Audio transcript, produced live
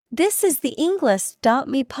This is the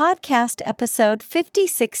Englist.me podcast episode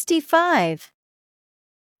 5065.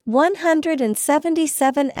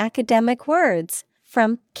 177 academic words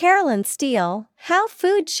from Carolyn Steel, How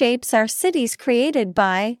Food Shapes Our Cities, created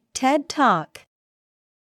by TED Talk.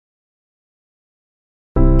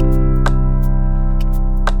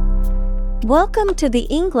 Welcome to the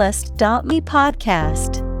Englist.me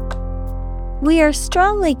podcast. We are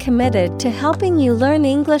strongly committed to helping you learn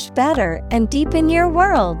English better and deepen your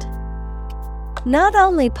world. Not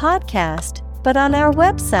only podcast, but on our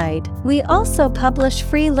website, we also publish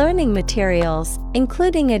free learning materials,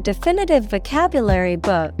 including a definitive vocabulary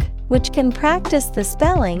book, which can practice the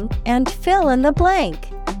spelling and fill in the blank.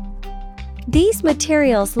 These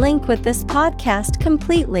materials link with this podcast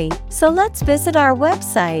completely, so let's visit our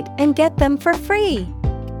website and get them for free.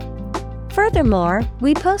 Furthermore,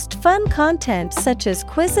 we post fun content such as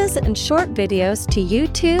quizzes and short videos to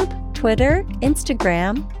YouTube, Twitter,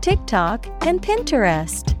 Instagram, TikTok, and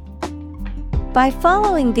Pinterest. By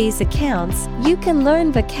following these accounts, you can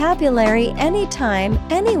learn vocabulary anytime,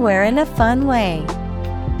 anywhere in a fun way.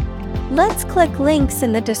 Let's click links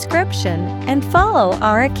in the description and follow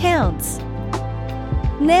our accounts.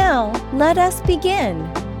 Now, let us begin.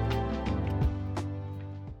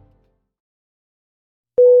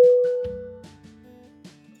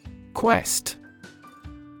 Quest.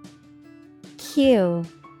 Q-U-E-S-T.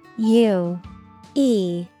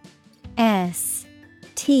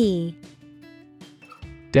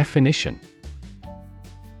 Definition: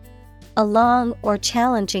 a long or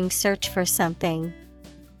challenging search for something.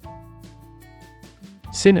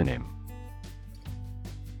 Synonym: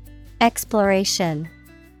 exploration,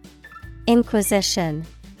 inquisition,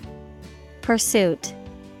 pursuit.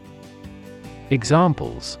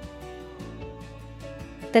 Examples: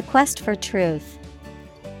 the quest for truth.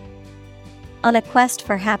 On a quest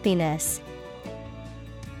for happiness.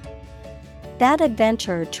 That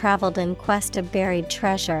adventurer traveled in quest of buried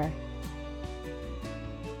treasure.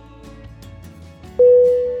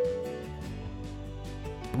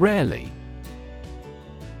 Rarely.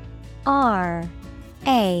 R-A-R-E-L-Y.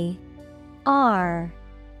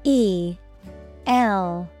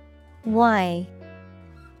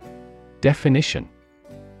 Definition: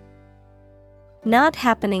 not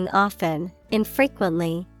happening often,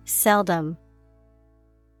 infrequently, seldom.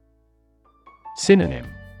 Synonym: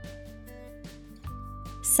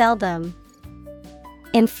 seldom,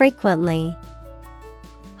 infrequently,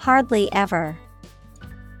 hardly ever.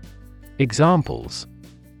 Examples: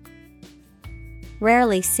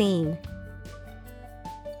 rarely seen,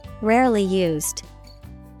 rarely used.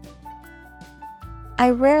 I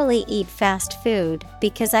rarely eat fast food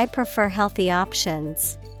because I prefer healthy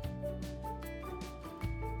options.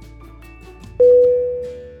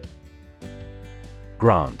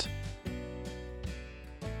 Grant.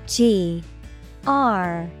 G-R-A-N-T.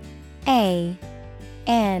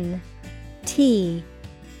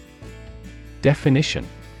 Definition: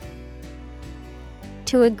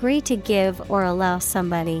 to agree to give or allow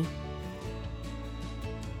somebody.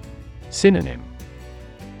 Synonym: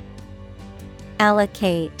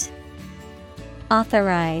 allocate,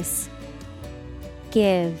 authorize,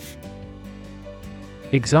 give.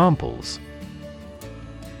 Examples: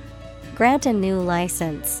 grant a new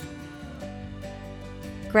license.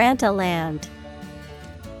 Grant a land.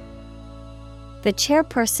 The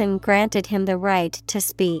chairperson granted him the right to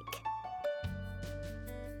speak.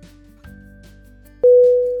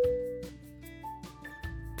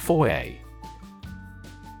 Foyer.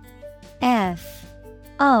 F-O-Y-E-R.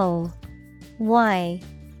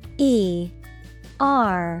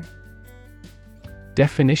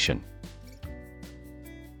 Definition: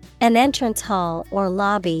 an entrance hall or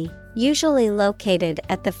lobby, usually located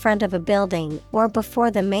at the front of a building or before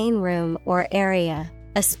the main room or area,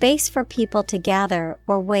 a space for people to gather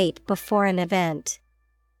or wait before an event.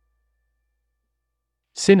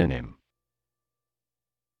 Synonym: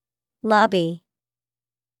 lobby,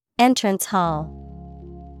 entrance hall,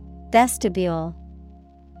 vestibule.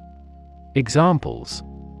 Examples: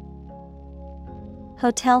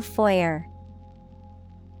 hotel foyer,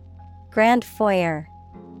 grand foyer.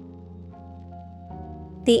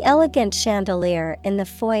 The elegant chandelier in the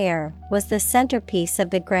foyer was the centerpiece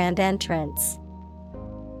of the grand entrance.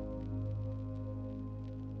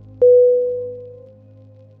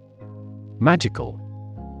 Magical.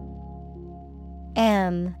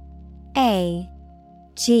 M-A-G-I-C-A-L.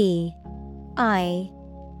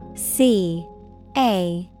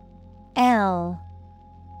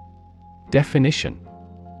 Definition: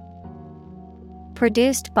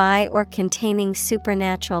 produced by or containing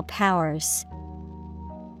supernatural powers.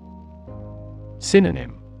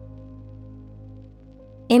 Synonym: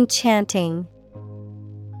 enchanting,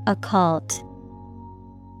 occult,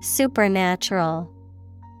 supernatural.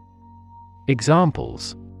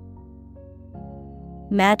 Examples: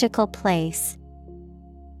 Magical place,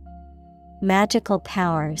 magical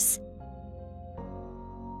powers.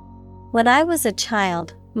 When I was a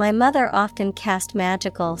child, my mother often cast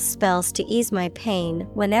magical spells to ease my pain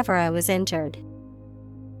whenever I was injured.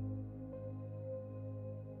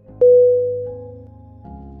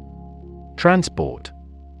 Transport.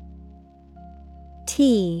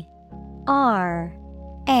 Transport.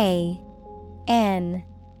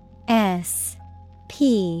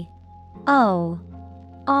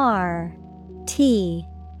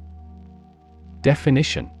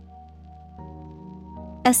 Definition: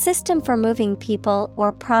 A system for moving people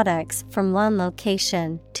or products from one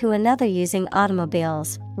location to another using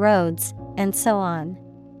automobiles, roads, and so on.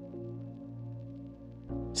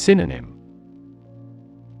 Synonym: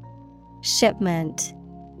 Shipment,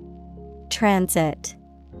 transit,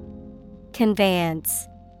 conveyance.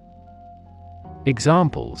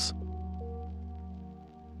 Examples: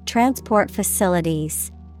 Transport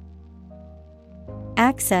facilities,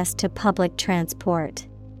 access to public transport.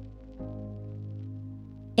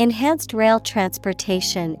 Enhanced rail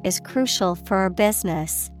transportation is crucial for our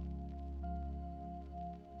business.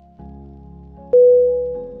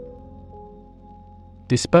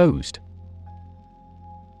 Disposed.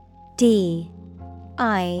 D-I-S-P-O-S-E-D.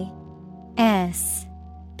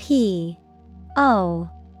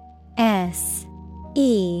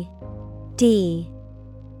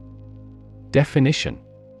 Definition: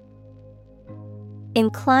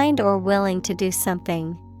 Inclined or willing to do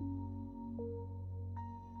something.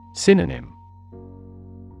 Synonym: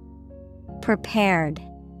 Prepared,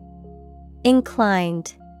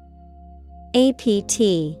 inclined, APT.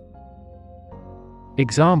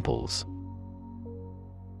 Examples: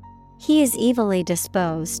 He is evilly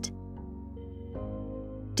disposed.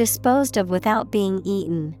 Disposed of without being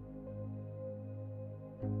eaten.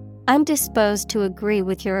 I'm disposed to agree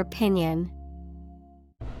with your opinion.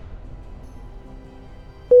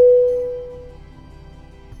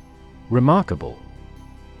 Remarkable.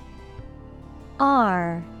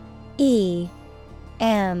 R-E-M-A-R-K-A-B-L-E.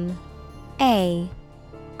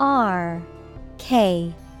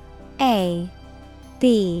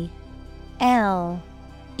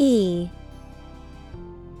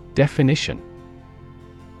 Definition: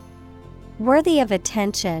 Worthy of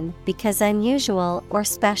attention because unusual or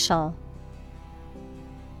special.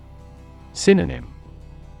 Synonym: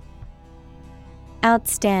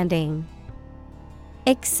 Outstanding,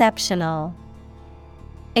 exceptional,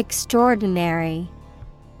 extraordinary.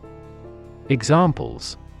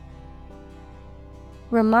 Examples: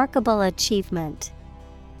 Remarkable achievement.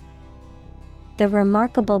 The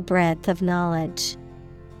remarkable breadth of knowledge.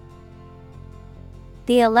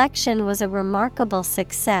 The election was a remarkable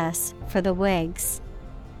success for the Whigs.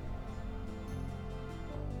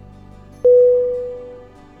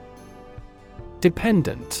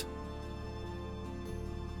 Dependent.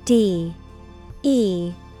 D-E-P-E-N-D-E-N-T.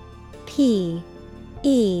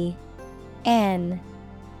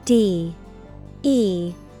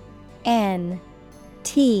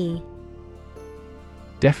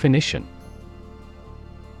 Definition: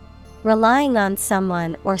 Relying on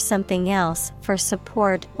someone or something else for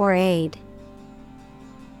support or aid.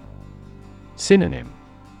 Synonym: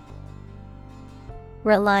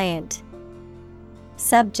 Reliant,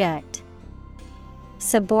 subject,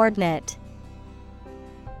 subordinate.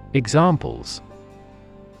 Examples: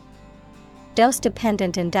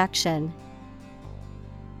 Dose-dependent induction.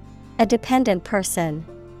 A dependent person.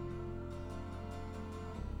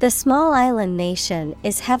 The small island nation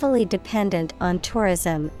is heavily dependent on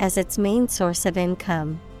tourism as its main source of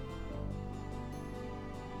income.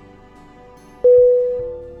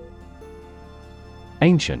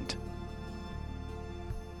 Ancient.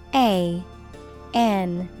 A-N-C-I-E-N-T.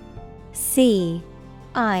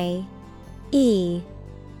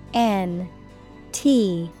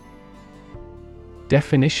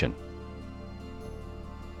 Definition: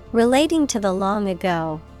 Relating to the long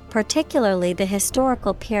ago, particularly the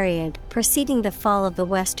historical period preceding the fall of the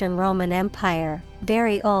Western Roman Empire,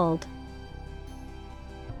 very old.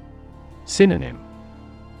 Synonym: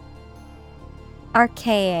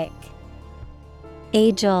 Archaic,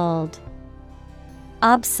 age-old,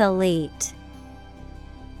 obsolete.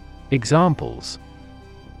 Examples: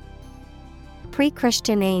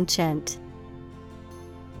 Pre-Christian ancient.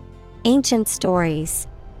 Ancient stories.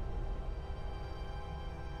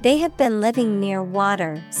 They have been living near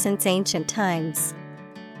water since ancient times.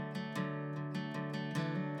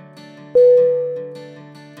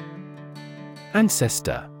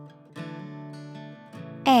 Ancestor.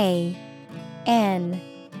 N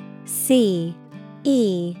C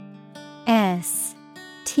E S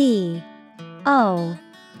T O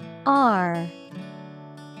R.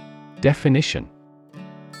 Definition: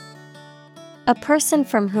 A person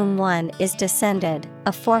from whom one is descended,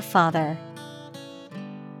 a forefather.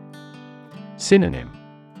 Synonym: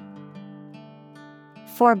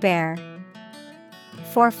 Forebear,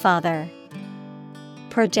 forefather,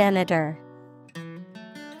 progenitor.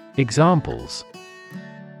 Examples: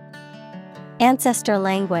 Ancestor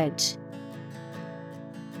language.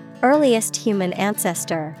 Earliest human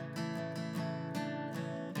ancestor.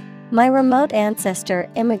 My remote ancestor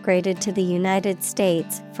immigrated to the United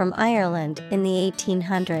States from Ireland in the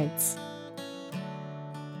 1800s.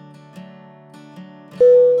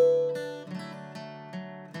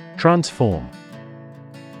 Transform.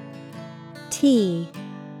 T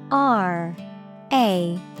R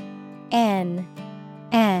A N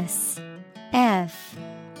S F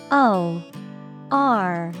O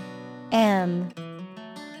R M.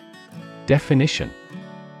 Definition: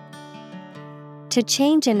 To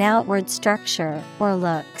change an outward structure or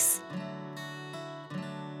looks.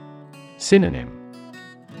 Synonym: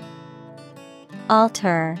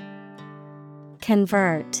 Alter,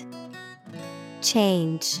 convert,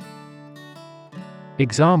 change.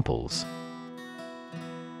 Examples: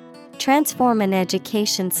 Transform an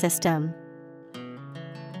education system.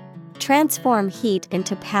 Transform heat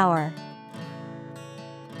into power.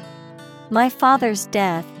 My father's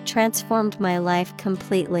death transformed my life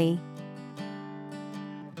completely.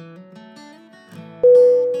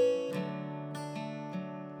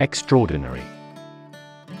 Extraordinary.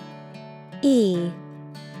 E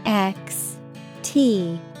X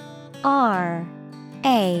T R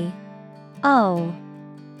A O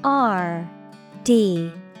R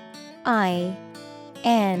D I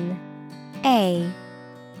N A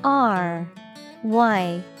R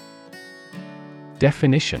Y.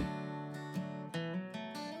 Definition: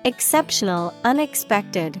 Exceptional,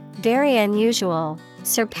 unexpected, very unusual,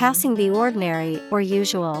 surpassing the ordinary or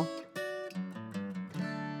usual.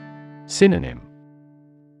 Synonym: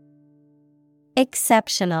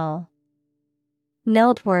 Exceptional,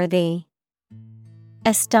 noteworthy,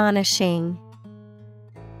 astonishing.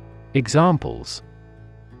 Examples: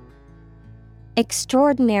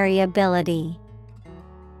 Extraordinary ability.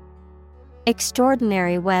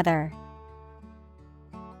 Extraordinary weather.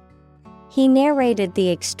 He narrated the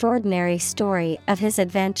extraordinary story of his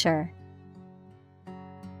adventure.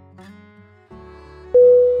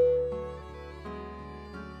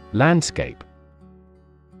 Landscape.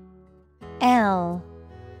 L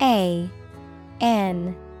A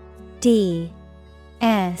N D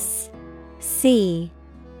S C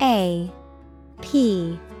A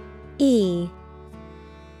P E.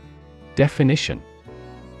 Definition: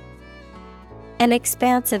 An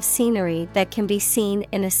expanse of scenery that can be seen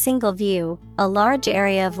in a single view, a large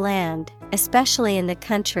area of land, especially in the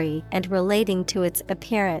country and relating to its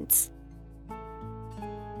appearance.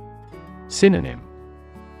 Synonym: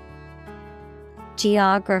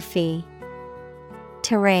 Geography,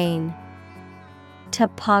 terrain,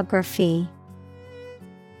 topography.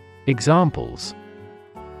 Examples: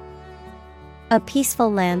 A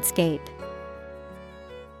peaceful landscape.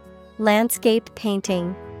 Landscape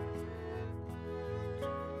painting.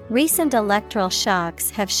 Recent electoral shocks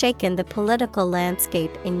have shaken the political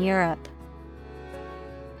landscape in Europe.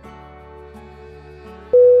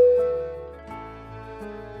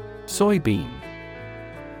 Soybean.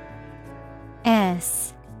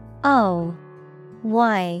 S O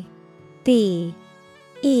Y B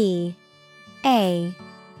E A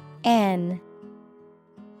N.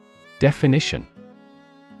 Definition: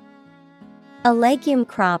 A legume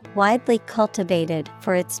crop widely cultivated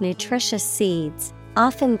for its nutritious seeds,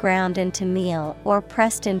 often ground into meal or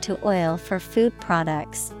pressed into oil for food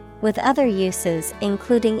products, with other uses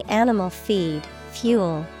including animal feed,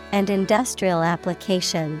 fuel, and industrial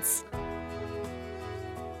applications.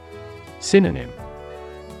 Synonym: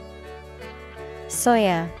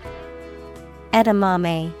 Soya,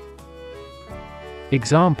 edamame.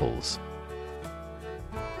 Examples: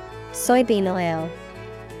 Soybean oil.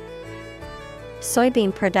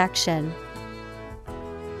 Soybean production.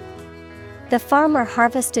 The farmer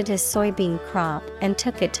harvested his soybean crop and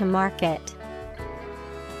took it to market.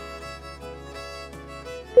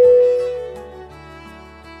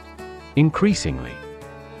 Increasingly.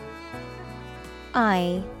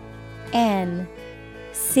 I N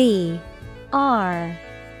C R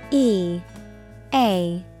E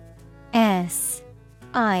A S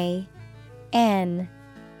I N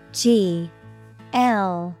G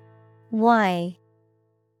L Y.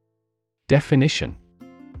 Definition: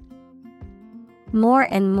 more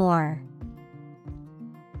and more.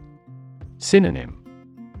 Synonym.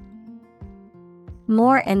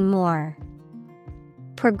 More and more.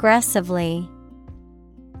 Progressively.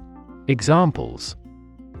 Examples.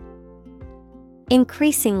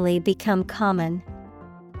 Increasingly become common.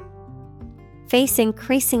 Face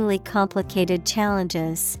increasingly complicated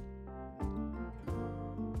challenges.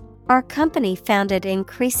 Our company found it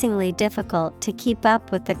increasingly difficult to keep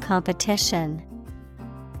up with the competition.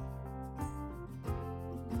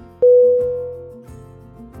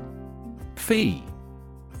 Fee.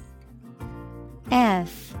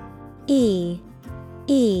 F-E-E.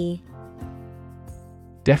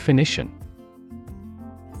 Definition.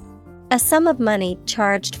 A sum of money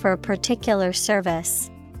charged for a particular service.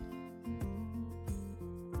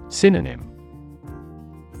 Synonym.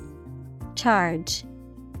 Charge,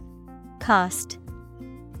 cost,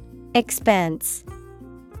 expense.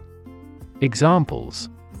 Examples.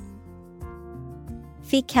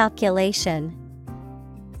 Fee calculation.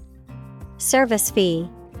 Service fee.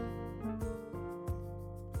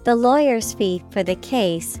 The lawyer's fee for the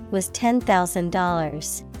case was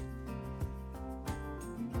 $10,000.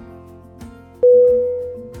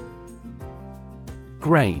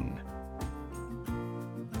 Grain.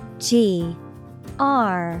 G-R-A-I-N.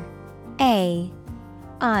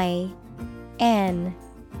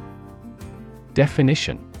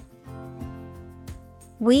 Definition.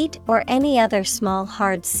 Wheat or any other small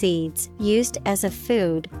hard seeds used as a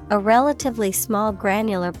food, a relatively small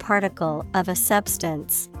granular particle of a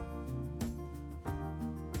substance.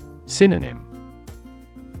 Synonym.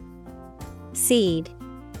 Seed,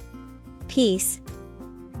 piece,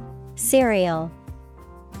 cereal.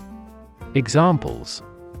 Examples.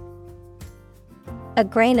 A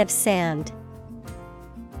grain of sand.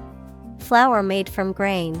 Flour made from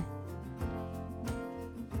grain.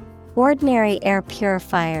 Ordinary air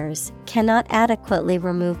purifiers cannot adequately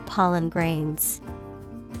remove pollen grains.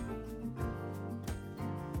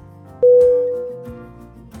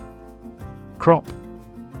 Crop.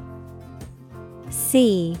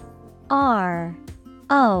 C-R-O-P.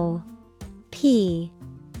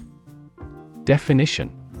 Definition.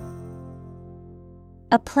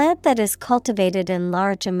 A plant that is cultivated in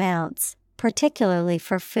large amounts, particularly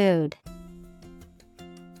for food.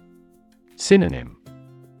 Synonym.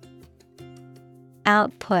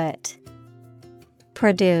 Output,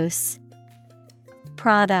 produce,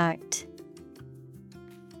 product.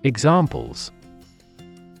 Examples.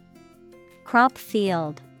 Crop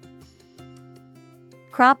field.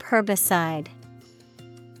 Crop herbicide.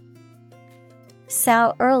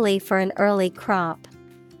 Sow early for an early crop.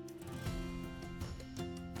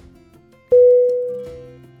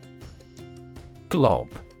 Glob.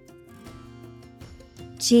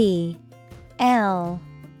 G-L-O-B.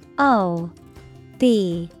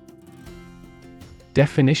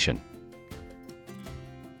 Definition.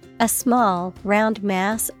 A small, round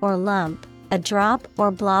mass or lump, a drop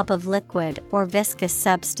or blob of liquid or viscous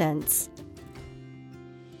substance.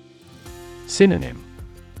 Synonym.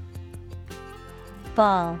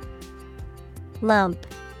 Ball, lump,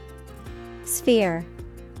 sphere.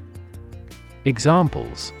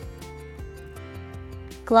 Examples.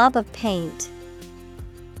 Glob of paint.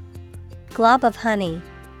 Glob of honey.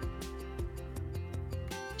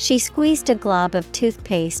 She squeezed a glob of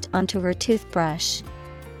toothpaste onto her toothbrush.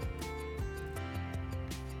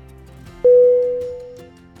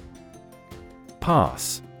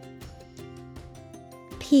 Pass.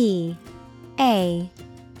 P-A-S-S-E.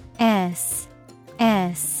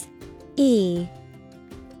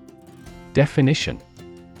 Definition.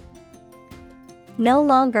 No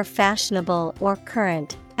longer fashionable or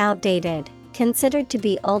current, outdated, considered to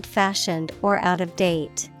be old-fashioned or out of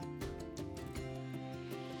date.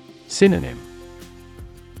 Synonym.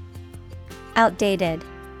 Outdated,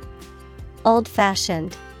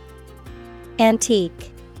 old-fashioned,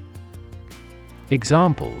 antique.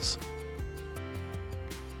 Examples.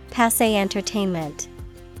 Passé entertainment.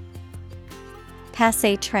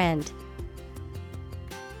 Passé trend.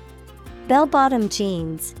 Bell-bottom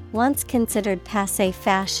jeans, once considered passé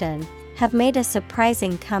fashion, have made a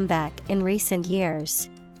surprising comeback in recent years.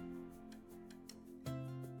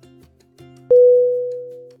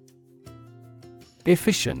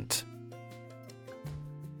 Efficient.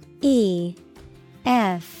 E-F-F-I-C-I-E-N-T.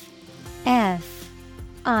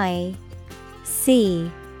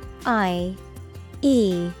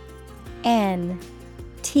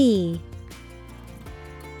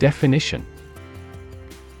 Definition.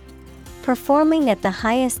 Performing at the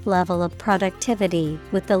highest level of productivity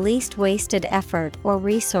with the least wasted effort or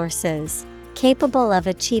resources, capable of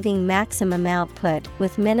achieving maximum output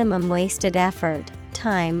with minimum wasted effort,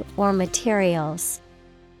 time or materials.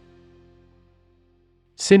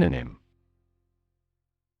 Synonym: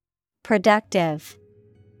 Productive,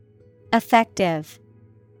 effective,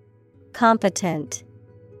 competent.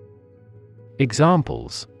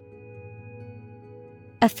 Examples: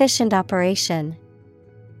 Efficient operation,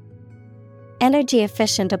 energy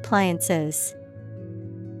efficient appliances.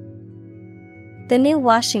 The new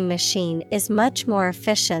washing machine is much more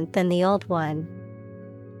efficient than the old one.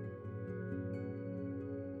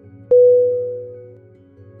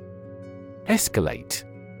 Escalate.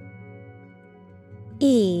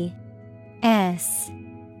 E S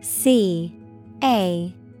C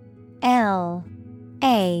A L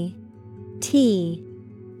A T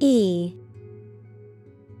E.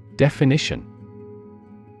 Definition: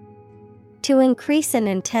 To increase in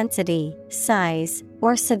intensity, size,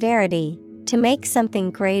 or severity, to make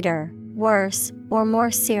something greater, worse, or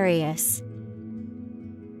more serious.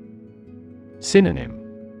 Synonym: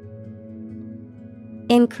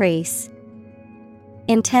 Increase,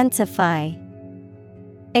 intensify,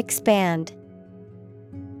 expand.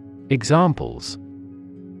 Examples: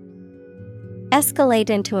 Escalate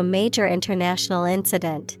into a major international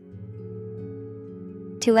incident.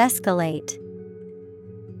 To escalate.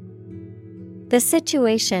 The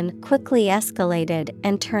situation quickly escalated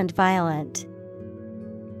and turned violent.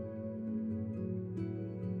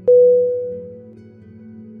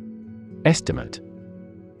 Estimate.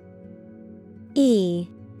 E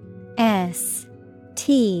S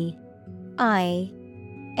T I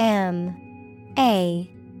M A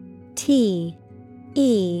T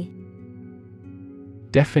E.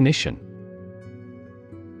 Definition: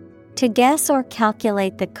 To guess or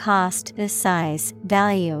calculate the cost, the size,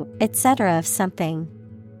 value, etc. of something.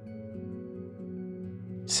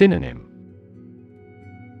 Synonym: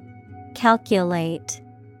 Calculate,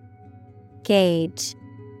 gauge,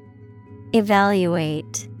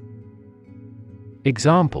 evaluate.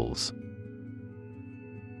 Examples: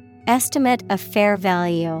 Estimate of fair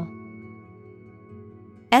value.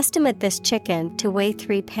 Estimate this chicken to weigh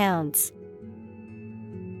 3 pounds.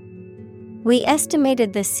 We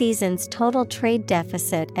estimated the season's total trade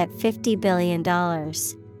deficit at $50 billion.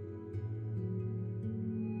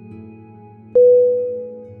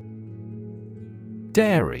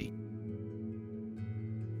 Dairy.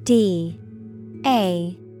 D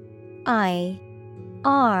A I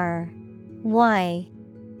R Y.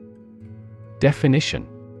 Definition: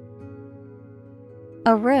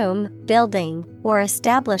 A room, building, or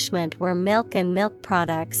establishment where milk and milk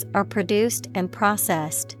products are produced and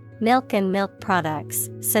processed. Milk and milk products,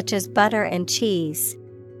 such as butter and cheese.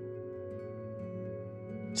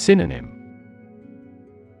 Synonym: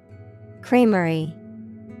 Creamery,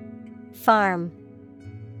 farm.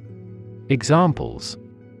 Examples: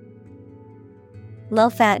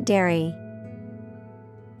 Low-fat dairy.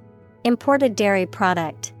 Imported dairy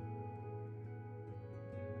product.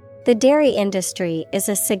 The dairy industry is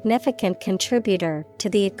a significant contributor to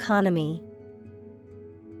the economy.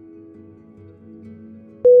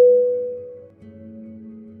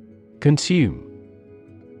 Consume.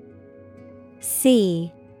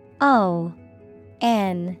 C O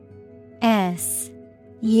N S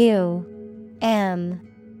U M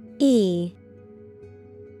E.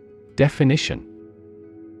 Definition: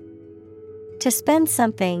 To spend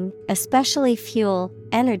something, especially fuel,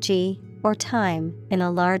 energy, or time, in a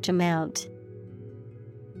large amount.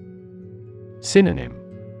 Synonym: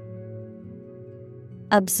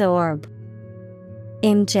 Absorb,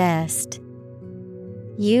 ingest,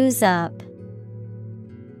 use up.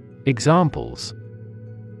 Examples: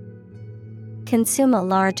 Consume a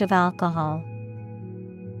large of alcohol.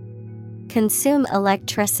 Consume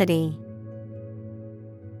electricity.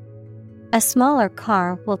 A smaller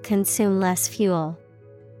car will consume less fuel.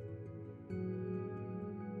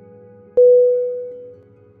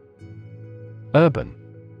 Urban.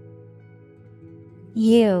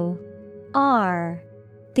 U R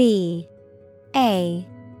B A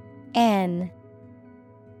N.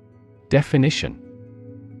 Definition: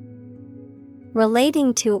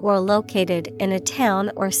 Relating to or located in a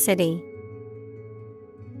town or city.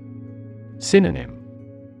 Synonym: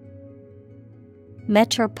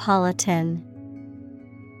 Metropolitan,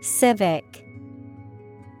 civic.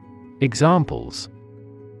 Examples: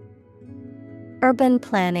 Urban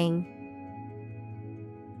planning.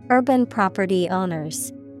 Urban property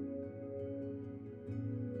owners.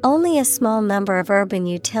 Only a small number of urban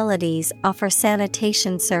utilities offer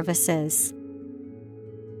sanitation services.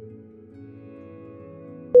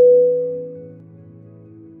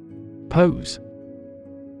 Pose.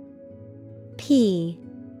 P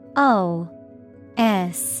O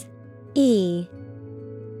S E.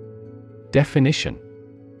 Definition: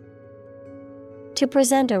 To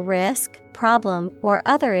present a risk, problem, or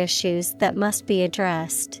other issues that must be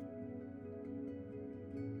addressed.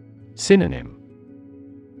 Synonym: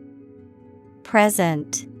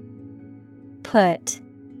 Present, put,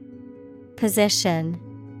 position.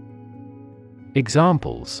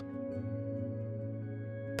 Examples: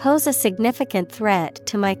 Pose a significant threat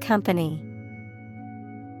to my company.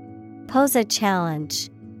 Pose a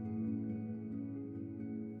challenge.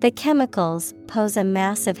 The chemicals pose a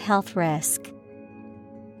massive health risk.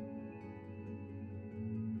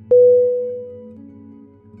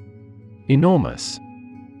 Enormous.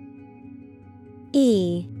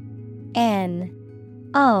 E-N-O-R-M-O-U-S.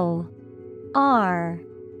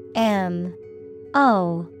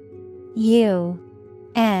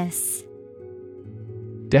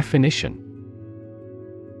 Definition: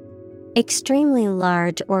 Extremely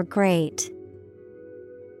large or great.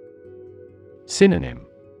 Synonym: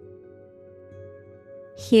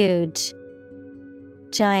 Huge,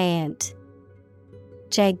 giant,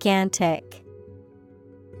 gigantic.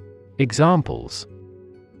 Examples: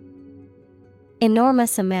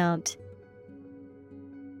 Enormous amount.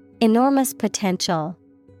 Enormous potential.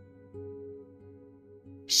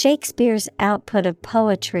 Shakespeare's output of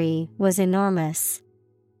poetry was enormous.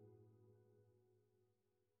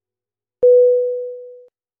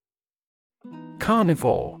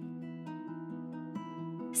 Carnivore.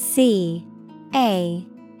 C-A-R-N-I-V-O-R-E.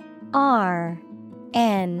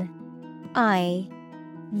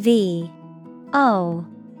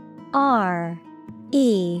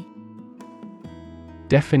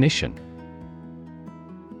 Definition: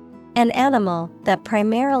 An animal that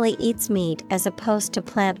primarily eats meat as opposed to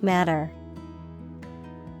plant matter.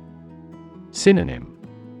 Synonym: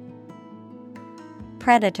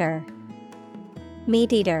 Predator,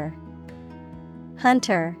 meat-eater,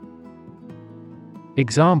 hunter.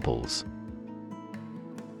 Examples: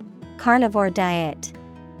 Carnivore diet.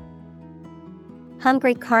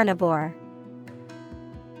 Hungry carnivore.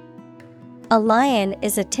 A lion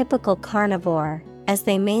is a typical carnivore, as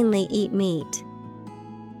they mainly eat meat.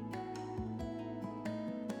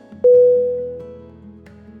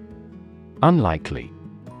 Unlikely.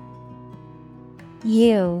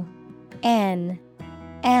 U-N-L-I-K-E-L-Y.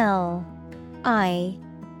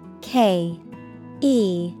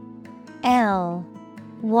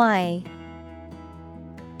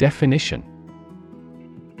 Definition: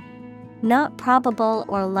 Not probable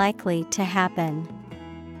or likely to happen.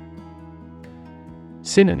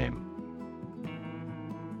 Synonym: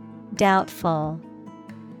 Doubtful,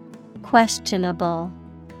 questionable,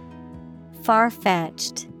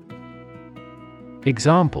 far-fetched.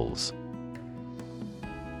 Examples: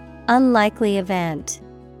 Unlikely event.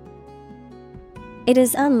 It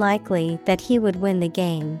is unlikely that he would win the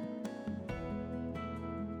game.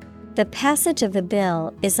 The passage of the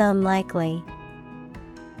bill is unlikely.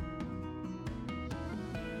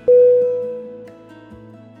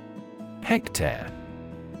 Hectare.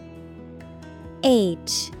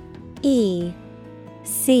 H-E-C-T-A-R-E.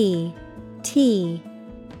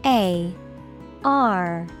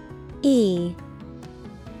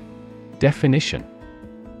 Definition: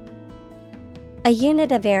 A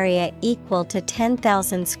unit of area equal to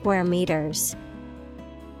 10,000 square meters.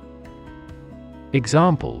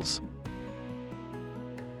 Examples: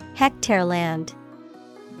 Hectare land.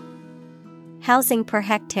 Housing per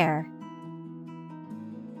hectare.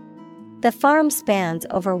 The farm spans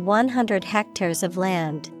over 100 hectares of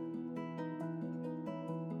land.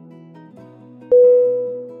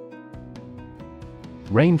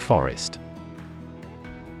 Rainforest.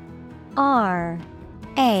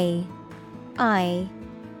 R-A-I-N-F-O-R-E-S-T.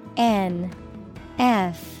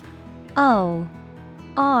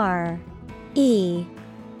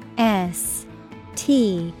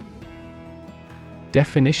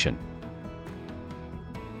 Definition: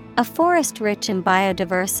 A forest rich in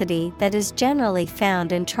biodiversity that is generally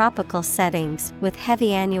found in tropical settings with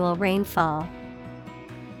heavy annual rainfall.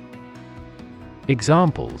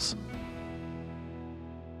 Examples: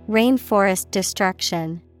 Rainforest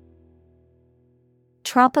destruction.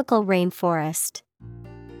 Tropical rainforest.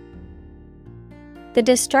 The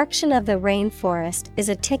destruction of the rainforest is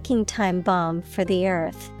a ticking time bomb for the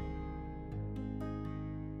earth.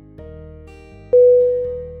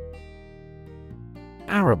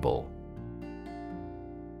 Arable.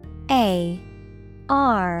 A-R-A-B-L-E.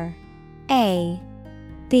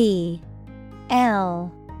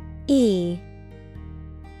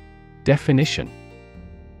 Definition: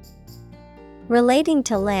 Relating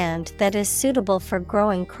to land that is suitable for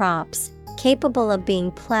growing crops, capable of being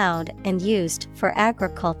plowed and used for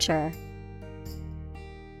agriculture.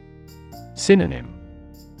 Synonym: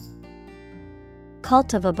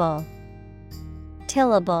 Cultivable,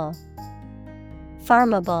 tillable,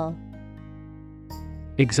 farmable.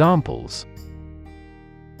 Examples: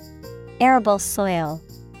 Arable soil,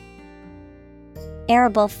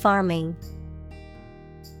 arable farming.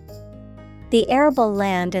 The arable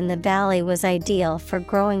land in the valley was ideal for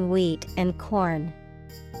growing wheat and corn.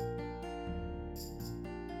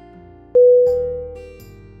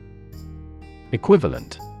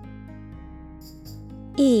 Equivalent.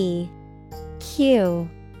 EQUIVALENT.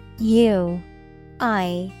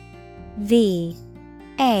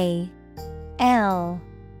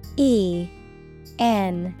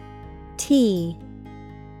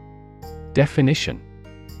 Definition: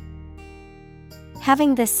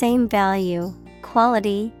 Having the same value,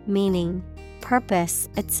 quality, meaning, purpose,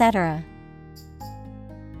 etc.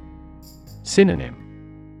 Synonym: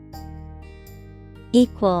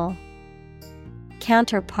 Equal,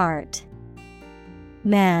 counterpart,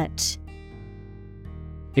 match.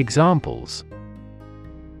 Examples: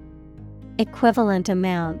 Equivalent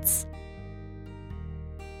amounts.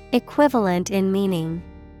 Equivalent in meaning.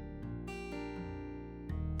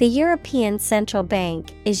 The European Central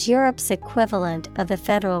Bank is Europe's equivalent of the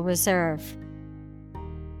Federal Reserve.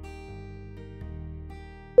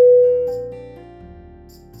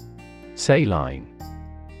 Saline.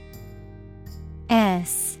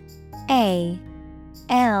 SALINE.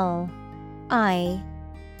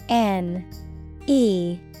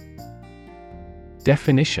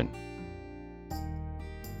 Definition: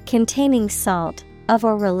 Containing salt, of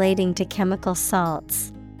or relating to chemical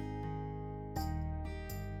salts.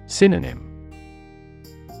 Synonym: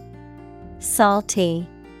 Salty,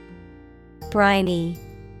 briny,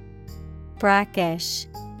 brackish.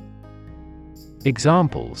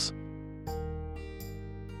 Examples: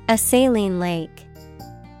 A saline lake.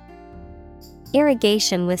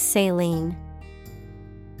 Irrigation with saline.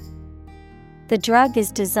 The drug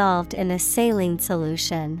is dissolved in a saline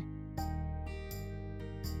solution.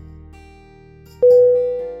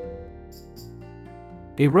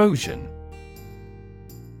 Erosion.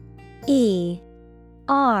 EROSION.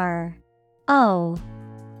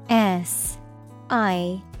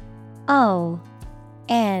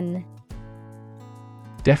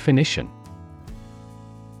 Definition: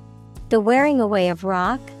 The wearing away of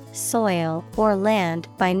rock, soil, or land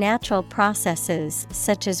by natural processes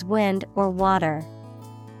such as wind or water.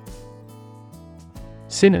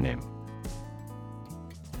 Synonym: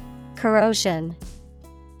 Corrosion,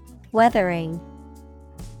 weathering,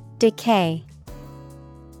 decay.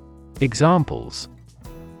 Examples: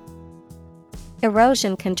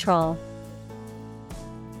 Erosion control,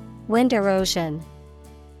 wind erosion.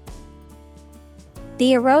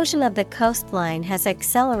 The erosion of the coastline has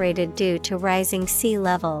accelerated due to rising sea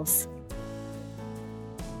levels.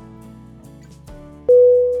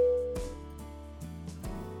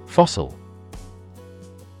 Fossil.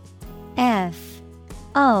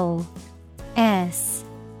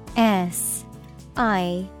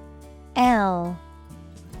 FOSSIL.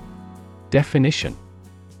 Definition: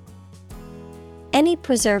 Any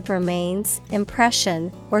preserved remains,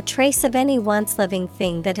 impression, or trace of any once living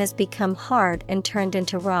thing that has become hard and turned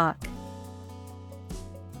into rock.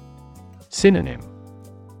 Synonym: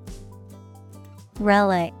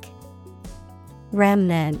 Relic,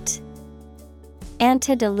 remnant,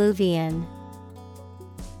 antediluvian.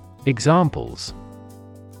 Examples: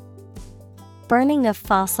 Burning of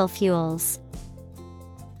fossil fuels.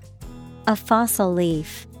 A fossil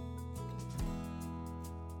leaf.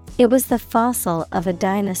 It was the fossil of a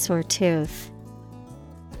dinosaur tooth.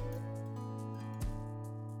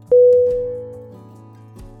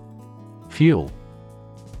 Fuel.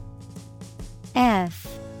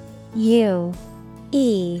 FUEL.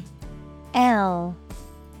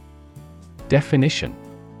 Definition: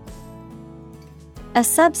 A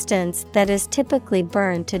substance that is typically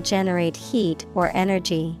burned to generate heat or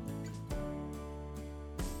energy.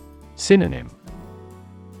 Synonym: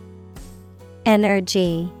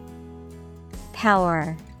 Energy,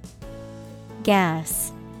 power,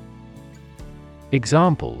 gas.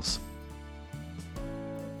 Examples: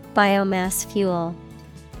 Biomass fuel.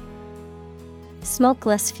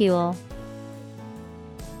 Smokeless fuel.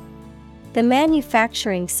 The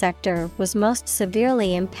manufacturing sector was most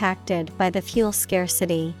severely impacted by the fuel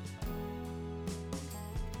scarcity.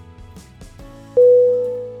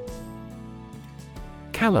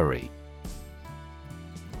 Calorie.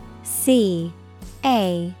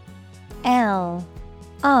 CALORIE.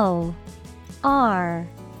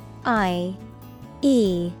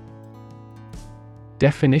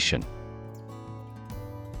 Definition: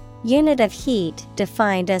 Unit of heat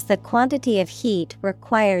defined as the quantity of heat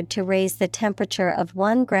required to raise the temperature of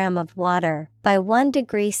 1 gram of water by 1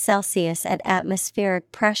 degree Celsius at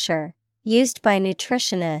atmospheric pressure, used by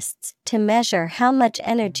nutritionists to measure how much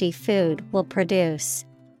energy food will produce.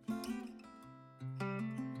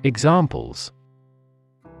 Examples: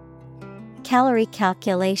 Calorie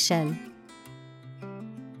calculation.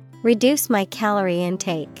 Reduce my calorie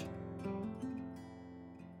intake.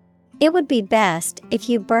 It would be best if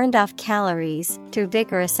you burned off calories through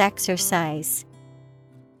vigorous exercise.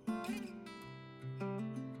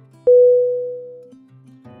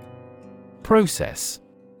 Process.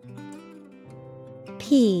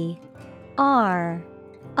 Process.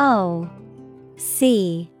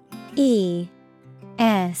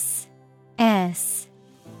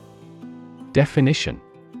 Definition: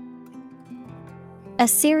 A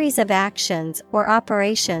series of actions or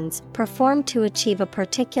operations performed to achieve a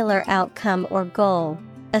particular outcome or goal.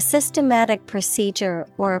 A systematic procedure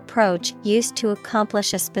or approach used to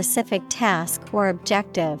accomplish a specific task or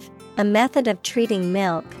objective. A method of treating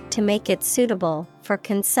milk to make it suitable for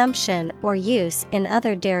consumption or use in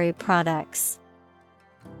other dairy products.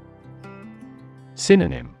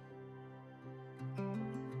 Synonym: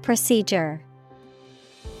 Procedure,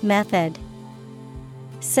 method,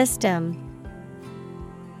 system.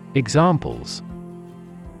 Examples: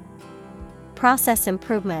 Process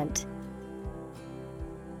improvement.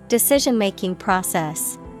 Decision-making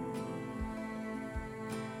process.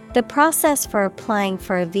 The process for applying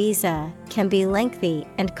for a visa can be lengthy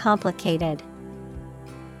and complicated.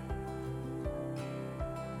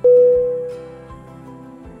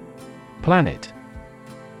 Planet.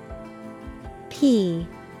 P-L-A-N-E-T.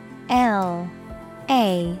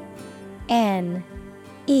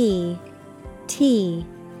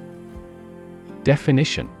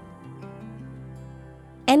 Definition: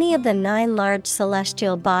 Any of the 9 large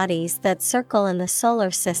celestial bodies that circle in the solar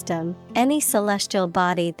system, any celestial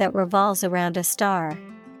body that revolves around a star.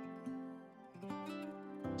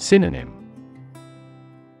 Synonym: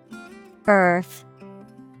 Earth,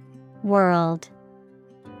 world,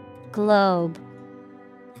 globe.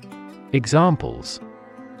 Examples: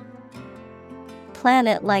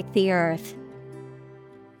 Planet like the Earth.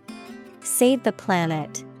 Save the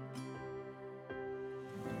planet.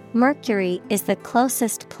 Mercury is the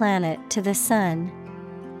closest planet to the Sun.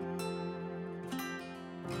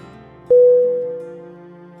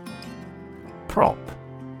 Prop.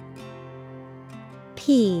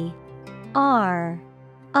 P-R-O-P.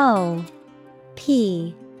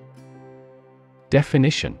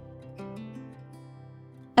 Definition: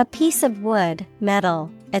 A piece of wood,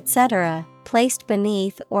 metal, etc., placed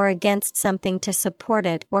beneath or against something to support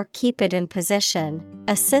it or keep it in position,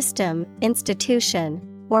 a system, institution,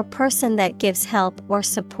 or person that gives help or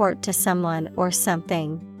support to someone or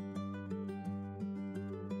something.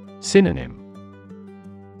 Synonym: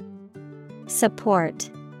 Support,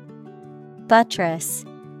 buttress,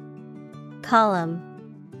 column.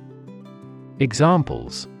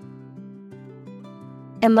 Examples: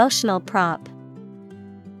 Emotional prop,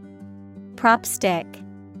 prop stick.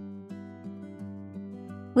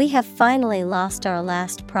 We have finally lost our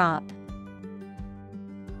last prop.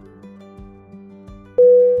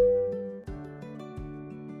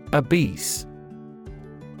 Obese.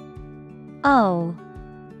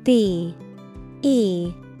 O-B-E-S-E.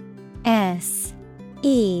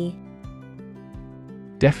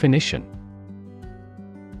 Definition: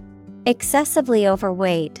 Excessively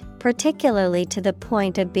overweight, particularly to the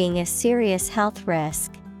point of being a serious health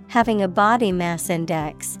risk, having a body mass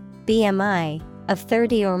index, BMI, of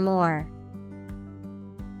 30 or more.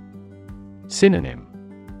 Synonym: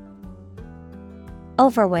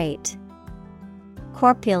 Overweight,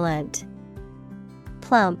 corpulent,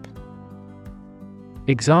 plump.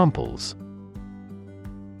 Examples: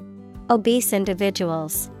 Obese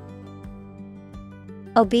individuals,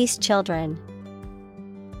 obese children.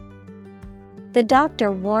 The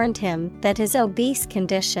doctor warned him that his obese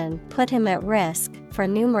condition put him at risk for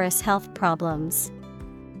numerous health problems.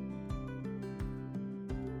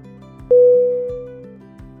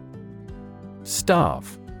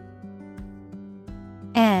 Starve.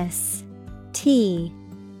 S-T-A-R-V-E.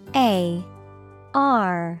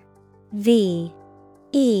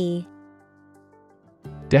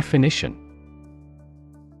 Definition: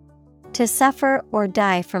 To suffer or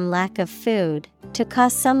die from lack of food, to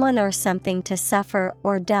cause someone or something to suffer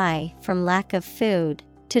or die from lack of food,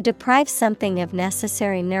 to deprive something of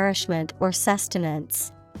necessary nourishment or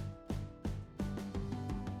sustenance.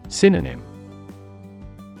 Synonym: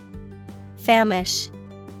 Famish,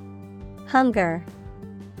 hunger.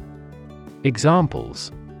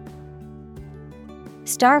 Examples: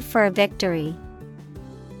 Starve for a victory.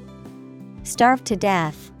 Starve to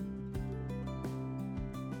death.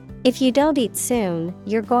 If you don't eat soon,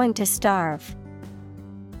 you're going to starve.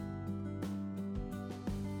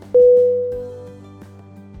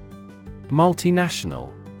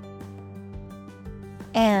 Multinational.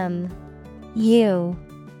 M-U-L-T-I-N-A-T-I-O-N-A-L.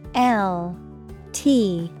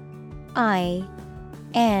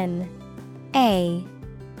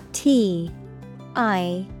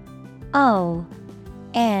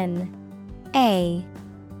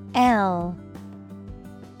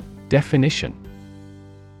 Definition: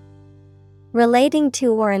 relating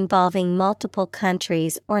to or involving multiple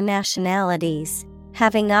countries or nationalities,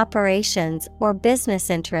 having operations or business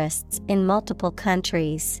interests in multiple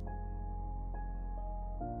countries.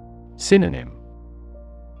 Synonym: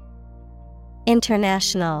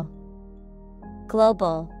 international,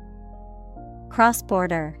 global,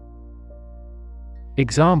 cross-border.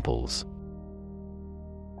 Examples: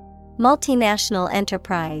 multinational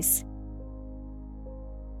enterprise,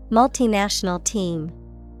 multinational team.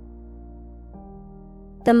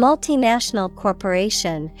 The multinational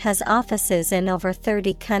corporation has offices in over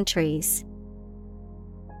 30 countries.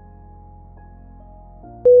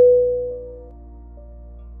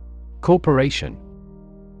 Corporation.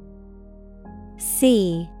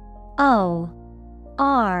 C-O-R-P-O-R-A-T-I-O-N.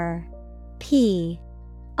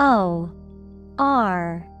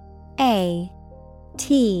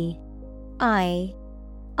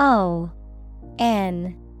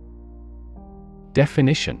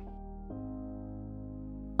 Definition: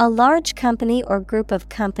 a large company or group of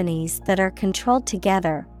companies that are controlled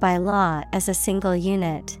together by law as a single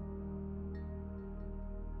unit.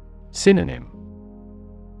 Synonym: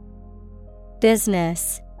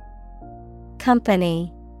 business,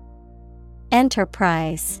 company,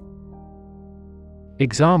 enterprise.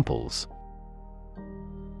 Examples: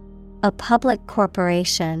 a public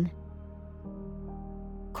corporation,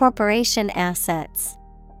 corporation assets.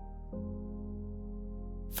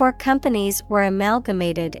 4 companies were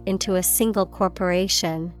amalgamated into a single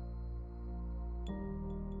corporation.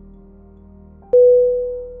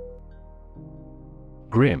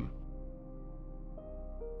 Grim.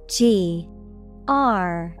 G-R-I-M.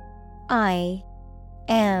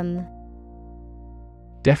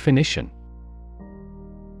 Definition: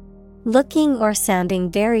 looking or sounding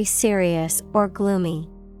very serious or gloomy.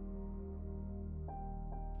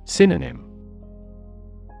 Synonym: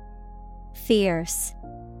 fierce,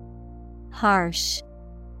 harsh,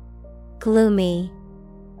 gloomy.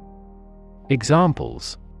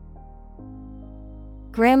 Examples: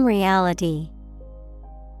 grim reality,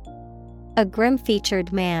 a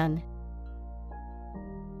grim-featured man.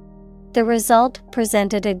 The result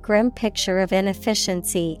presented a grim picture of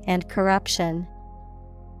inefficiency and corruption.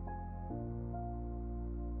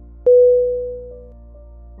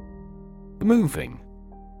 Moving.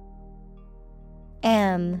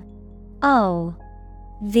 M-O-V-I-N-G.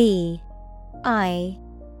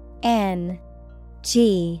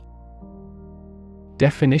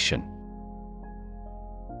 Definition: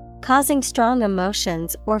 causing strong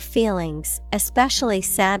emotions or feelings, especially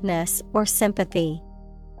sadness or sympathy.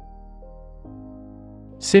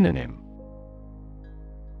 Synonym: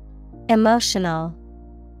 emotional,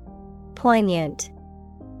 poignant,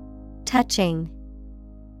 touching.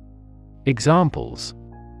 Examples: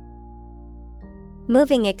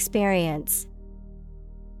 moving experience,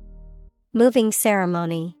 moving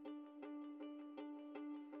ceremony.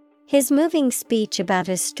 His moving speech about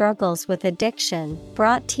his struggles with addiction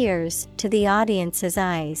brought tears to the audience's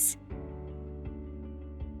eyes.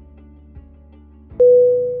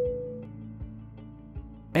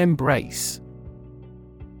 Embrace.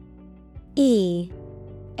 E-M-B-R-A-C-E.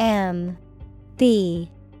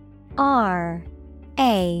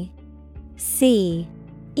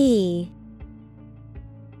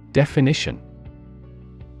 Definition: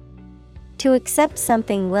 to accept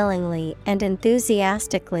something willingly and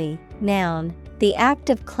enthusiastically. Noun, the act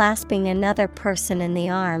of clasping another person in the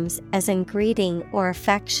arms as in greeting or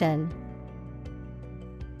affection.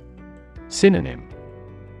 Synonym: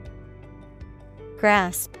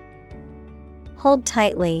 grasp, hold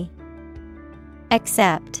tightly,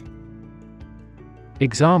 accept.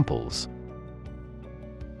 Examples: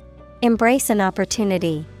 embrace an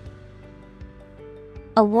opportunity,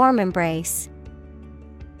 a warm embrace.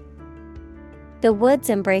 The woods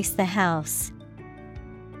embrace the house.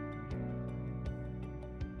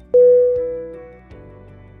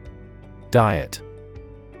 Diet.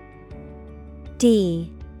 D-I-E-T.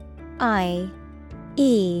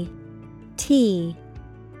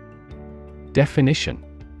 Definition: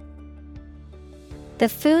 The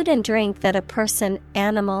food and drink that a person,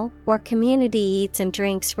 animal, or community eats and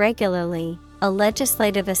drinks regularly, a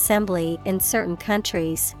legislative assembly in certain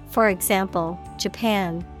countries, for example,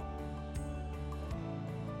 Japan.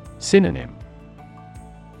 Synonym: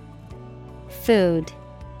 Food,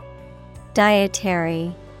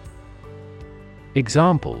 dietary.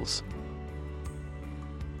 Examples: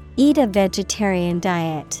 Eat a vegetarian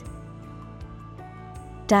diet.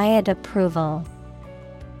 Diet approval.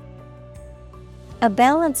 A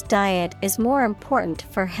balanced diet is more important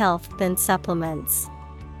for health than supplements.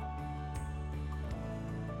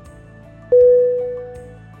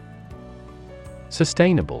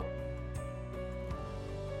 Sustainable.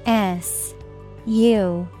 S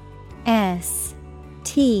U S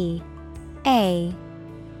T A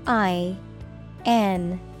I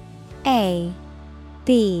N A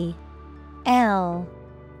B L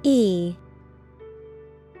E.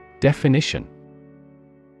 Definition: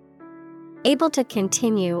 Able to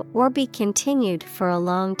continue or be continued for a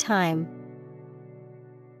long time.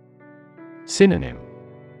 Synonym: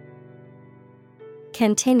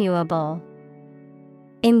 Continuable,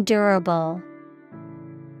 endurable,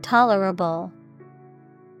 tolerable.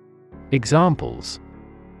 Examples: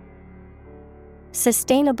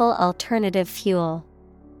 Sustainable alternative fuel.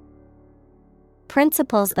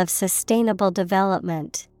 Principles of sustainable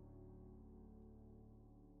development.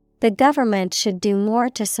 The government should do more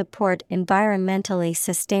to support environmentally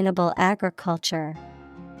sustainable agriculture.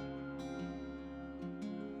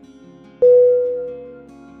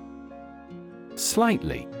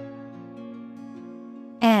 Slightly.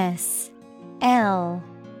 S L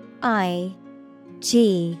I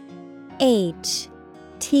G H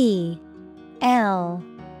T L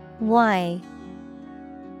Y.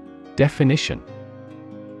 Definition: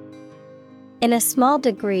 In a small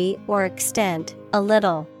degree or extent, a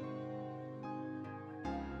little.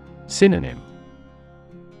 Synonym: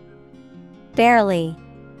 Barely,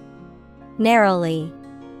 narrowly,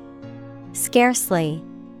 scarcely.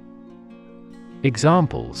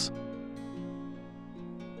 Examples: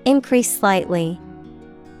 Increase slightly.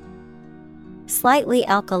 Slightly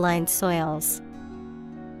alkaline soils.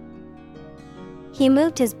 He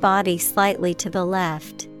moved his body slightly to the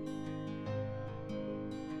left.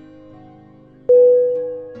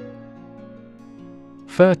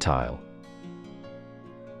 Fertile.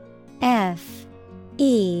 F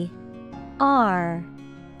E R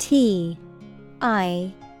T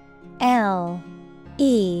I L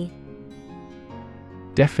E.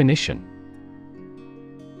 Definition: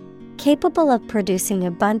 Capable of producing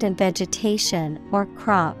abundant vegetation or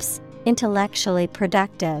crops, intellectually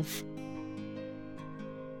productive.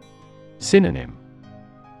 Synonym: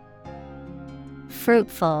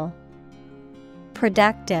 Fruitful,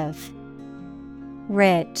 productive,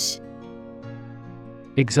 rich.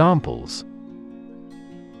 Examples: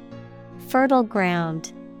 Fertile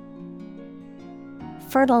ground.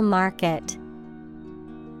 Fertile market.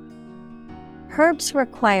 Herbs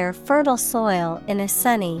require fertile soil in a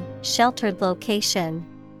sunny, sheltered location.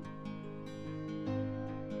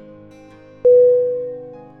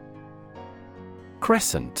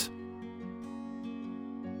 Crescent.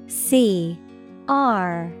 C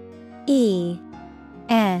R E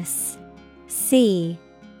S C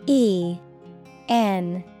E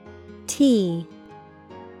N T.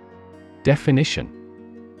 Definition: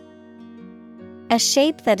 A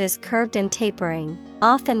shape that is curved and tapering,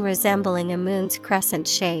 often resembling a moon's crescent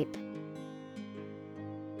shape.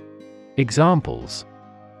 Examples: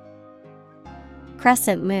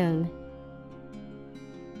 Crescent moon.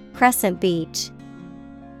 Crescent beach.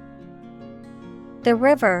 The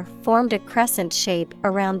river formed a crescent shape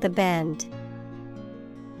around the bend.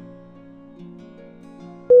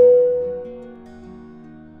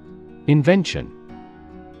 Invention.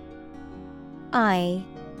 I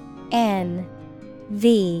N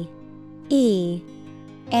V E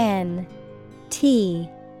N T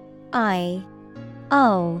I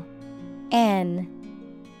O N.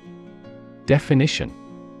 Definition: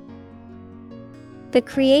 The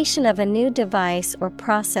creation of a new device or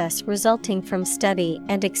process resulting from study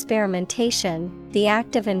and experimentation, the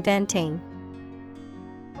act of inventing.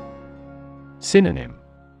 Synonym: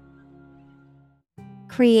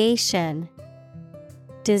 Creation,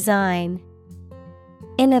 design,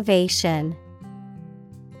 innovation.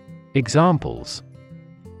 Examples: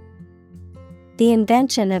 The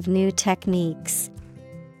invention of new techniques.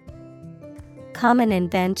 Common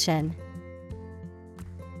invention.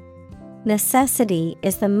 Necessity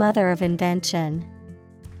is the mother of invention.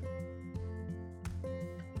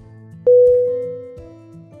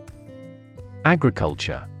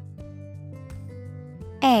 Agriculture.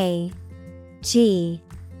 A G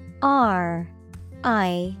R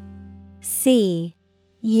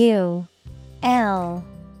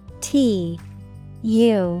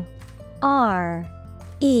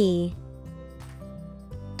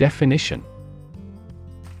Definition: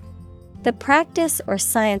 the practice or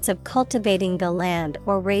science of cultivating the land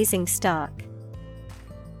or raising stock.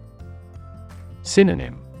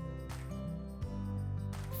 Synonym: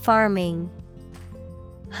 Farming,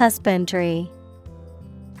 husbandry,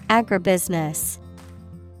 agribusiness.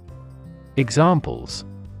 Examples: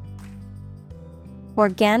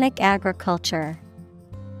 Organic agriculture,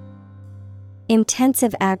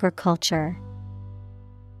 intensive agriculture.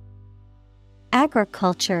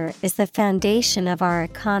 Agriculture is the foundation of our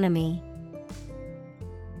economy.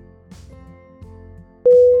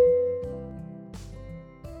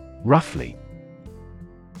 Roughly.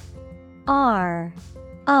 ROUGHLY.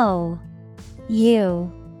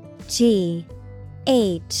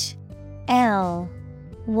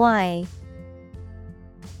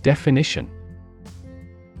 Definition: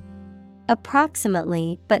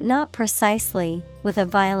 approximately but not precisely, with a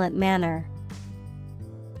violent manner.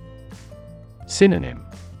 Synonym: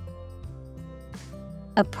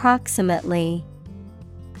 approximately,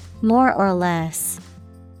 more or less,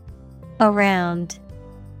 around.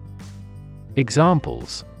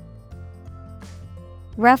 Examples: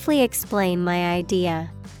 roughly explain my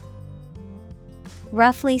idea.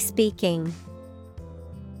 Roughly speaking.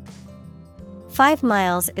 5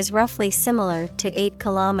 miles is roughly similar to 8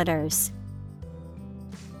 kilometers.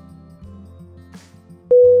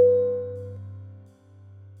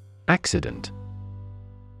 Accident.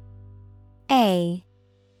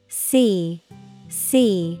 ACCIDENT.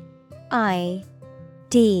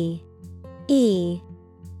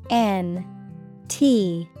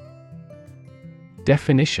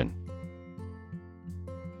 Definition: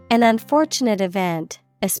 an unfortunate event,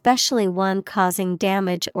 especially one causing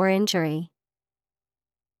damage or injury.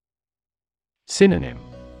 Synonym: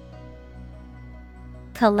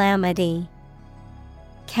 calamity,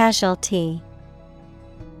 casualty,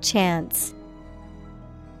 chance.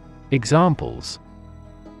 Examples: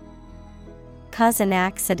 cause an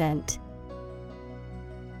accident.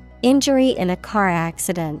 Injury in a car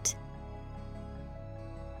accident.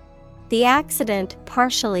 The accident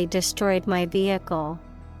partially destroyed my vehicle.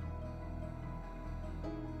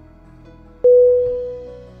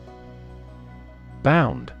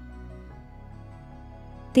 Bound.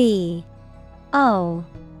 BOUND.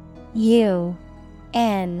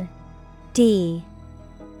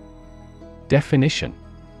 Definition: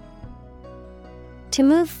 to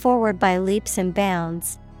move forward by leaps and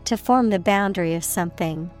bounds, to form the boundary of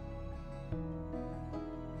something.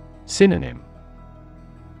 Synonym: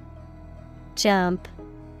 jump,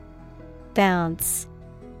 bounce,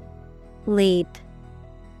 leap.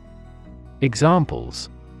 Examples: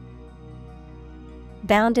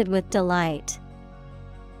 bounded with delight.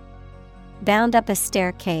 Bound up a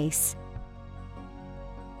staircase.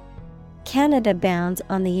 Canada bounds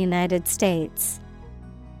on the United States.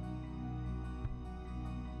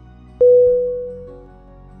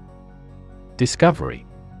 Discovery.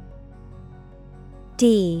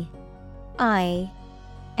 DISCOVERY.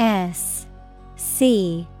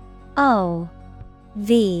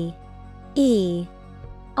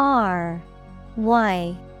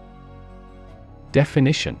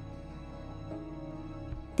 Definition: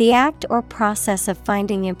 the act or process of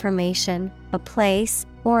finding information, a place,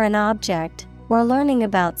 or an object, or learning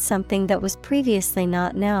about something that was previously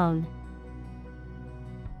not known.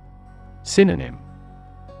 Synonym: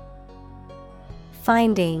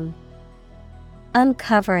 finding,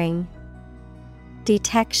 uncovering,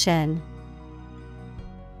 detection.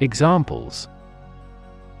 Examples: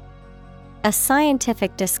 a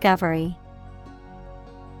scientific discovery.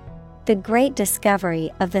 The great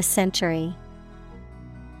discovery of the century.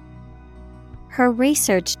 Her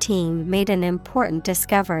research team made an important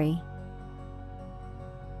discovery.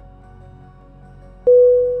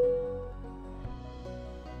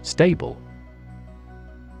 Stable.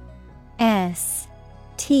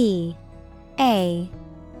 STABLE.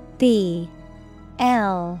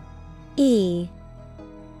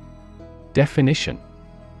 Definition: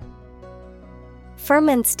 firm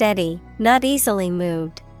and steady, not easily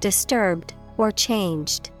moved, disturbed, or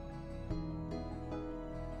changed.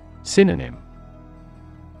 Synonym: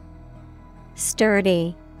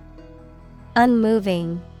 sturdy,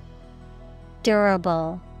 unmoving,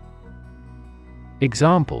 durable.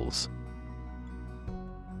 Examples: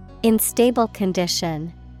 in stable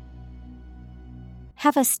condition.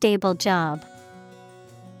 Have a stable job.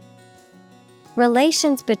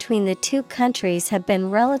 Relations between the two countries have been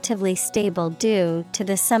relatively stable due to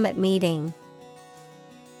the summit meeting.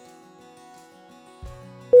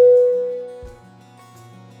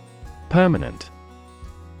 Permanent.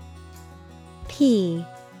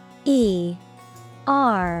 Permanent.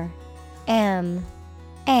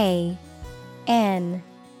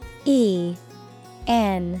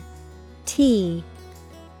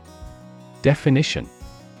 Definition.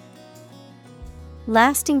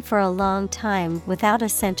 Lasting for a long time without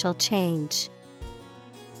essential change.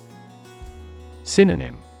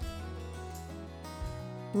 Synonym.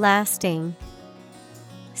 Lasting,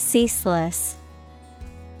 ceaseless,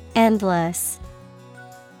 endless.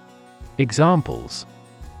 Examples.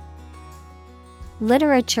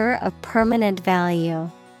 Literature of permanent value.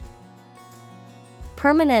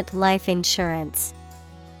 Permanent life insurance.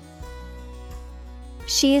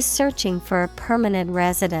 She is searching for a permanent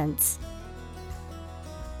residence.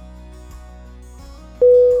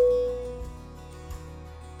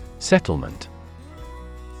 Settlement. Settlement.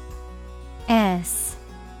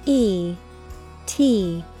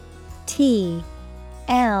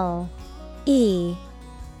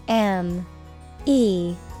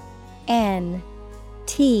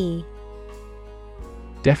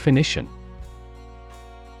 Definition.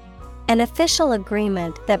 An official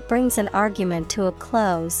agreement that brings an argument to a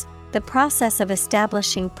close, the process of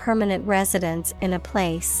establishing permanent residence in a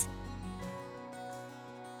place.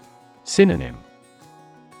 Synonym.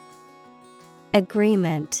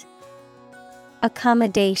 Agreement,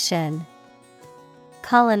 accommodation,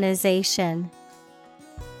 colonization.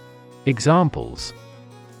 Examples.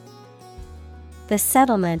 The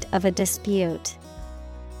settlement of a dispute.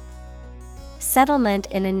 Settlement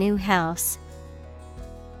in a new house.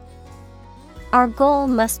 Our goal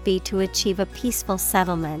must be to achieve a peaceful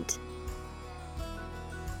settlement.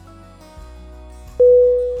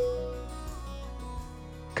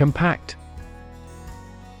 Compact.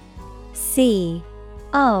 COMPACT.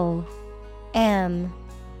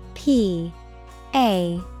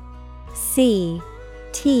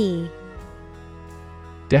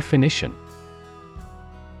 Definition.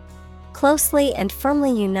 Closely and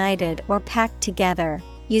firmly united or packed together,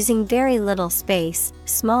 using very little space,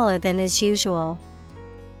 smaller than is usual.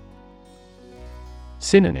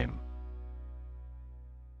 Synonym.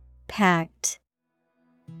 Packed,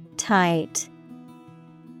 tight,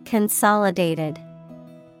 consolidated.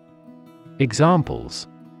 Examples.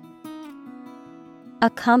 A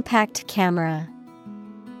compact camera.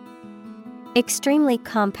 Extremely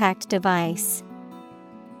compact device.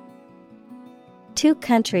 Two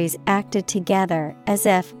countries acted together as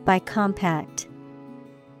if by compact.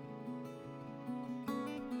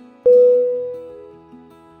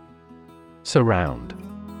 Surround. SURROUND.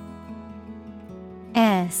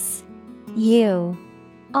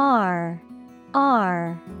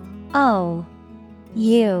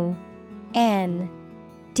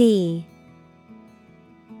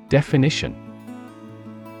 Definition.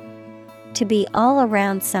 To be all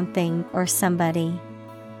around something or somebody.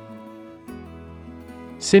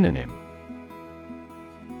 Synonym.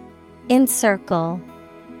 Encircle,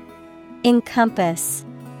 encompass,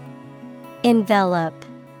 envelop.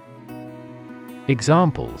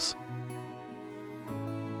 Examples.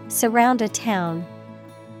 Surround a town.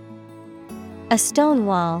 A stone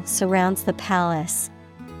wall surrounds the palace.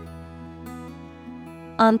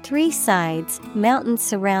 On three sides, mountains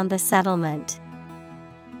surround the settlement.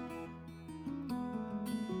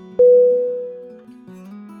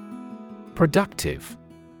 Productive.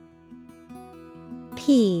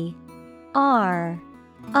 PRODUCTIVE.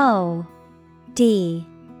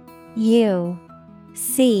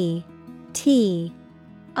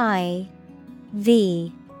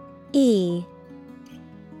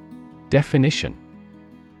 Definition.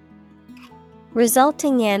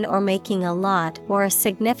 Resulting in or making a lot or a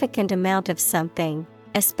significant amount of something,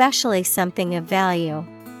 especially something of value.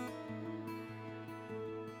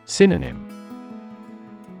 Synonym.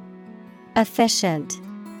 Efficient,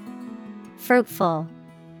 fruitful,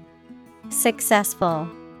 successful.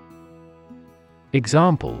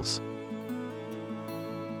 Examples.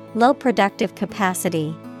 Low productive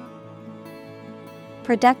capacity.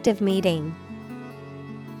 Productive meeting.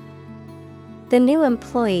 The new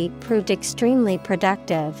employee proved extremely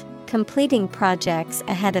productive, completing projects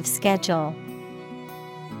ahead of schedule.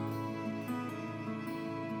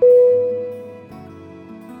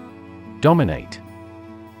 Dominate.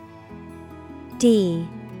 DOMINATE.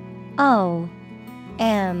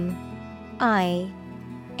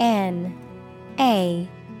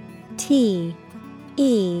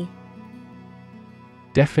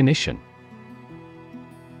 Definition.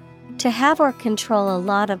 To have or control a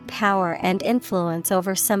lot of power and influence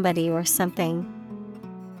over somebody or something.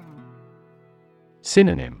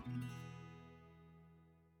 Synonym.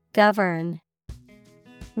 Govern,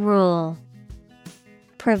 rule,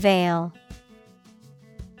 Prevail.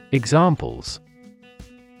 Examples: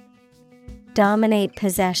 Dominate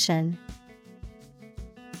possession.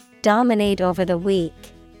 Dominate over the weak.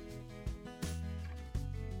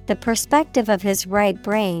 The perspective of his right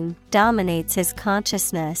brain dominates his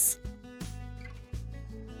consciousness.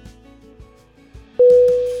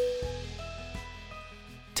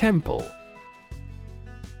 Temple.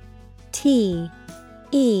 T-E-M-P-L-E.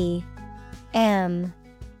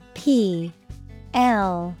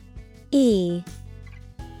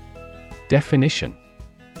 Definition: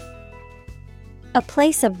 A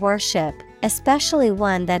place of worship, especially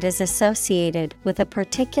one that is associated with a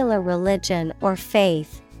particular religion or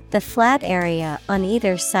faith, the flat area on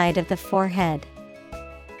either side of the forehead.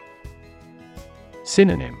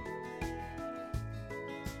 Synonym: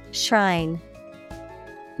 Shrine,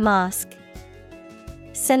 mosque,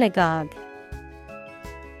 synagogue.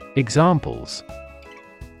 Examples: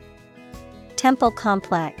 Temple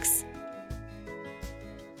complex.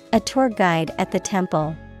 A tour guide at the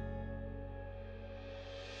temple.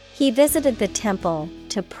 He visited the temple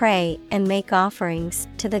to pray and make offerings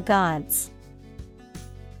to the gods.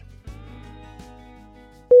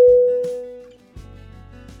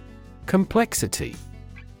 Complexity.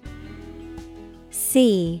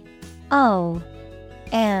 C-O-M-P-L-E-X-I-T-Y.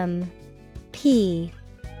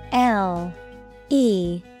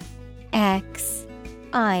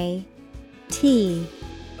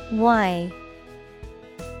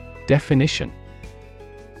 Definition: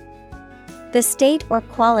 The state or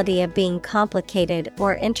quality of being complicated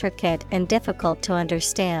or intricate and difficult to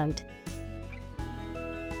understand.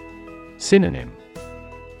 Synonym: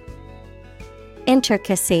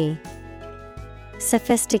 Intricacy,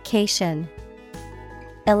 sophistication,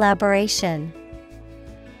 elaboration.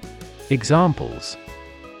 Examples: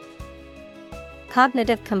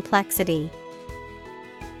 Cognitive complexity.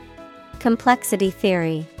 Complexity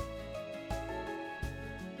theory.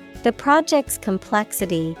 The project's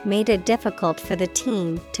complexity made it difficult for the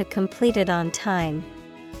team to complete it on time.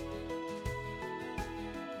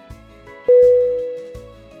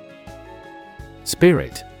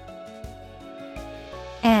 Spirit.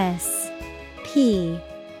 S-P-I-R-I-T.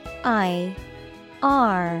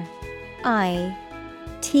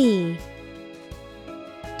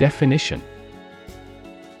 Definition: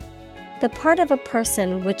 The part of a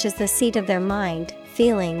person which is the seat of their mind,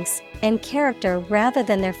 feelings, and character rather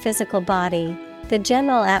than their physical body, the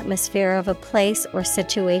general atmosphere of a place or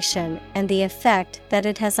situation, and the effect that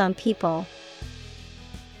it has on people.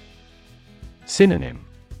 Synonym: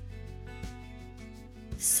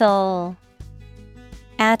 Soul,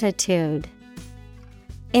 attitude,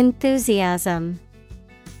 enthusiasm.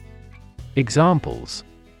 Examples: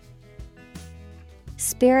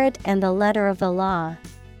 Spirit and the letter of the law.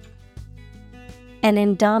 An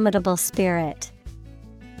indomitable spirit.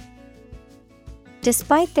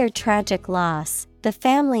 Despite their tragic loss, the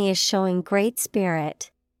family is showing great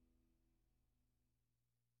spirit.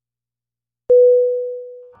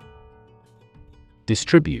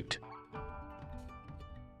 Distribute.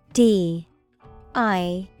 D-I-S-T-R-I-B-U-T-E.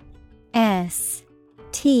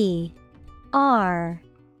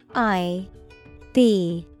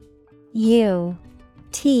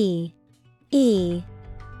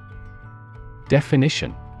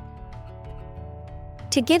 Definition: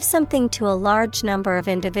 To give something to a large number of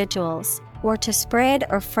individuals, or to spread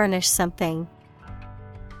or furnish something.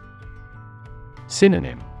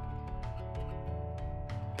 Synonym: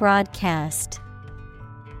 Broadcast,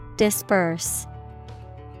 disperse,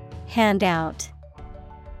 handout.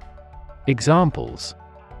 Examples: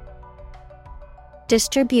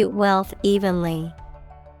 Distribute wealth evenly.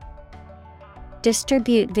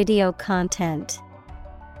 Distribute video content.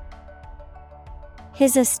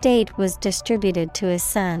 His estate was distributed to his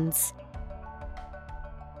sons.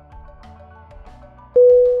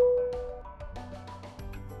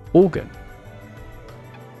 Organ.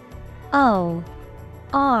 O-R-G-A-N.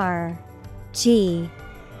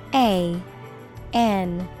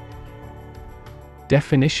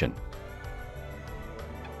 Definition: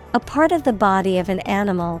 A part of the body of an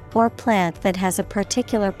animal or plant that has a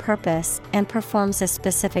particular purpose and performs a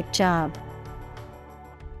specific job.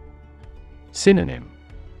 Synonym: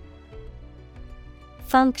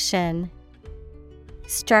 Function,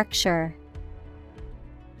 structure.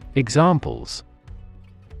 Examples: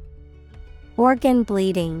 Organ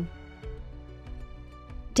bleeding.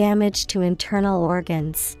 Damage to internal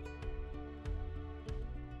organs.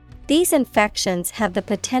 These infections have the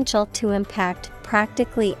potential to impact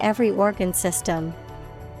practically every organ system.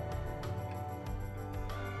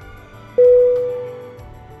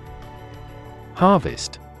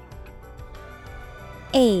 Harvest.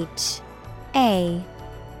 H-A-R-V-E-S-T.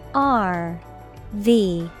 R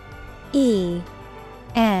V E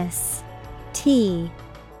S T.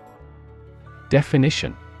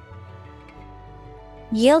 Definition: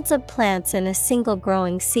 Yields of plants in a single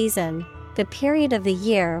growing season, the period of the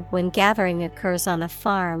year when gathering occurs on a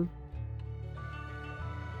farm.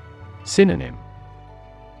 Synonym: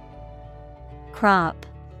 Crop,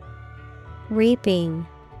 reaping,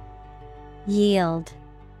 yield.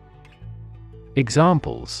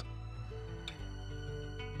 Examples: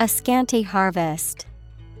 A scanty harvest.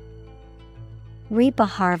 Reap a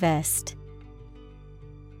harvest.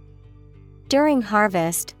 During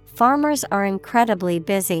harvest, farmers are incredibly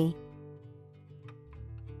busy.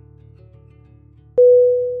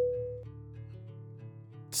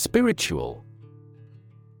 Spiritual.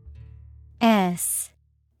 S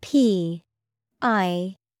P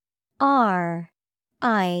I R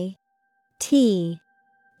I T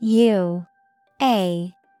U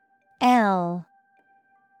A L.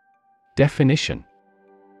 Definition: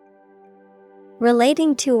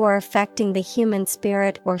 Relating to or affecting the human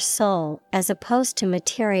spirit or soul as opposed to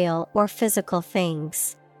material or physical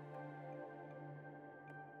things.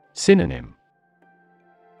 Synonym: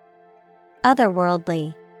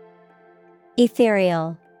 Otherworldly,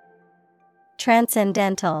 ethereal,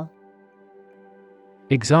 transcendental.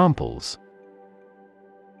 Examples: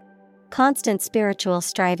 Constant spiritual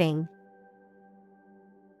striving.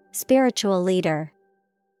 Spiritual leader.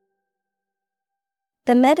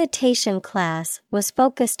 The meditation class was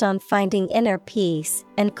focused on finding inner peace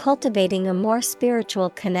and cultivating a more spiritual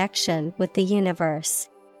connection with the universe.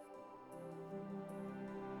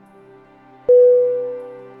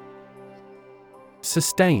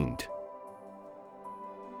 Sustained.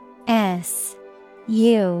 S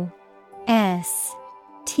U S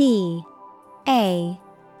T A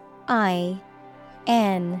I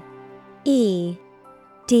N E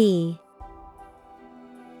D.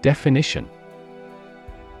 Definition: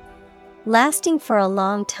 Lasting for a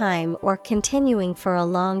long time or continuing for a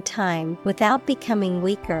long time without becoming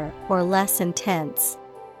weaker or less intense.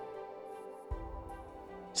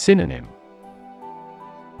 Synonym: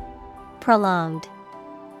 Prolonged,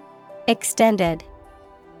 extended,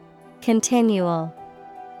 continual.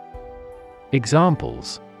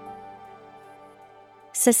 Examples: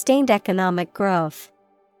 Sustained economic growth.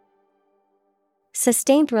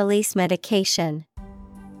 Sustained release medication.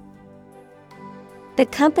 The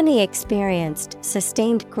company experienced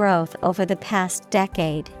sustained growth over the past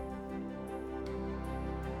decade.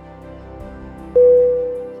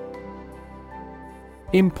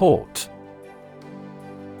 Import.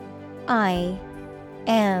 I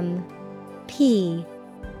M P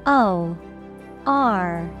O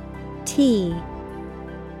R T.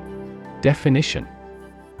 Definition: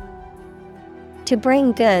 To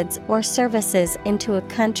bring goods or services into a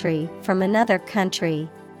country from another country,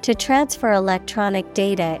 to transfer electronic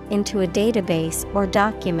data into a database or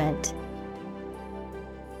document.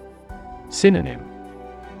 Synonym: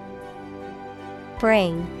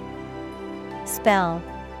 Bring, spell.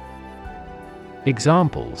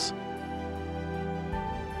 Examples: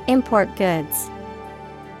 Import goods.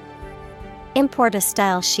 Import a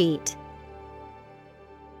style sheet.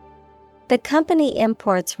 The company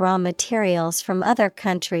imports raw materials from other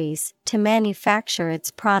countries to manufacture its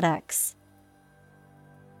products.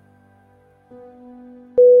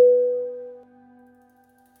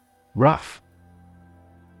 Rough.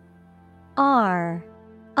 R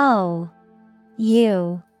O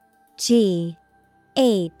U G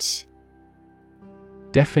H.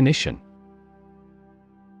 Definition: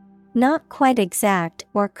 Not quite exact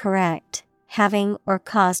or correct, having or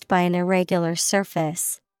caused by an irregular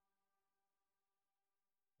surface.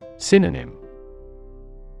 Synonym: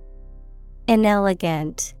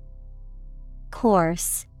 Inelegant,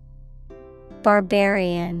 coarse,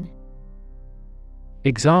 barbarian.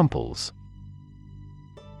 Examples: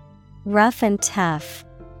 Rough and tough.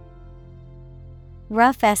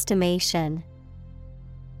 Rough estimation.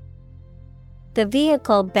 The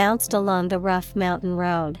vehicle bounced along the rough mountain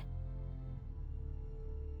road.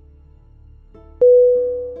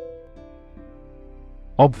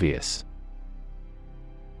 Obvious.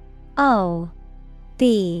 O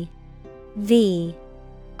B V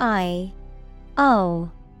I O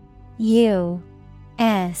U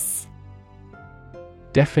S.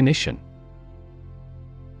 Definition: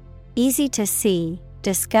 Easy to see,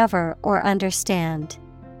 discover, or understand.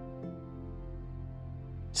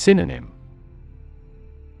 Synonym: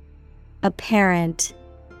 Apparent,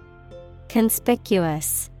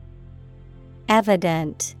 conspicuous,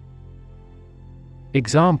 evident.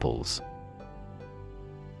 Examples: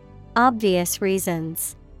 Obvious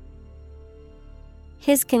reasons.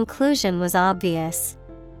 His conclusion was obvious.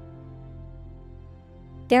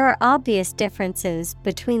 There are obvious differences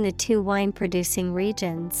between the two wine-producing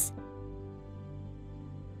regions.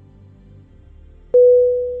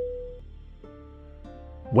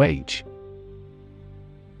 Wage.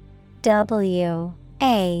 W-A-G-E.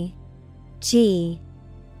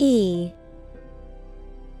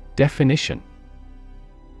 Definition: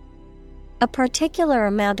 a particular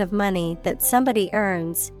amount of money that somebody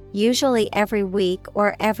earns, usually every week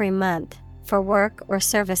or every month, for work or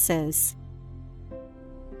services.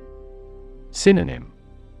 Synonym: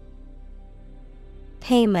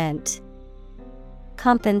 Payment,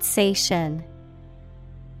 compensation,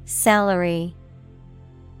 salary.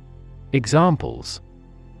 Examples: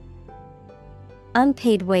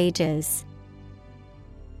 unpaid wages,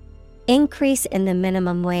 increase in the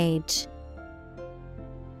minimum wage.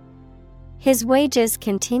 His wages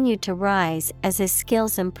continued to rise as his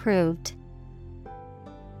skills improved.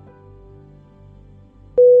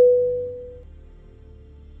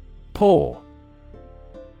 Poor.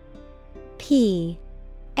 P-A-W.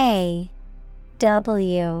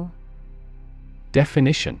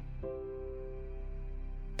 Definition: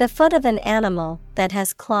 the foot of an animal that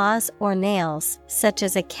has claws or nails, such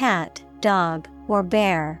as a cat, dog, or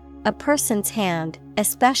bear. A person's hand,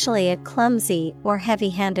 especially a clumsy or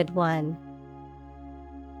heavy-handed one.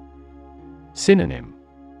 Synonym: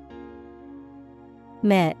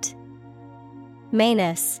 mitt,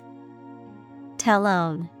 manus,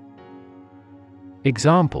 talon.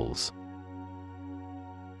 Examples: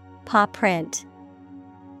 paw print,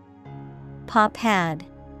 paw pad.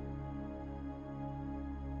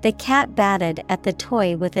 The cat batted at the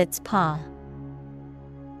toy with its paw.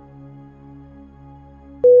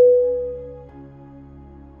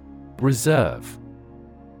 Reserve.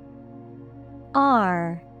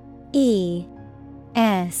 R-E-S-E-R-V-E.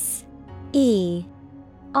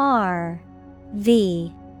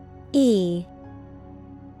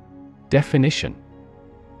 Definition: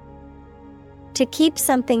 to keep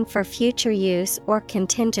something for future use or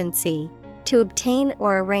contingency, to obtain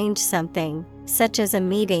or arrange something, such as a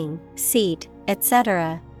meeting, seat,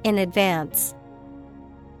 etc., in advance.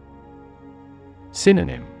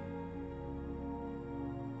 Synonym: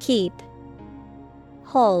 keep,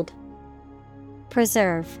 hold,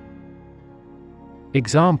 preserve.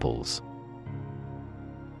 Examples: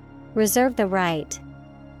 reserve the right,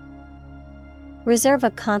 reserve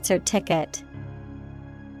a concert ticket.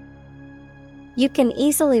 You can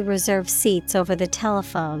easily reserve seats over the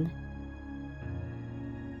telephone.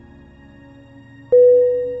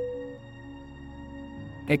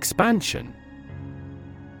 Expansion.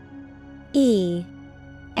 E-X-P-A-N-S-I-O-N.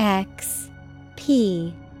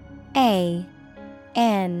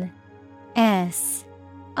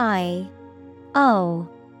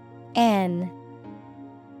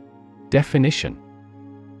 Definition: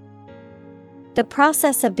 the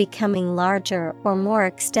process of becoming larger or more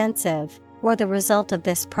extensive, or the result of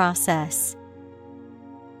this process.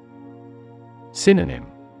 Synonym: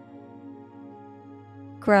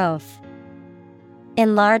 growth,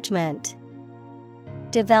 enlargement,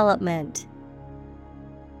 development.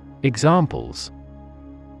 Examples: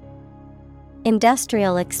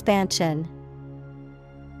 industrial expansion,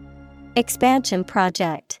 expansion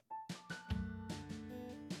project.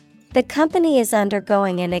 The company is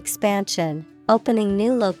undergoing an expansion, opening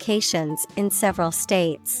new locations in several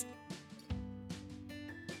states.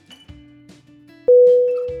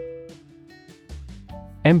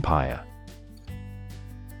 Empire.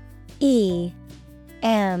 E-M-P-I-R-E.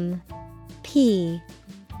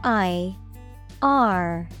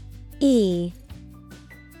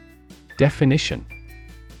 Definition: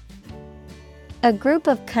 a group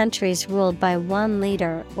of countries ruled by one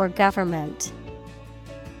leader or government.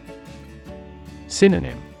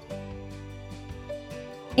 Synonym: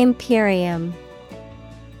 imperium,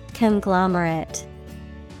 conglomerate,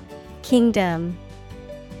 kingdom.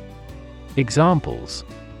 Examples: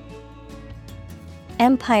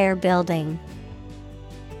 empire building,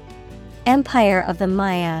 empire of the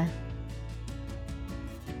Maya.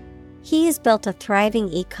 He has built a thriving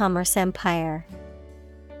e-commerce empire.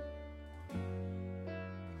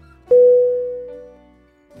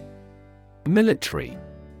 Military.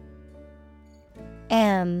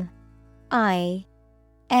 M-I-L-I-T-A-R-Y.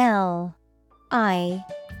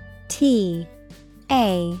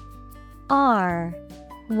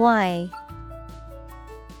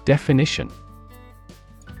 Definition: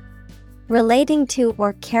 relating to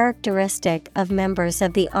or characteristic of members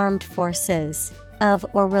of the armed forces, of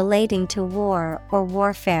or relating to war or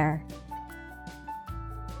warfare.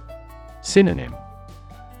 Synonym: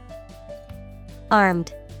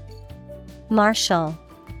 armed, martial,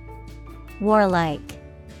 warlike.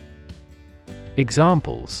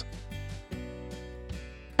 Examples: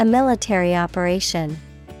 a military operation,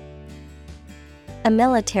 a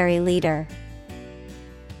military leader.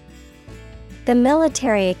 The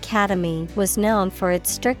military academy was known for its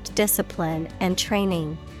strict discipline and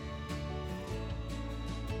training.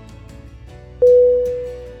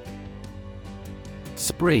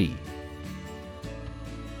 Spree.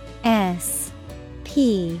 S-P-R-E-E.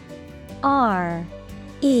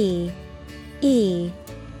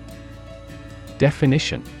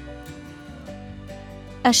 Definition: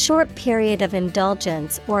 a short period of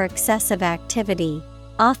indulgence or excessive activity,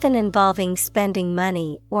 often involving spending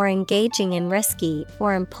money or engaging in risky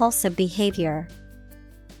or impulsive behavior.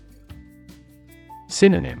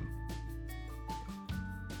 Synonym: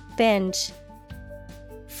 binge,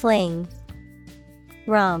 fling,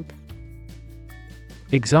 romp.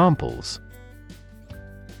 Examples: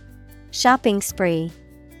 shopping spree,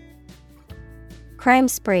 crime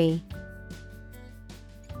spree.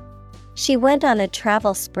 She went on a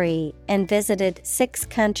travel spree and visited 6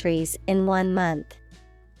 countries in 1 month.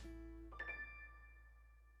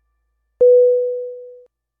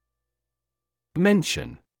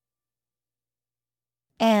 Mention.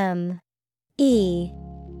 M-E-N-T-I-O-N.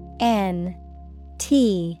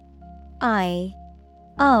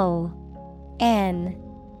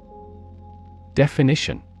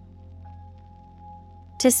 Definition: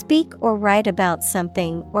 to speak or write about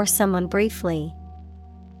something or someone briefly.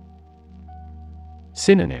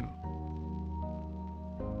 Synonym: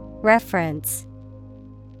 reference,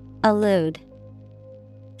 allude,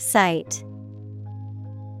 cite.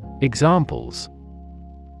 Examples: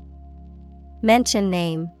 mention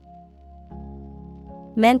name,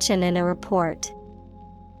 mention in a report.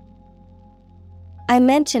 I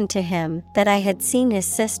mentioned to him that I had seen his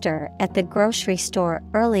sister at the grocery store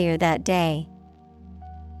earlier that day.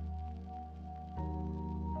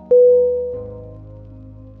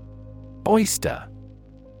 Oyster.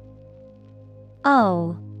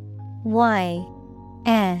 O-Y-S-T-E-R.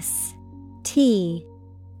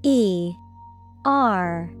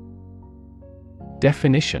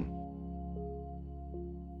 Definition: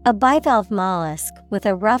 a bivalve mollusk with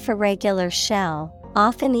a rough irregular shell,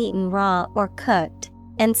 often eaten raw or cooked,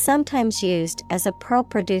 and sometimes used as a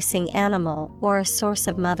pearl-producing animal or a source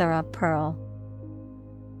of mother-of-pearl.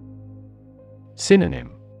 Synonym: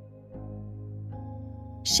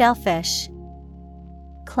 shellfish,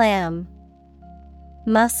 clam,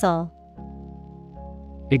 mussel.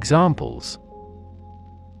 Examples: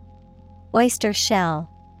 oyster shell,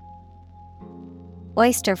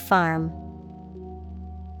 oyster farm.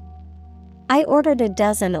 I ordered a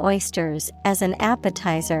dozen oysters as an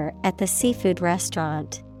appetizer at the seafood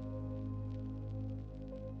restaurant.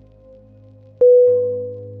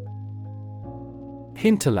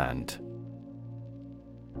 Hinterland.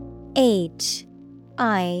 H-I-N-T-E-R-L-A-N-D.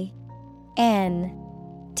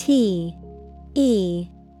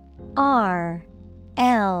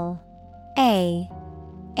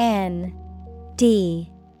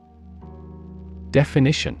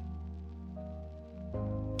 Definition: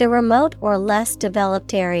 the remote or less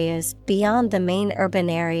developed areas beyond the main urban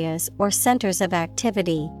areas or centers of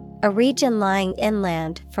activity, a region lying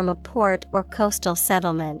inland from a port or coastal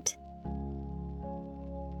settlement.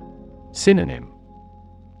 Synonym: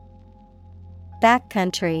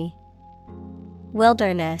 backcountry,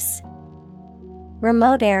 wilderness,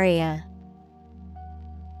 remote area.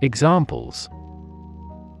 Examples: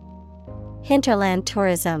 hinterland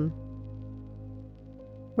tourism,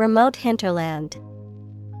 remote hinterland.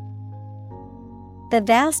 The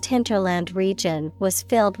vast hinterland region was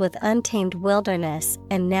filled with untamed wilderness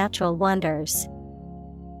and natural wonders.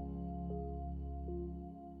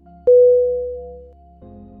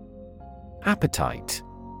 Appetite.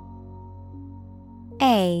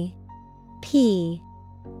 A P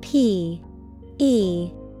P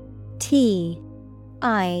E T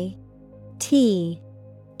I T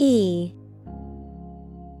E.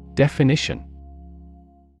 Definition: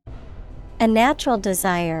 a natural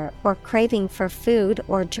desire or craving for food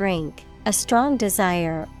or drink, a strong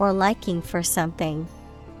desire or liking for something.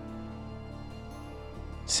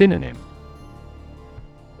 Synonym: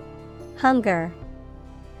 hunger,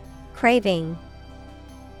 craving,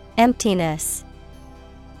 emptiness.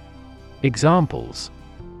 Examples: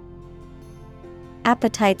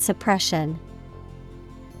 appetite suppression,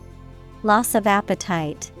 loss of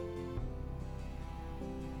appetite.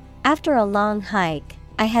 After a long hike,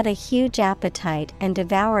 I had a huge appetite and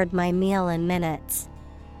devoured my meal in minutes.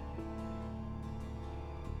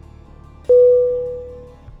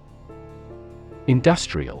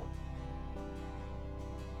 Industrial.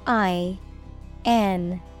 I-N-D-U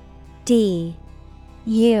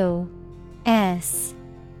S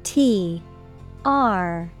T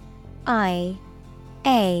R I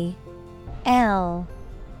A L.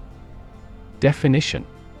 Definition: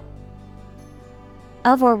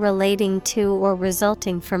 Of or relating to or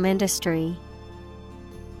resulting from industry.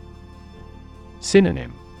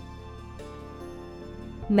 Synonym: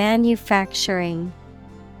 Manufacturing,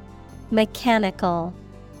 mechanical.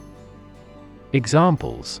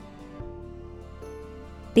 Examples: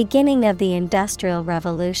 Beginning of the Industrial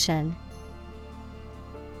Revolution.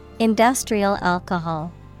 Industrial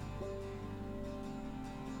alcohol.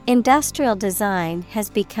 Industrial design has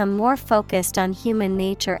become more focused on human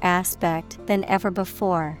nature aspect than ever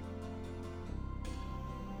before.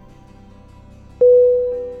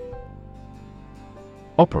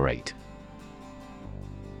 Operate.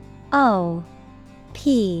 O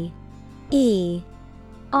P E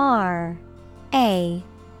R A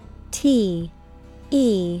T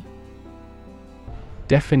E.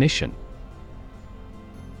 Definition: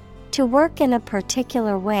 To work in a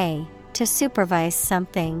particular way, to supervise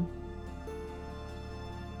something.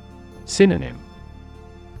 Synonym: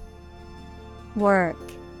 Work,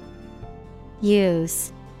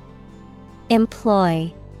 use,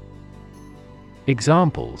 employ.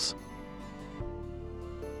 Examples: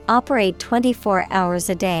 Operate 24 hours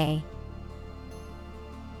a day.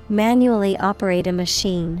 Manually operate a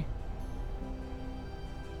machine.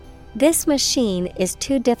 This machine is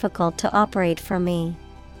too difficult to operate for me.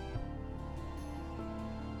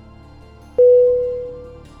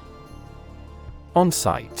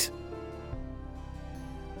 On-site.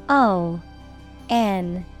 O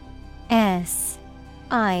N S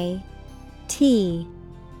I T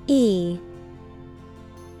E.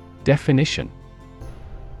 Definition: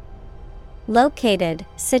 Located,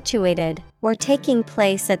 situated, or taking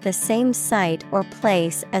place at the same site or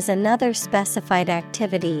place as another specified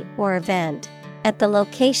activity or event, at the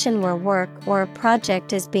location where work or a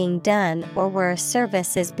project is being done or where a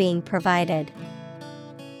service is being provided.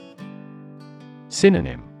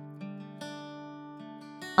 Synonym: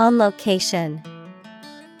 On location,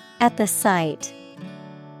 at the site,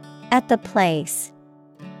 at the place.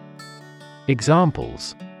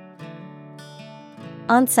 Examples: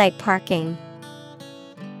 On-site parking.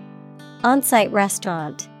 On-site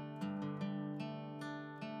restaurant.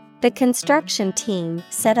 The construction team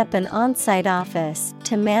set up an on-site office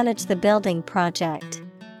to manage the building project.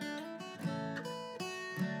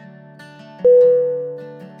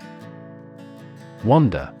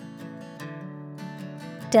 Wander.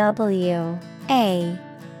 W A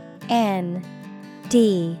N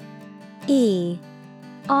D E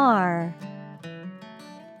R.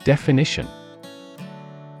 Definition: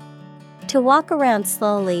 To walk around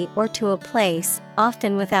slowly or to a place,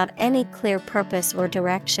 often without any clear purpose or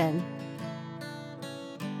direction.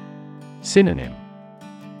 Synonym: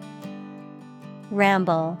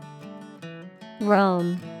 Ramble,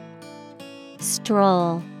 roam,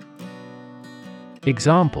 stroll.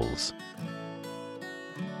 Examples: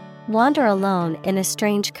 Wander alone in a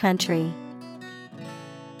strange country.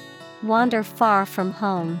 Wander far from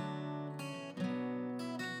home.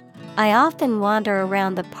 I often wander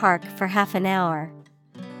around the park for half an hour.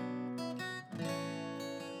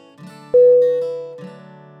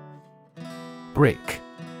 Brick.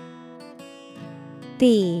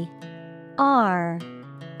 B R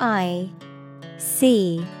I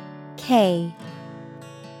C K.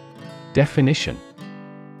 Definition: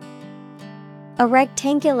 A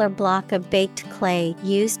rectangular block of baked clay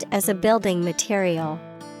used as a building material.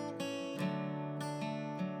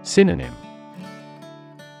 Synonym: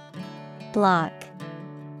 Block,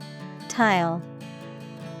 tile,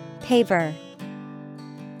 paver.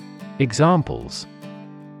 Examples: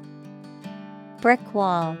 Brick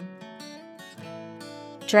wall,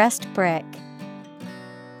 dressed brick.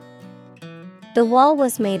 The wall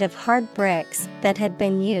was made of hard bricks that had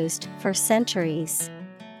been used for centuries.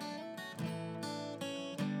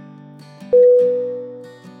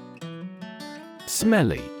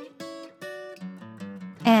 Smelly.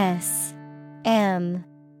 S M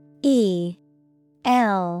E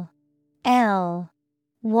L L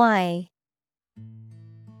Y.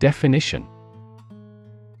 Definition: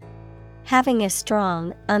 Having a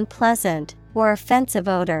strong, unpleasant, or offensive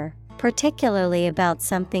odor, particularly about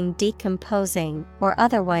something decomposing or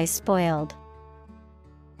otherwise spoiled.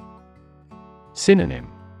 Synonym: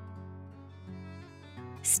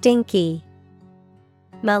 Stinky,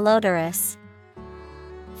 malodorous,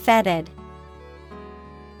 fetid.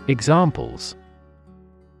 Examples: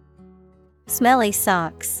 Smelly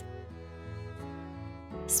socks,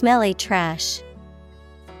 smelly trash.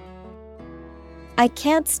 I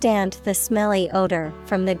can't stand the smelly odor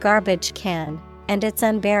from the garbage can, and it's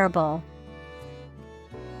unbearable.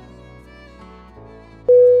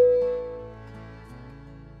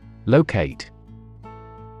 Locate.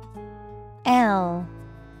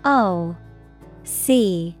 Locate.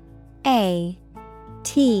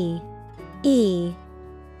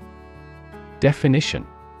 Definition.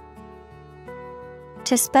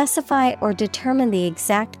 To specify or determine the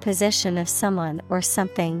exact position of someone or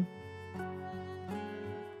something.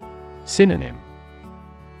 Synonym.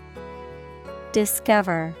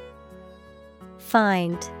 Discover,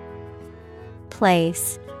 find,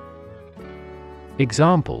 place.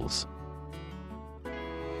 Examples.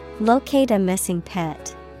 Locate a missing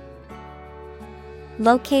pet.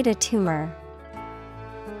 Locate a tumor.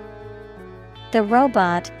 The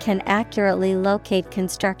robot can accurately locate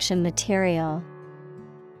construction material.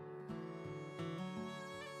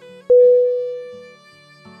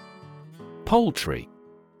 Poultry.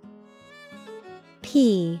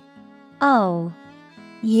 Poultry.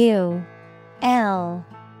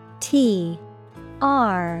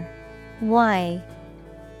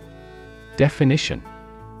 Definition.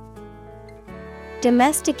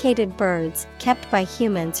 Domesticated birds kept by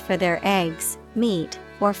humans for their eggs, meat,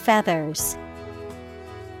 or feathers.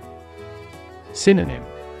 Synonym.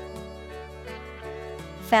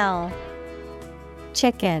 Fowl,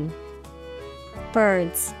 chicken,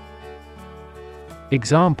 birds.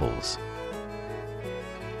 Examples.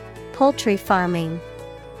 Poultry farming.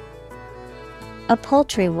 A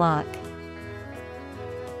poultry walk.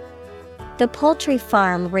 The poultry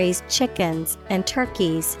farm raised chickens and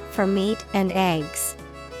turkeys for meat and eggs.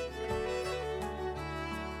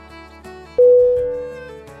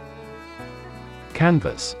 Canvas.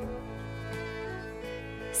 Canvas.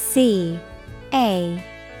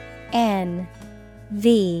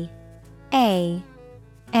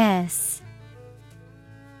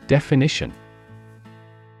 Definition.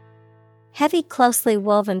 Heavy, closely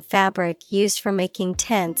woven fabric used for making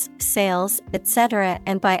tents, sails, etc.,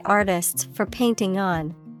 and by artists for painting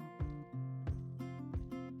on.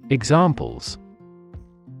 Examples.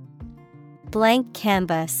 Blank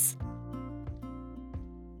canvas.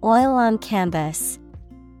 Oil on canvas.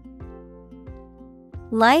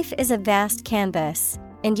 Life is a vast canvas,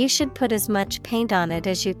 and you should put as much paint on it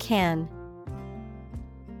as you can.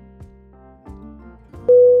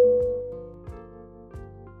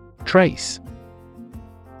 Trace.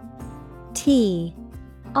 Trace.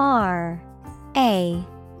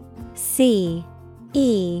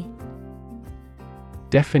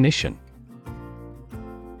 Definition.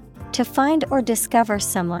 To find or discover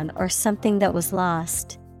someone or something that was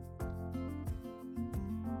lost.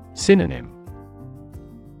 Synonym.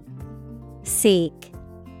 Seek,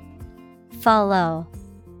 follow,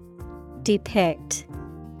 depict.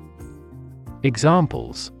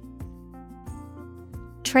 Examples.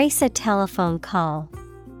 Trace a telephone call.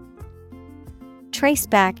 Trace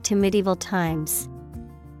back to medieval times.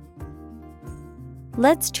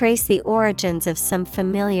 Let's trace the origins of some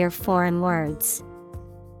familiar foreign words.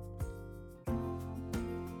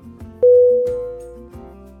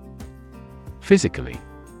 Physically.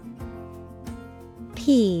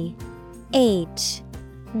 Physically.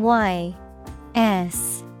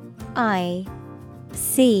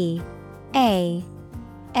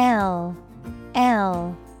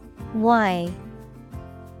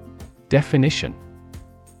 Definition.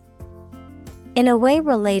 In a way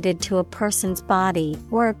related to a person's body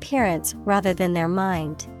or appearance rather than their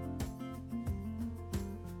mind.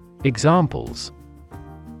 Examples.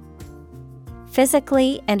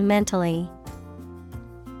 Physically and mentally.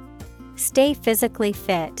 Stay physically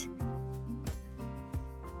fit.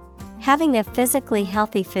 Having a physically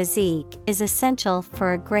healthy physique is essential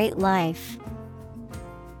for a great life.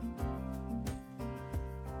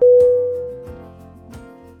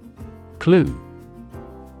 Clue.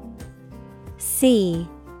 CLUE.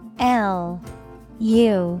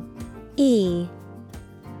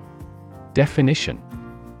 Definition.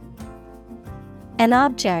 An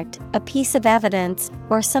object, a piece of evidence,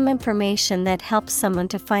 or some information that helps someone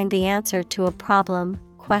to find the answer to a problem,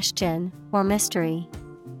 question, or mystery.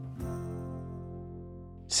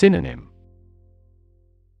 Synonym.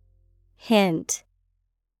 Hint,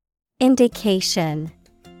 indication,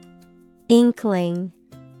 inkling.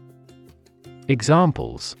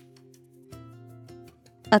 Examples.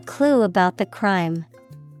 A clue about the crime.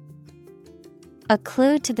 A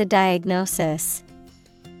clue to the diagnosis.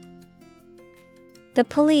 The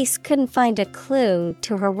police couldn't find a clue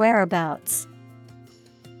to her whereabouts.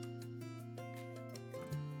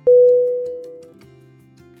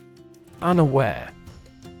 Unaware.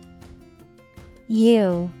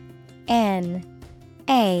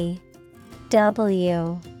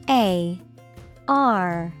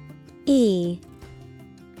 UNAWARE.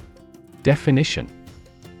 Definition.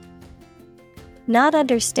 not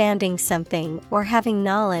understanding something or having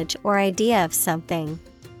knowledge or idea of something.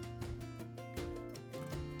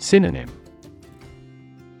 Synonym: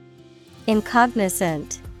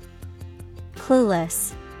 Incognizant,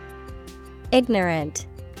 clueless, ignorant.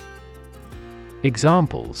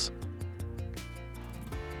 Examples: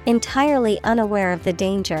 Entirely unaware of the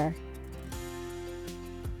danger.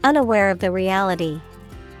 Unaware of the reality.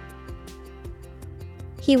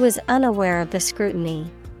 He was unaware of the scrutiny.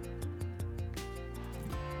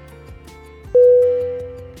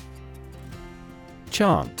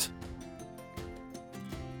 Chant.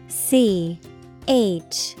 C-H-A-N-T.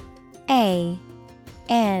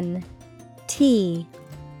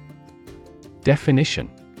 Definition: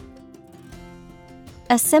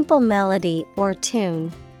 A simple melody or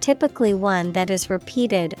tune, typically one that is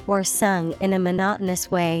repeated or sung in a monotonous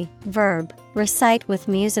way. Verb, recite with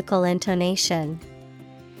musical intonation.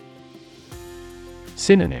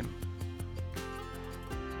 Synonym: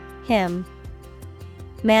 Hymn,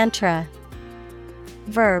 mantra.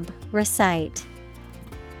 Verb, recite.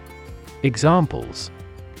 Examples: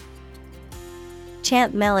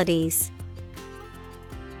 Chant melodies.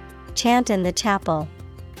 Chant in the chapel.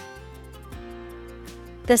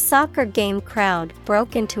 The soccer game crowd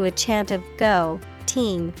broke into a chant of "Go,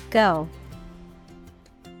 team, go."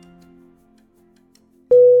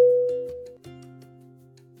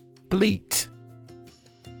 Bleat.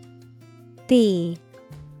 B-L-E-A-T.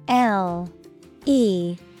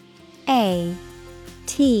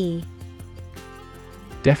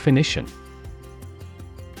 Definition: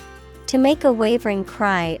 To make a wavering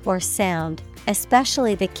cry or sound,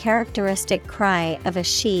 especially the characteristic cry of a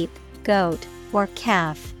sheep, goat, or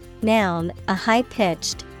calf. Noun, a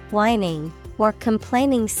high-pitched, whining, or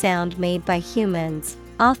complaining sound made by humans,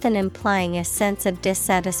 often implying a sense of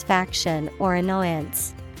dissatisfaction or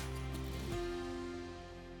annoyance.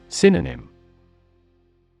 Synonym: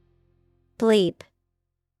 Bleep,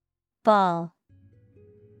 bawl,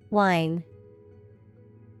 whine.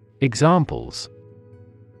 Examples: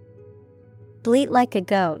 Bleat like a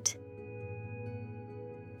goat.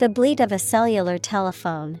 The bleat of a cellular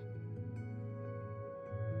telephone.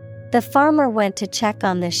 The farmer went to check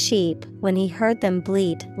on the sheep when he heard them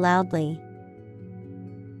bleat loudly.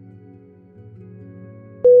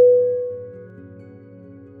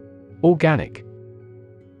 Organic.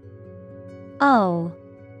 O-R-G-A-N-I-C.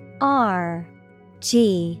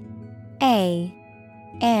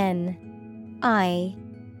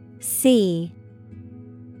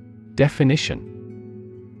 Definition: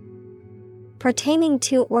 Pertaining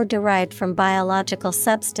to or derived from biological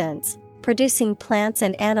substance, producing plants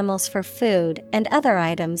and animals for food and other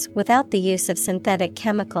items without the use of synthetic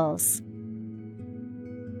chemicals.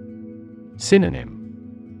 Synonym: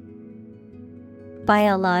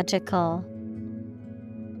 Biological.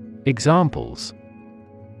 Examples: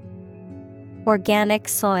 Organic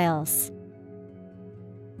soils.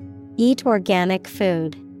 Eat organic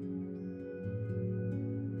food.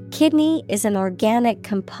 Kidney is an organic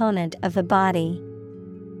component of the body.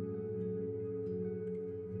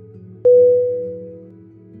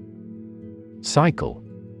 Cycle.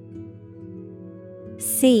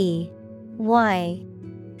 C-Y-C-L-E.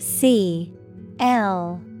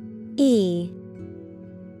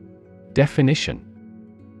 Definition: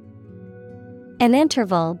 An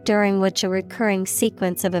interval during which a recurring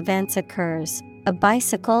sequence of events occurs, a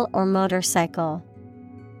bicycle or motorcycle.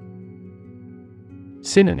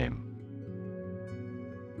 Synonym: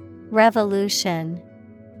 Revolution,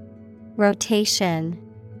 rotation,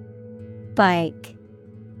 bike.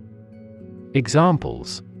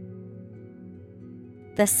 Examples: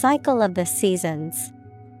 The cycle of the seasons.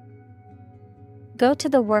 Go to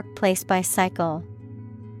the workplace by cycle.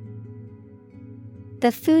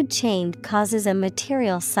 The food chain causes a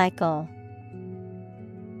material cycle.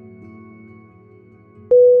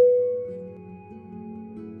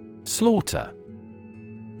 Slaughter.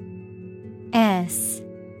 S-L-A-U-G-H-T-E-R.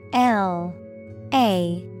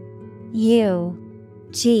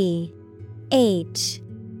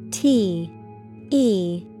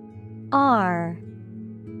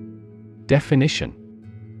 Definition: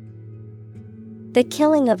 The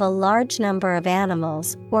killing of a large number of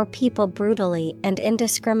animals or people brutally and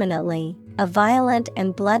indiscriminately, a violent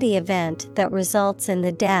and bloody event that results in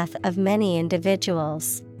the death of many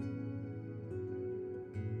individuals.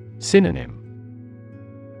 Synonym: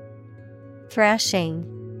 Thrashing,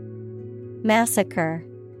 massacre,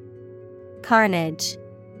 carnage.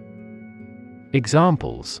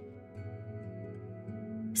 Examples: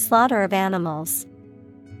 Slaughter of animals.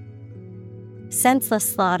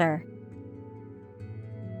 Senseless slaughter.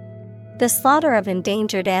 The slaughter of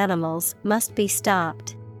endangered animals must be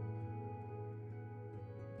stopped.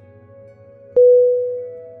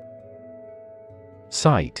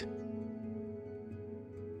 Sight.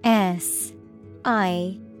 S-I-G-H-T.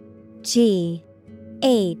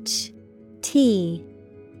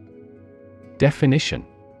 Definition.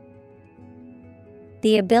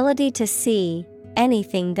 The ability to see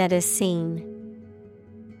anything that is seen.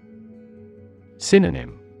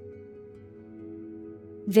 Synonym.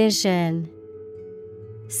 Vision,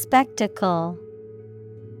 spectacle,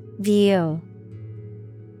 view.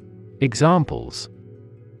 Examples.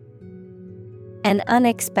 An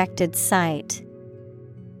unexpected sight.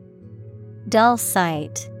 Dull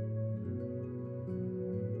sight.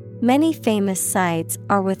 Many famous sites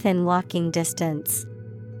are within walking distance.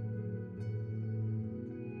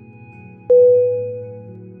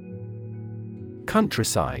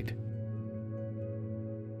 Countryside.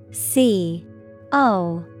 Countryside.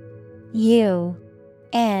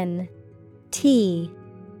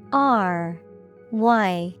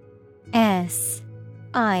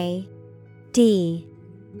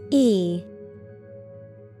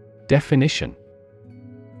 Definition.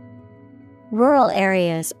 Rural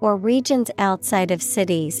areas or regions outside of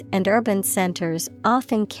cities and urban centers,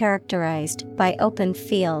 often characterized by open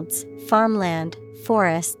fields, farmland,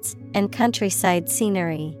 forests, and countryside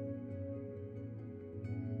scenery.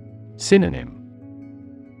 Synonym.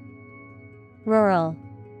 Rural,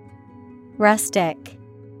 rustic,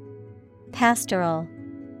 pastoral.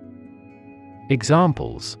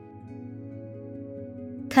 Examples.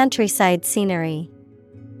 Countryside scenery.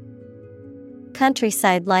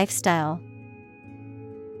 Countryside lifestyle.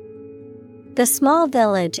 The small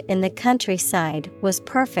village in the countryside was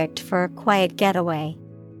perfect for a quiet getaway.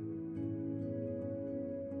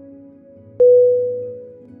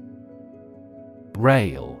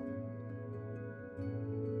 Rail.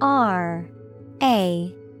 R-A-I-L.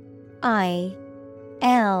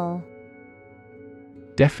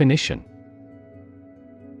 Definition.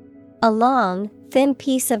 A long, thin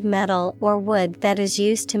piece of metal or wood that is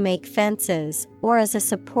used to make fences or as a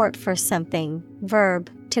support for something. Verb,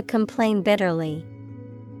 to complain bitterly.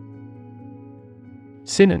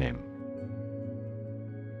 Synonym.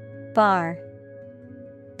 Bar,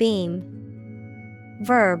 beam.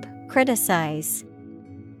 Verb, criticize.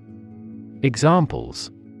 Examples.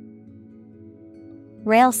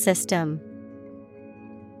 Rail system.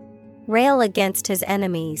 Rail against his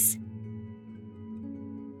enemies.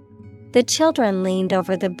 The children leaned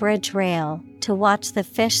over the bridge rail to watch the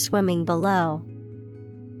fish swimming below.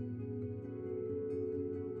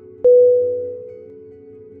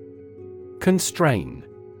 Constrain.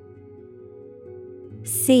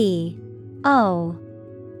 C-O-N-S-T-R-A-I-N.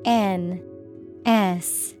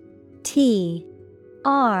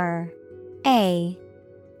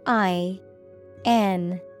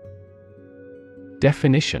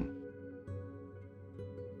 Definition.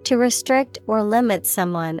 To restrict or limit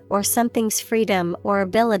someone or something's freedom or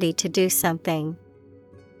ability to do something.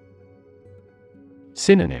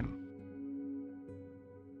 Synonym.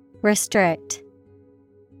 Restrict,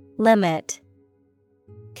 limit,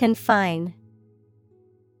 confine.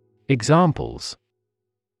 Examples.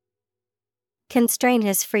 Constrain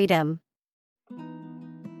his freedom.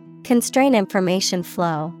 Constrain information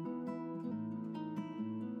flow.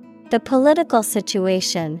 The political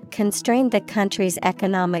situation constrained the country's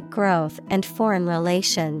economic growth and foreign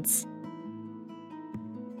relations.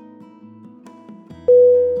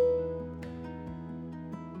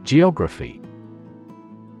 Geography.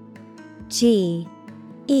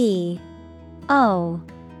 Geography.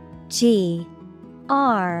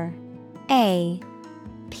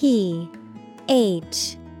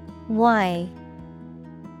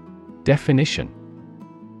 Definition.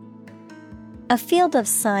 A field of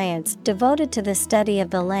science devoted to the study of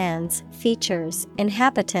the lands, features,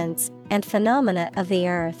 inhabitants, and phenomena of the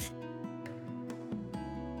earth.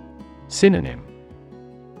 Synonym.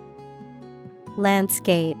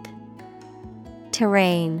 Landscape,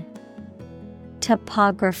 terrain,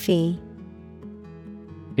 topography.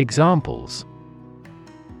 Examples.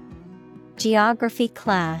 Geography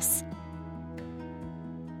class.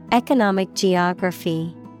 Economic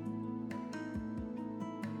geography.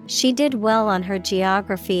 She did well on her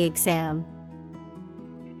geography exam.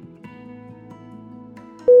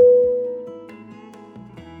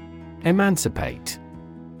 Emancipate.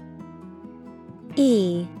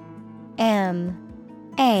 E-M-A-N-C-I-P-A-T-E.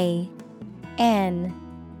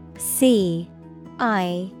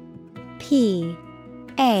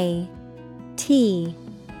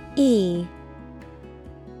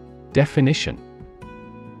 Definition.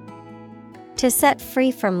 To set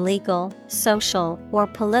free from legal, social, or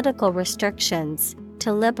political restrictions,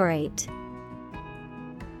 to liberate.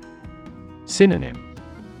 Synonym.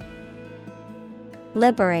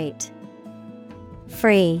 Liberate,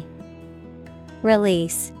 free,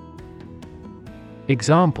 release.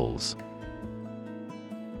 Examples: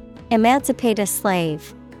 Emancipate a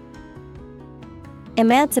slave.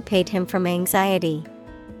 Emancipate him from anxiety.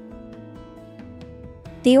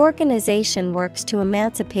 The organization works to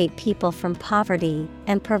emancipate people from poverty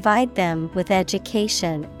and provide them with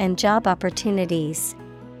education and job opportunities.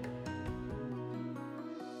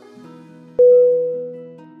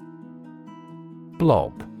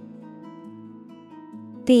 Blob.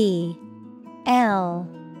 B-L-O-B.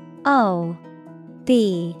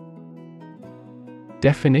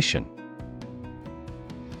 Definition: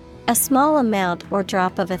 A small amount or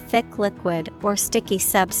drop of a thick liquid or sticky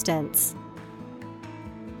substance.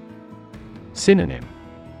 Synonym: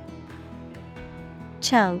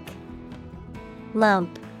 Chunk,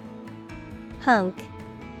 lump, hunk.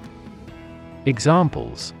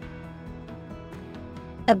 Examples: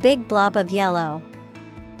 A big blob of yellow.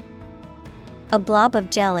 A blob of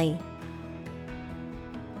jelly.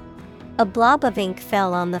 A blob of ink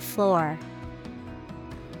fell on the floor.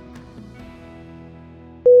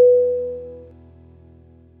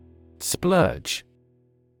 Splurge.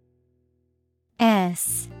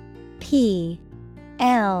 S-P-L-U-R-G-E.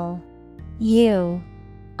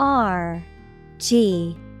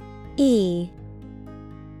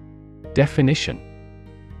 Definition: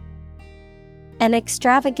 An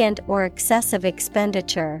extravagant or excessive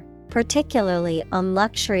expenditure, particularly on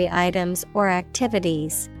luxury items or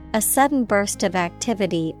activities, a sudden burst of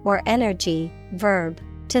activity or energy. Verb: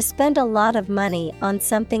 to spend a lot of money on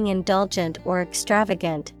something indulgent or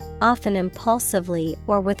extravagant, often impulsively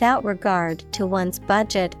or without regard to one's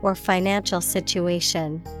budget or financial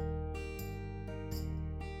situation.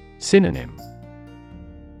 Synonym: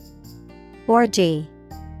 Orgy,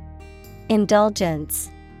 indulgence,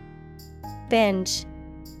 binge.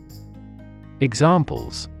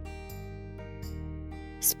 Examples: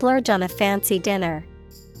 Splurge on a fancy dinner.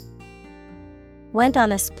 Went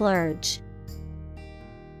on a splurge.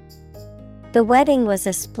 The wedding was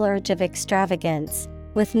a splurge of extravagance,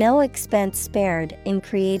 with no expense spared in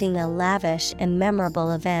creating a lavish and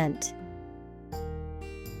memorable event.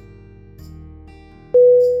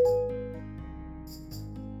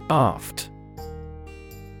 Aft.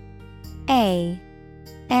 A-F-T.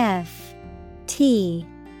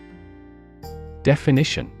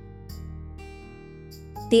 Definition: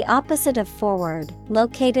 The opposite of forward,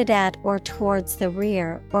 located at or towards the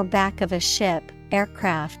rear or back of a ship,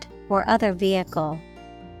 aircraft, or other vehicle.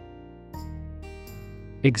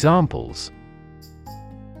 Examples: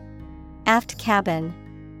 Aft cabin.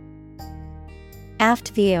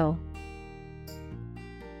 Aft view.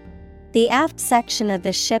 The aft section of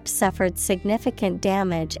the ship suffered significant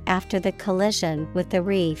damage after the collision with the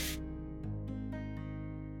reef.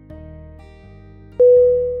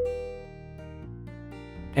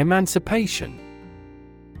 Emancipation.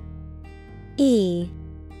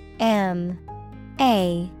 E-M-A-N-C-I-P-A-T-I-O-N.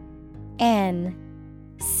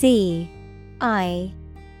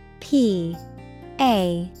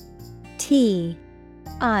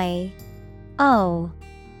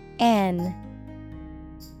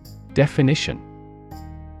 Definition: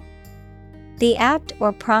 The act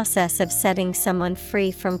or process of setting someone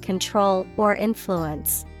free from control or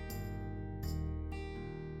influence.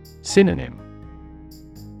 Synonym: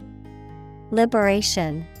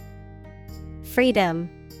 Liberation, freedom,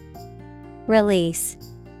 release.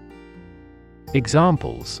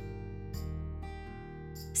 Examples: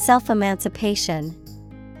 Self-emancipation.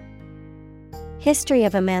 History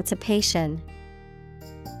of emancipation.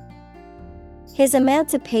 His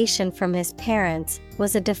emancipation from his parents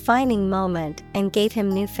was a defining moment and gave him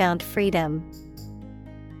newfound freedom.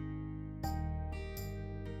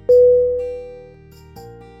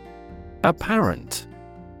 Apparent.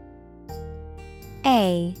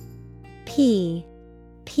 A P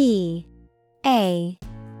P A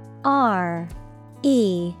R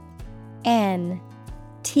E N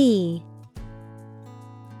T.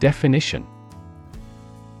 Definition: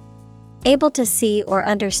 Able to see or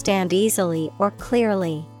understand easily or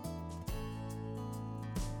clearly.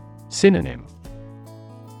 Synonym: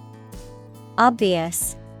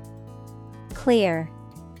 Obvious, clear,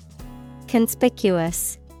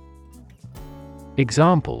 conspicuous.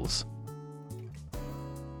 Examples: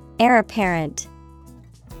 Heir apparent.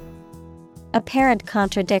 Apparent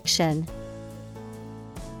contradiction.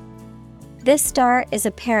 This star is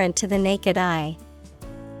apparent to the naked eye.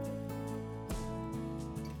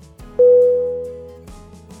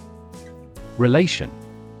 Relation.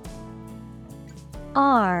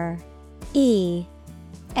 R E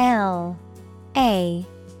L A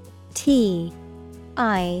T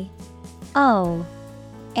I O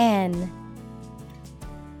N.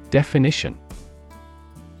 Definition: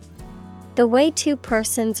 the way two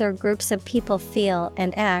persons or groups of people feel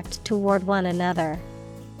and act toward one another.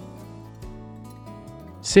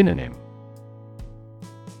 Synonym: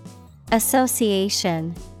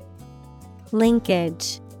 Association,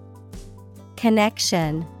 linkage,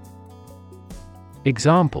 connection.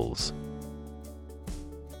 Examples: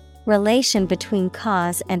 relation between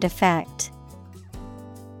cause and effect.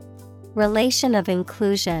 Relation of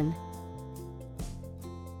inclusion.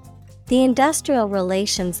 The industrial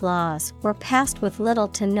relations laws were passed with little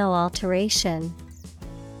to no alteration.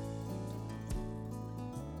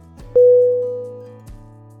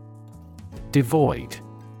 Devoid.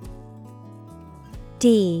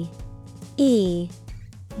 D-E-V-O-I-D.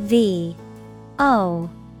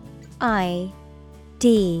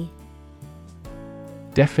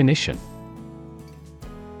 Definition: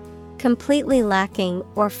 completely lacking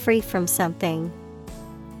or free from something.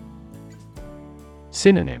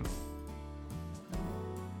 Synonym: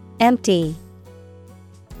 empty,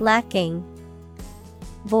 lacking,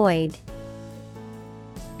 void.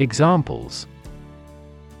 Examples: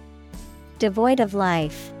 devoid of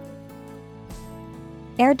life.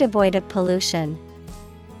 Air devoid of pollution.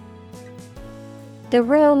 The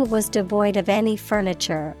room was devoid of any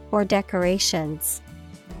furniture or decorations.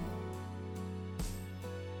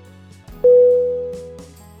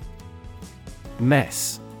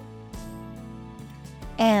 Mess.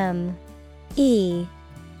 M-E-S-S.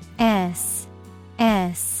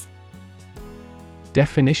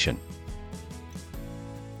 Definition: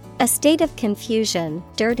 a state of confusion,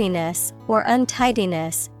 dirtiness, or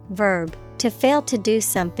untidiness. Verb, to fail to do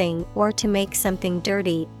something or to make something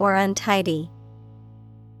dirty or untidy.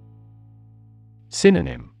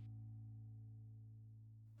 Synonym: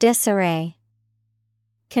 disarray,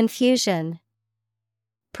 confusion,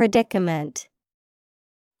 predicament.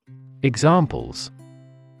 Examples: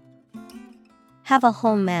 have a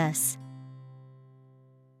whole mess.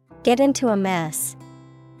 Get into a mess.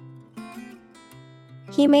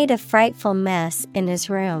 He made a frightful mess in his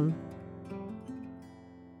room.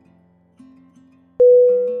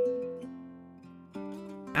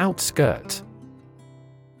 Outskirt.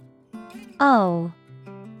 O-U-T-S-K-I-R-T.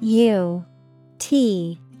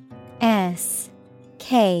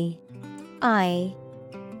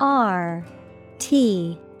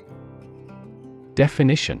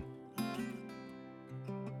 Definition: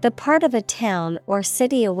 the part of a town or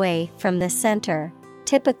city away from the center,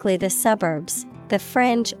 typically the suburbs, the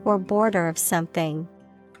fringe or border of something.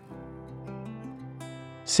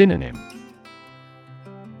 Synonym: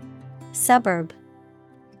 suburb,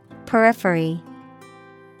 periphery,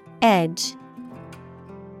 edge.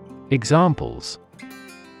 Examples: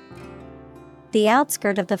 the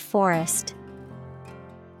outskirt of the forest.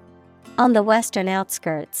 On the western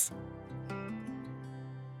outskirts.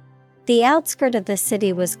 The outskirt of the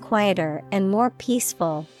city was quieter and more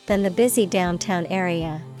peaceful than the busy downtown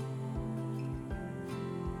area.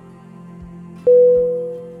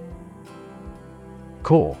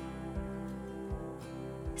 Core.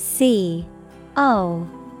 C-O-R-E.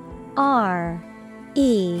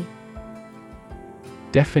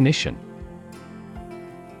 Definition: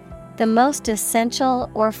 the most essential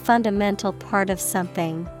or fundamental part of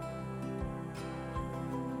something.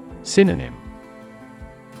 Synonym: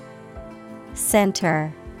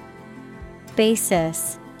 center,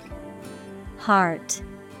 basis, heart.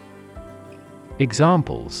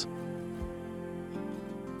 Examples: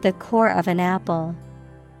 the core of an apple.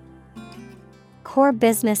 Core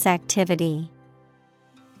business activity.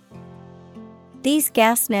 These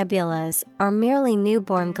gas nebulas are merely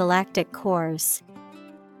newborn galactic cores.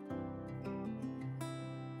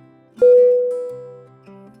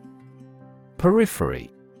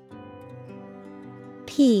 Periphery.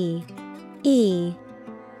 P-E-R-I-P-H-E-R-Y.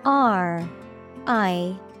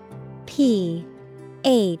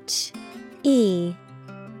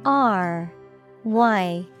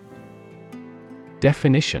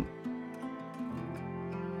 Definition: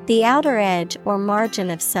 the outer edge or margin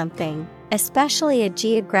of something, especially a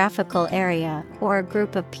geographical area or a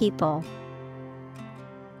group of people.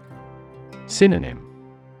 Synonym: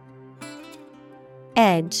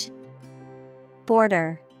 edge,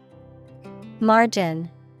 border, margin.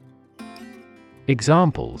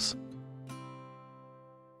 Examples: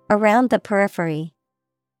 around the periphery.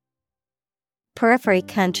 Periphery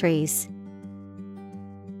countries.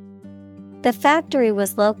 The factory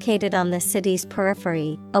was located on the city's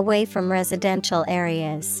periphery, away from residential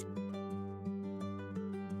areas.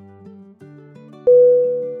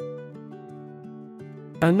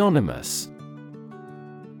 Anonymous.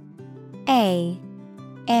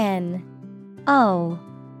 A-N-O-N-Y-M-O-U-S.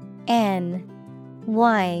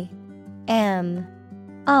 Y-M-O-U-S.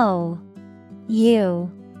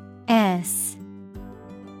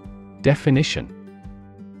 Definition: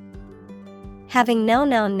 having no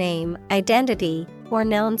known name, identity, or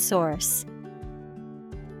known source.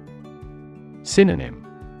 Synonym: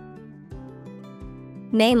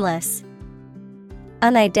 Nameless,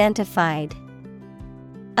 unidentified,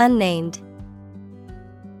 unnamed.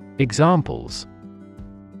 Examples: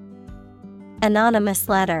 anonymous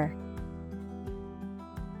letter,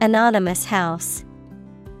 anonymous house.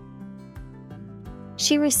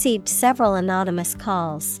 She received several anonymous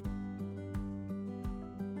calls.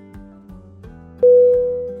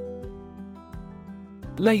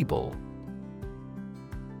 Label: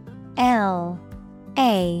 L-A-B-E-L.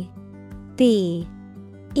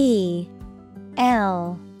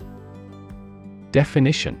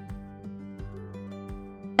 Definition: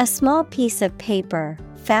 a small piece of paper,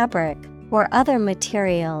 fabric, or other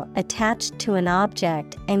material attached to an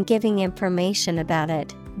object and giving information about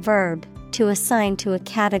it. Verb, to assign to a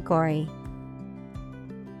category.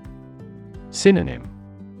 Synonym: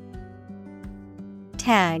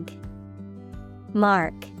 Tag,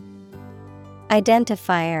 mark,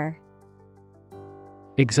 identifier.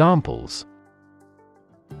 Examples: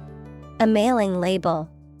 a mailing label.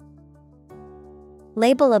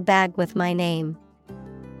 Label a bag with my name.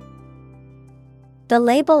 The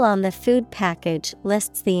label on the food package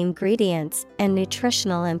lists the ingredients and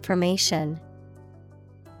nutritional information.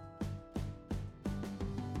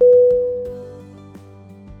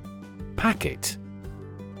 Packet: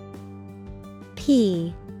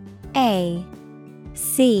 P-A-C-K-E-T.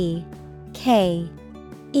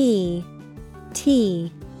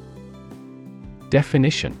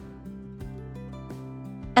 Definition: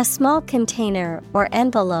 a small container or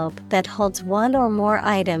envelope that holds one or more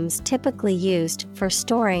items typically used for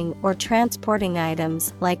storing or transporting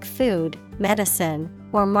items like food, medicine,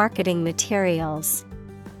 or marketing materials.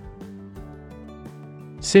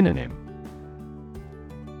 Synonym: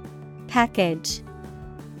 package,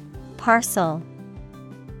 parcel,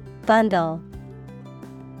 bundle.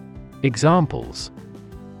 Examples: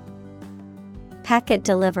 packet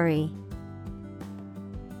delivery,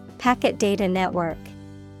 packet data network.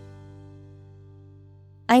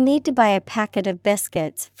 I need to buy a packet of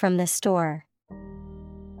biscuits from the store.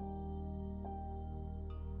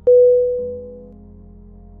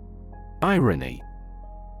 Irony: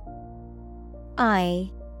 I-R-O-N-Y.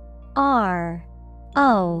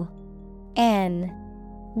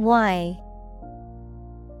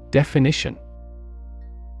 Definition: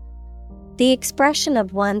 the expression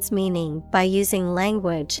of one's meaning by using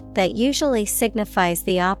language that usually signifies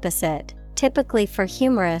the opposite, typically for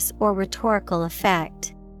humorous or rhetorical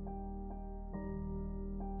effect.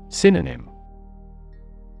 Synonym: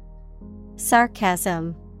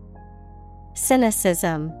 sarcasm,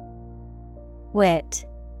 cynicism, wit.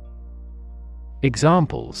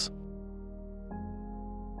 Examples: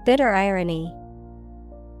 bitter irony,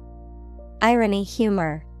 irony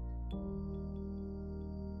humor.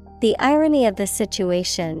 The irony of the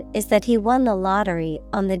situation is that he won the lottery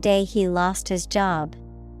on the day he lost his job.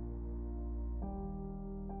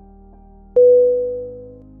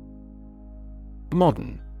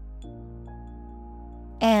 Modern: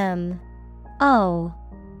 M-O-D-E-R-N.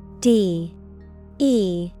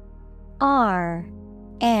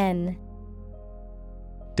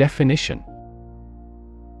 Definition: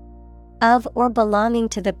 of or belonging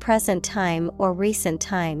to the present time or recent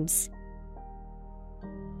times.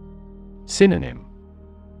 Synonym: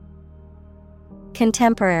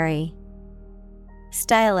 contemporary,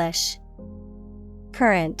 stylish,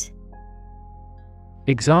 current.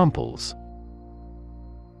 Examples: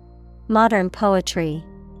 modern poetry,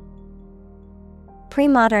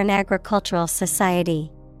 pre-modern agricultural society.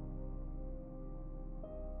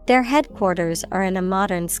 Their headquarters are in a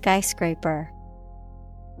modern skyscraper.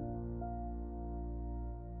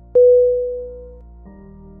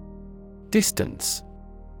 Distance: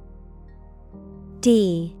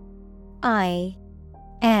 D-I-S-T-A-N-C-E.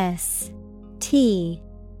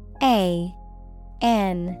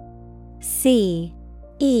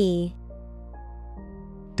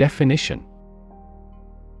 Definition: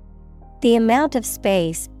 the amount of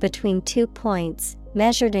space between 2 points,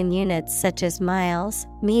 measured in units such as miles,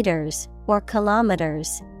 meters, or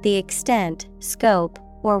kilometers, the extent, scope,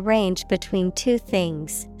 or range between two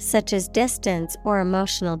things, such as distance or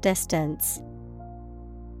emotional distance.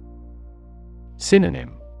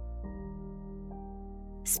 Synonym: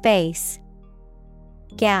 space,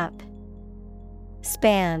 gap,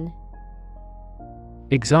 span.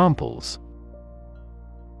 Examples: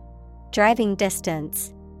 driving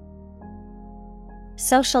distance,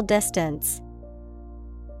 social distance.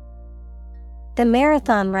 The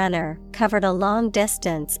marathon runner covered a long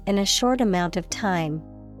distance in a short amount of time.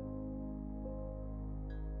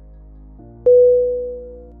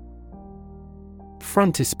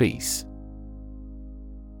 Frontispiece.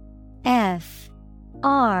 Frontispiece.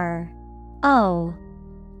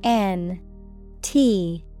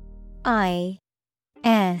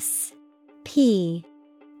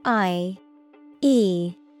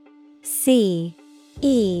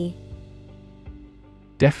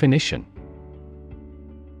 Definition: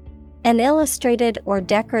 an illustrated or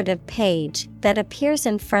decorative page that appears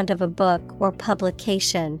in front of a book or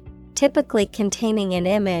publication, typically containing an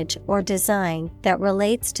image or design that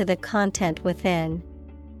relates to the content within.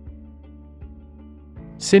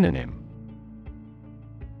 Synonym: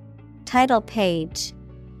 title page,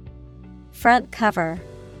 front cover.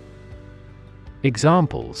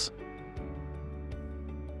 Examples: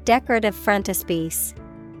 decorative frontispiece,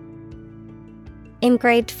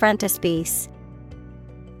 engraved frontispiece.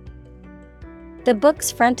 The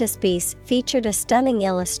book's frontispiece featured a stunning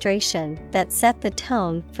illustration that set the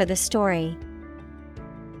tone for the story.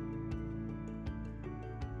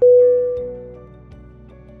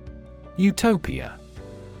 Utopia.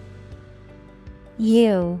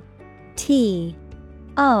 U-T-O-P-I-A.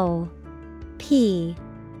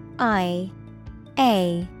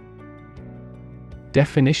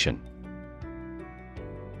 Definition: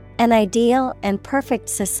 an ideal and perfect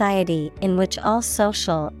society in which all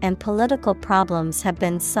social and political problems have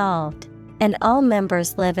been solved, and all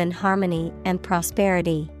members live in harmony and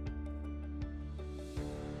prosperity.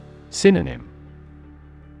 Synonym: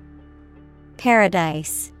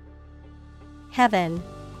 paradise, heaven,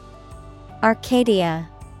 Arcadia.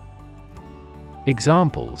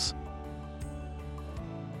 Examples: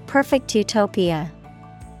 perfect utopia,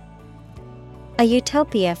 a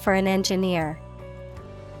utopia for an engineer.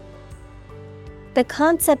 The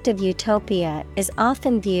concept of utopia is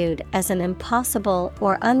often viewed as an impossible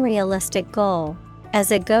or unrealistic goal,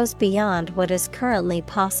 as it goes beyond what is currently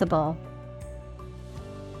possible.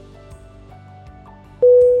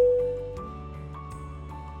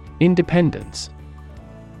 Independence.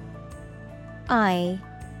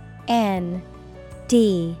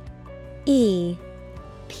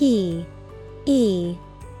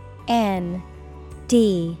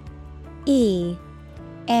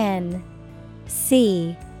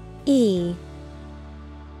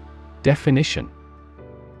 Definition: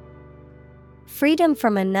 freedom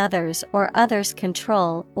from another's or others'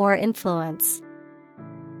 control or influence.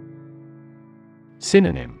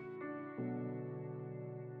 Synonym: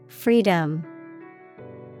 freedom,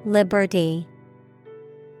 liberty,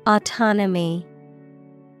 autonomy.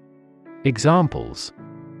 Examples: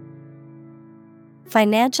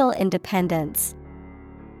 financial independence,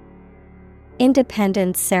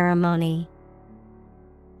 independence ceremony.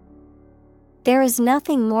 There is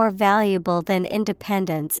nothing more valuable than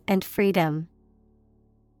independence and freedom.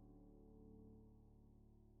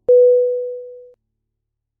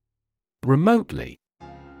 Remotely.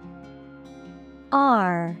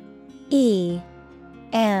 R-E-M-O-T-E-L-Y.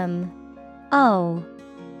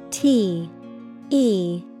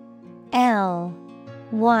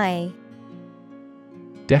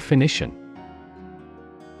 Definition: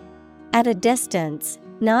 at a distance,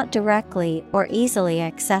 not directly or easily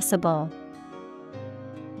accessible.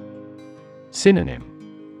 Synonym: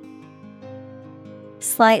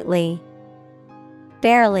 slightly,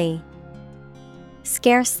 barely,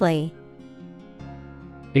 scarcely.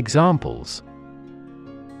 Examples: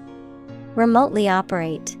 remotely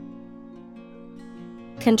operate,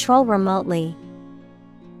 control remotely.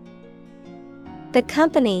 The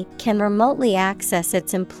company can remotely access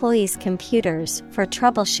its employees' computers for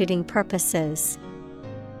troubleshooting purposes.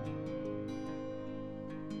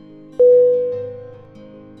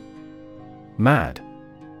 Mad.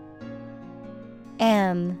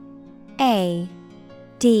 M-A-D.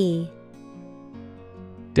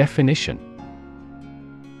 Definition: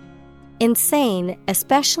 insane,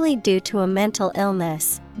 especially due to a mental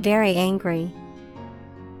illness, very angry.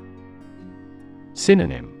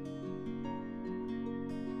 Synonym: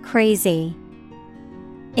 crazy,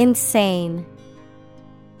 insane,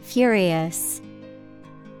 furious.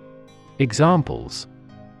 Examples: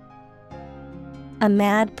 a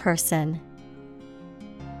mad person,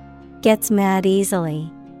 gets mad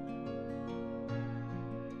easily.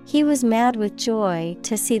 He was mad with joy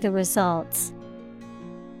to see the results.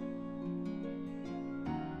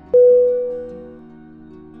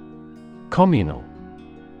 Communal.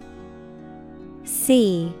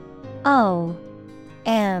 C-O-M-M-U-N-A-L.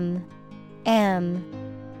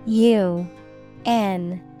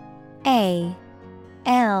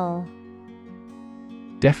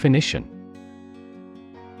 Definition: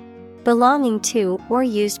 belonging to or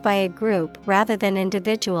used by a group rather than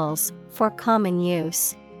individuals, for common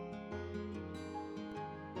use.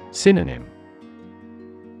 Synonym: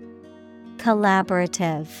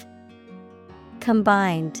 collaborative,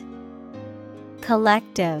 combined,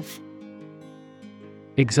 collective.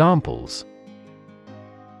 Examples: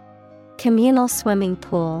 communal swimming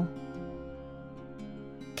pool,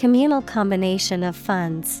 communal combination of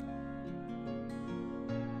funds.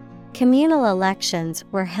 Communal elections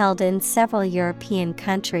were held in several European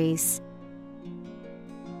countries.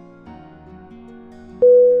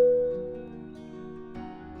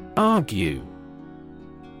 Argue.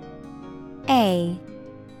 A-R-G-U-E.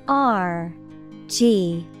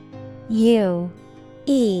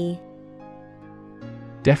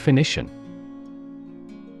 Definition: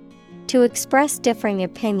 to express differing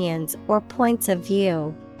opinions or points of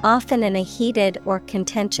view, often in a heated or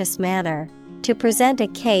contentious manner, to present a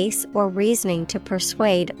case or reasoning to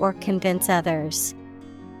persuade or convince others.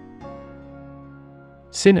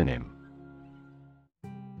 Synonym: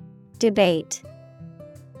 debate,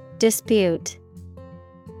 dispute,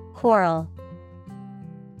 quarrel.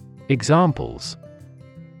 Examples: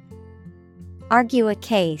 argue a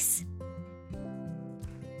case,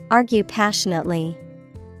 argue passionately.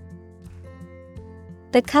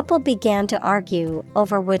 The couple began to argue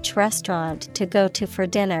over which restaurant to go to for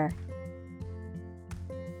dinner.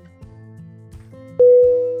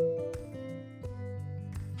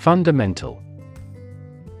 Fundamental.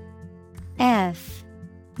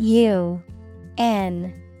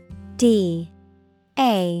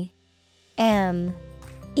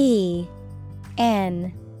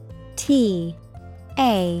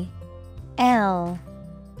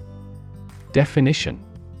 Definition: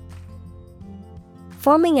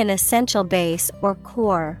 forming an essential base or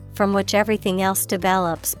core from which everything else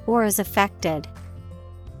develops or is affected.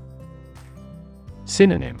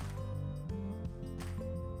 Synonym: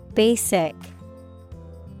 basic,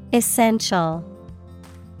 essential,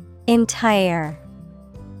 entire.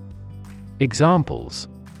 Examples: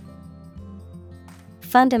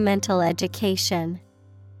 fundamental education,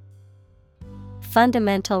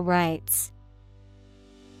 fundamental rights.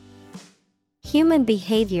 Human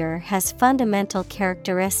behavior has fundamental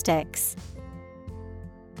characteristics.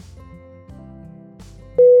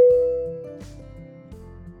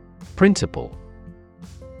 Principle.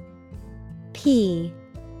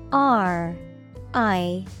 P-R-I-N-C-I-P-L-E.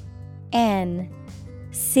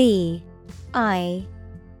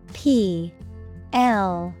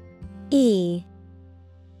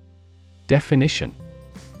 Definition: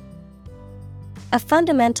 a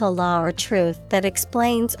fundamental law or truth that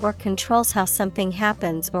explains or controls how something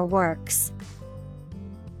happens or works.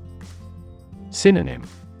 Synonym: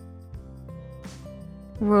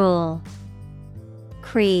 rule,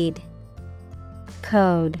 creed,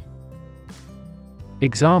 code.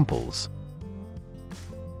 Examples: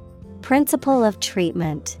 principle of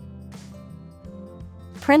treatment,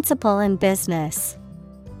 principle in business.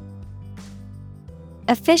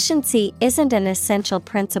 Efficiency isn't an essential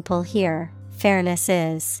principle here, fairness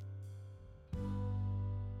is.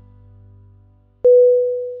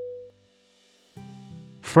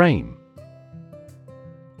 Frame.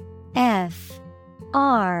 F-R-A-M-E.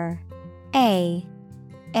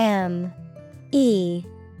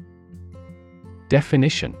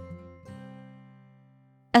 Definition: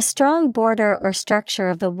 a strong border or structure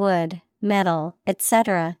of the wood, metal,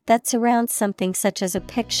 etc. that surrounds something such as a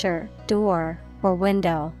picture, door, or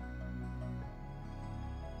window.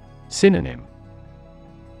 Synonym: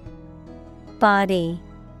 body,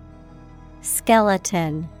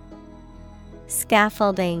 skeleton,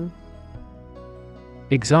 scaffolding.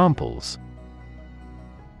 Examples: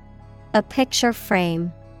 a picture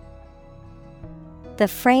frame, the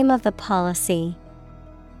frame of the policy.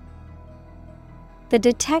 The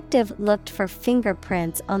detective looked for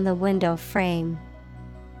fingerprints on the window frame.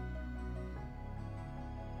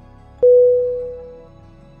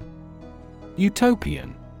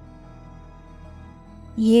 Utopian.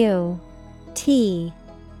 U-T-O-P-I-A-N.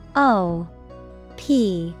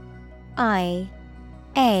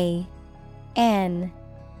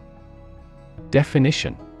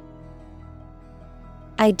 Definition: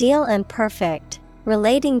 ideal and perfect,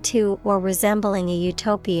 relating to or resembling a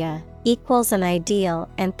utopia, equals an ideal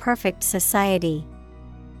and perfect society.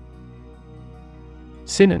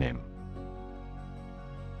 Synonym: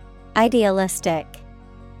 idealistic,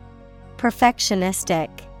 perfectionistic,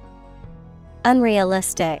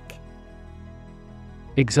 unrealistic.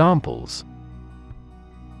 Examples: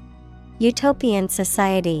 utopian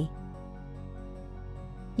society,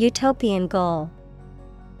 utopian goal.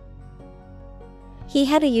 He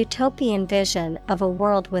had a utopian vision of a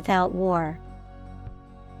world without war.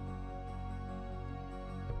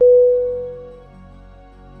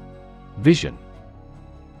 Vision.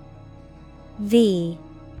 V-I-S-I-O-N.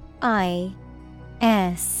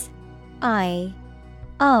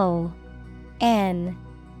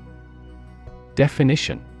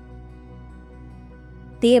 Definition.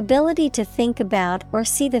 The ability to think about or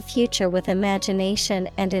see the future with imagination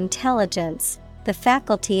and intelligence, the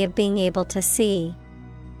faculty of being able to see.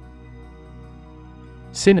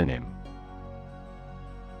 Synonym.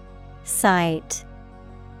 Sight,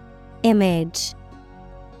 image,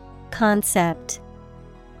 concept.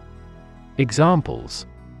 Examples.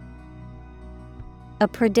 A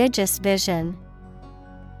prodigious vision.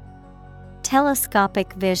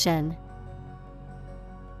 Telescopic vision.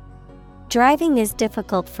 Driving is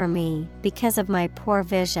difficult for me because of my poor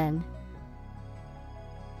vision.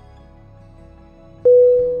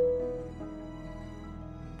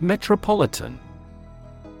 Metropolitan.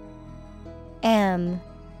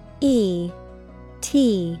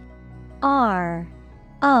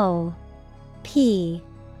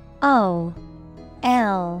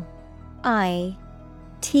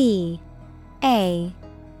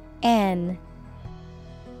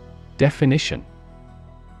 Definition.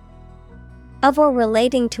 Of or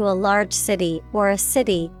relating to a large city or a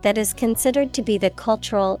city that is considered to be the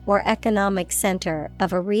cultural or economic center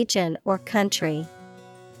of a region or country.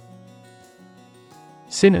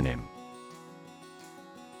 Synonym.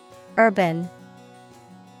 Urban,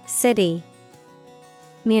 city,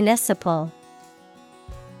 municipal.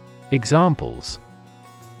 Examples.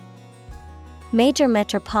 Major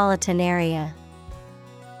metropolitan area.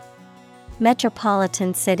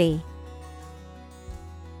 Metropolitan city.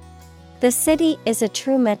 The city is a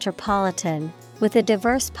true metropolitan, with a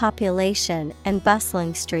diverse population and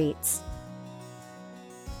bustling streets.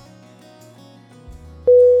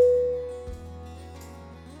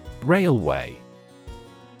 Railway.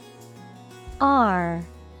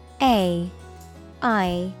 R-A-I-L-W-A-Y.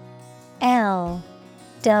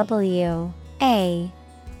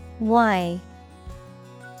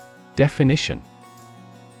 Definition.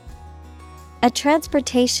 A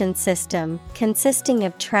transportation system consisting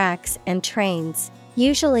of tracks and trains,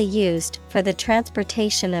 usually used for the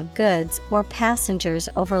transportation of goods or passengers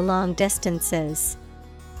over long distances.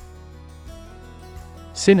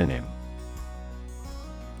 Synonym.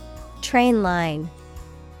 Train line,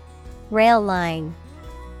 rail line,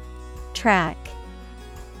 track.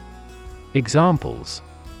 Examples.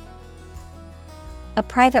 A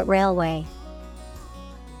private railway.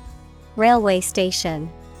 Railway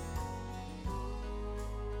station.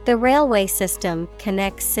 The railway system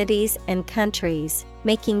connects cities and countries,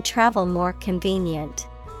 making travel more convenient.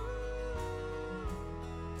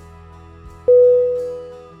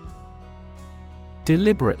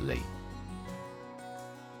 Deliberately.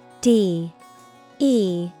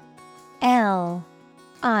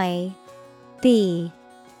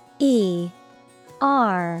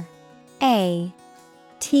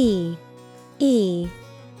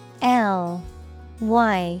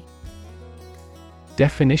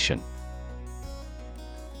 Definition.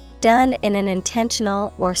 Done in an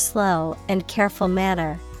intentional or slow and careful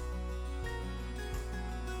manner.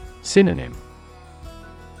 Synonym.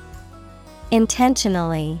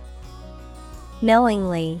 Intentionally,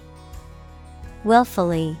 knowingly,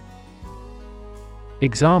 willfully.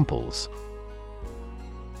 Examples.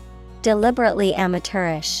 Deliberately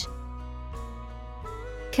amateurish.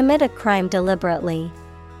 Commit a crime deliberately.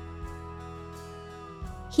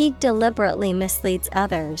 He deliberately misleads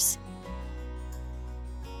others.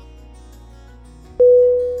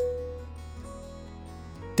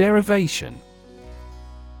 Derivation.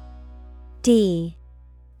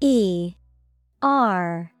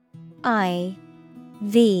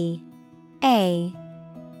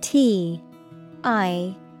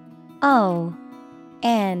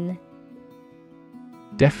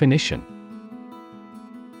 Definition.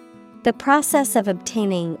 The process of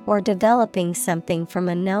obtaining or developing something from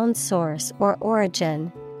a known source or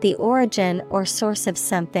origin, the origin or source of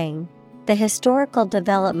something, the historical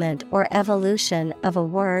development or evolution of a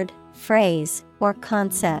word, phrase, or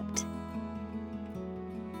concept.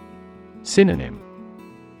 Synonym.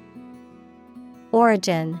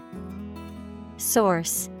 Origin,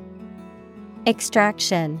 source,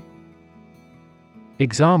 extraction.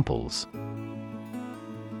 Examples.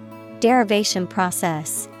 Derivation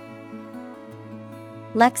process.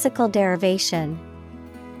 Lexical derivation.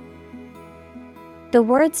 The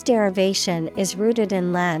word's derivation is rooted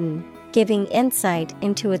in Latin, giving insight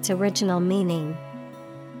into its original meaning.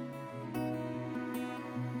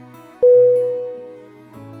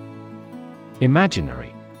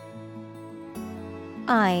 Imaginary.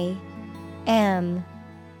 IMAGINARY.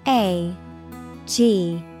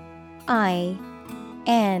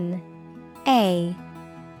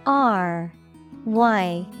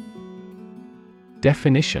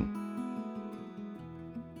 Definition.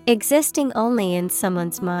 Existing only in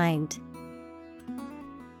someone's mind.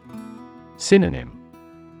 Synonym.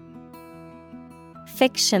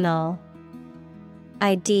 Fictional,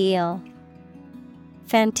 ideal,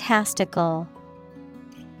 fantastical.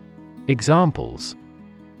 Examples.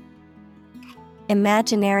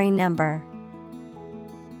 Imaginary number.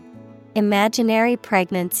 Imaginary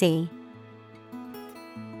pregnancy.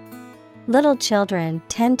 Little children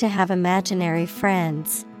tend to have imaginary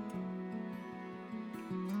friends.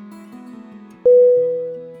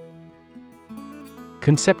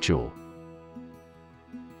 Conceptual.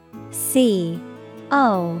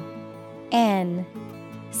 CONCEPTUAL.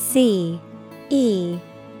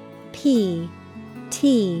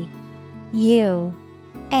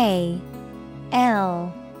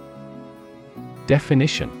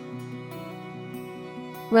 Definition.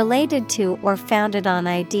 Related to or founded on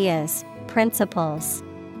ideas, principles.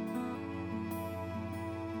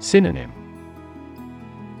 Synonym.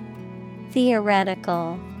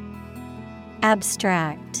 Theoretical,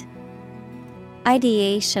 abstract,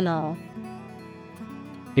 ideational.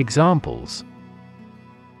 Examples.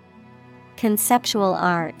 Conceptual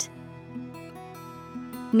art.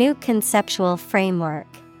 New conceptual framework.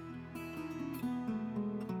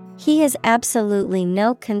 He has absolutely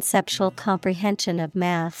no conceptual comprehension of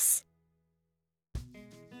maths.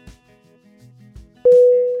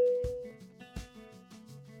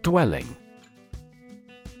 Dwelling.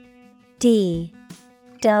 DWELLING.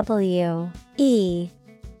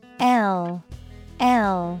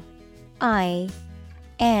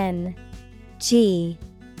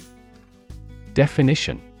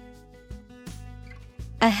 Definition.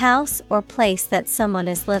 A house or place that someone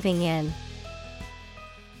is living in.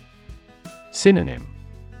 Synonym.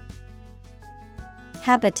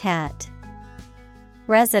 Habitat,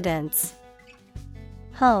 residence,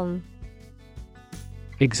 home.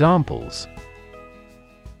 Examples.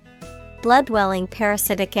 Blood-dwelling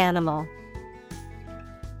parasitic animal.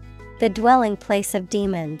 The dwelling place of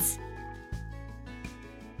demons.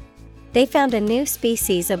 They found a new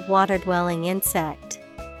species of water-dwelling insect.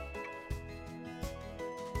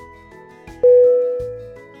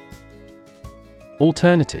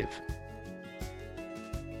 Alternative.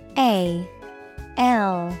 ALTERNATIVE.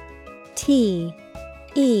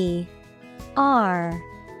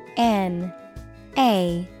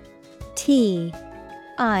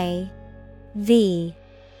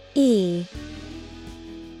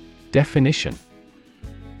 Definition.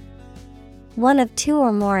 One of two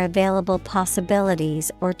or more available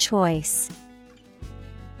possibilities or choice.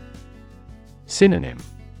 Synonym.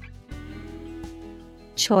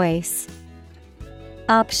 Choice,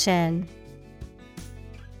 option.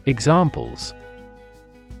 Examples.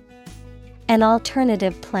 An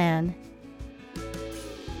alternative plan.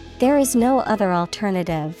 There is no other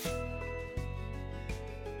alternative.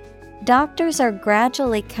 Doctors are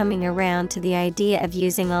gradually coming around to the idea of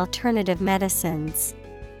using alternative medicines.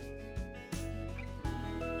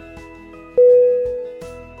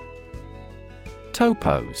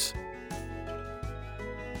 Topos.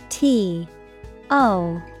 TOPOS.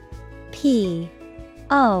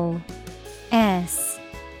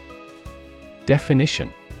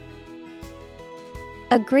 Definition.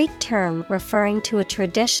 A Greek term referring to a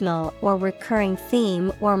traditional or recurring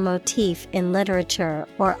theme or motif in literature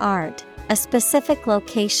or art, a specific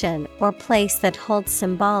location or place that holds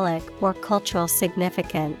symbolic or cultural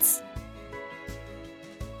significance.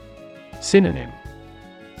 Synonym.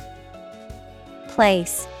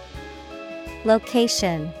 Place,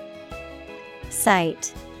 location,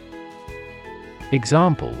 site.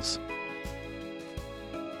 Examples.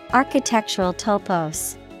 Architectural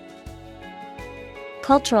topos.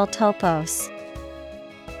 Cultural topos.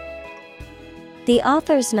 The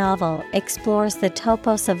author's novel explores the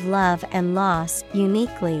topos of love and loss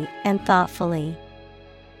uniquely and thoughtfully.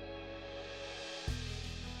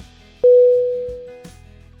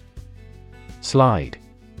 Slide.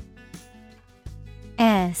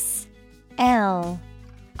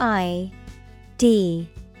 SLIDE.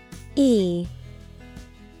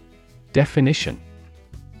 Definition.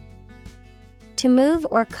 To move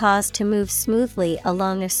or cause to move smoothly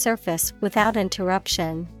along a surface without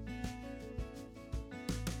interruption.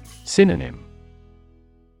 Synonym.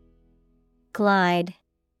 Glide,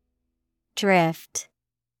 drift,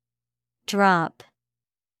 drop.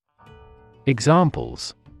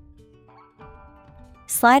 Examples.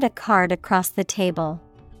 Slide a card across the table.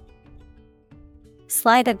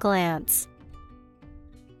 Slide a glance.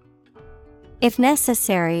 If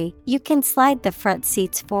necessary, you can slide the front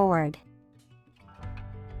seats forward.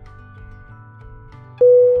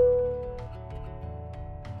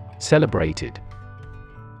 Celebrated.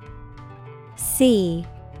 CELEBRATED.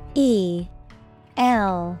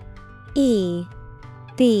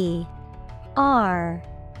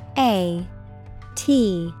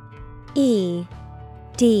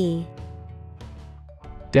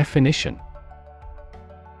 Definition.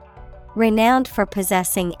 Renowned for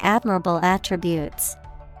possessing admirable attributes.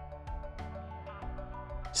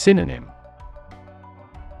 Synonym.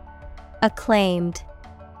 Acclaimed,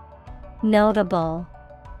 notable,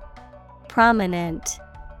 prominent.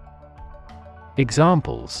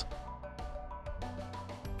 Examples.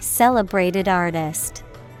 Celebrated artist.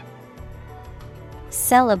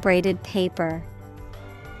 Celebrated paper.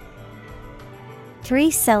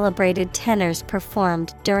 3 celebrated tenors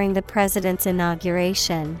performed during the president's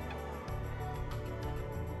inauguration.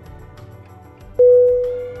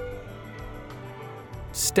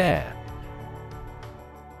 Stare.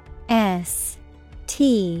 S-T-A-R-E.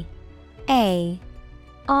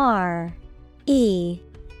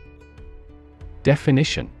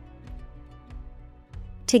 Definition.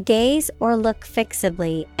 To gaze or look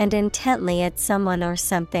fixedly and intently at someone or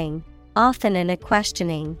something, often in a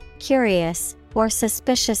questioning, curious, or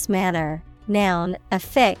suspicious manner. Noun, a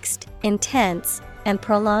fixed, intense, and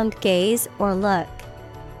prolonged gaze or look.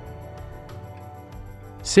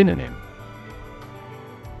 Synonym.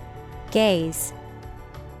 Gaze,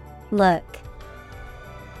 look,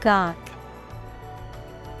 gawk.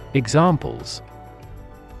 Examples.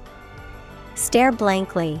 Stare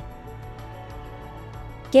blankly.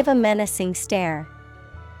 Give a menacing stare.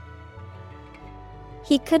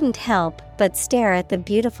 He couldn't help but stare at the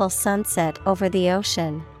beautiful sunset over the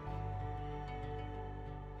ocean.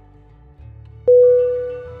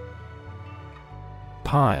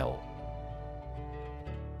 Pile.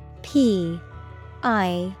 P-I-L-E.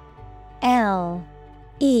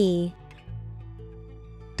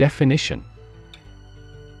 Definition.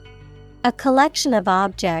 A collection of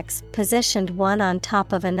objects positioned one on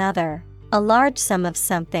top of another, a large sum of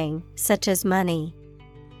something, such as money.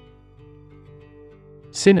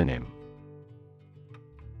 Synonym.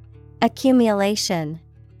 Accumulation,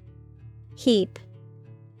 heap,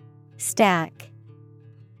 stack.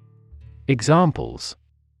 Examples.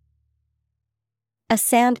 A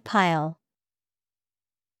sand pile.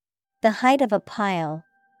 The height of a pile.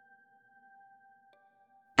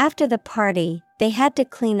 After the party, they had to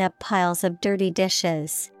clean up piles of dirty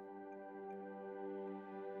dishes.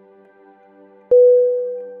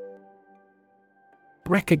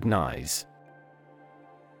 Recognize.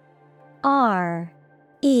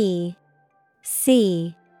 R-E-C-O-G-N-I-Z-E.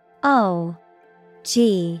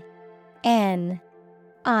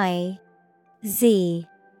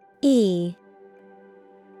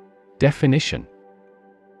 Definition.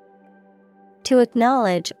 To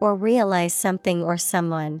acknowledge or realize something or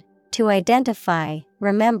someone, to identify,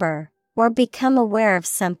 remember, or become aware of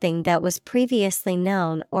something that was previously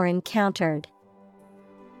known or encountered.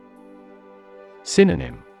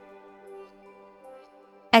 Synonym.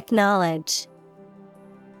 Acknowledge,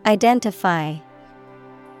 identify,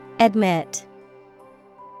 admit.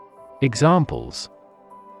 Examples.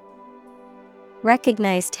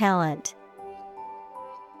 Recognize talent.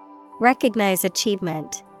 Recognize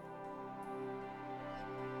achievement.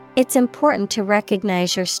 It's important to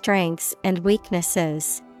recognize your strengths and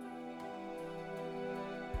weaknesses.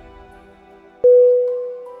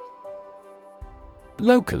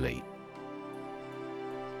 Locally.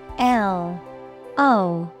 L-O-C-A-L-L-Y.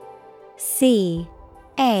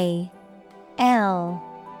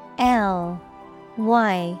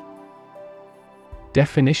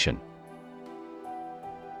 Definition.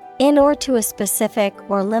 In or to a specific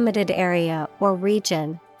or limited area or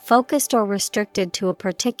region, focused or restricted to a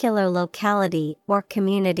particular locality or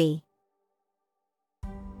community.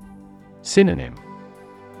 Synonym.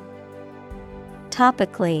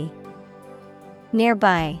 Topically,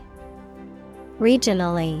 nearby,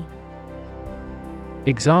 regionally.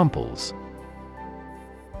 Examples.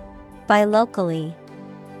 Buy locally.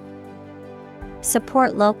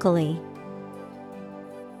 Support locally.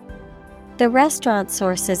 The restaurant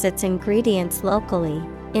sources its ingredients locally,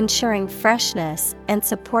 ensuring freshness and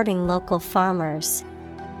supporting local farmers.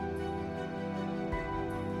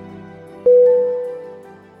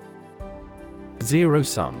 Zero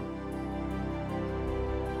sum.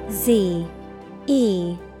 Z-E-R-O-S-U-M.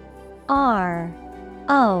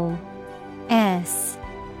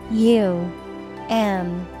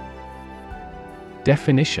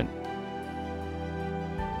 Definition.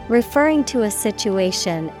 Referring to a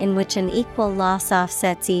situation in which an equal loss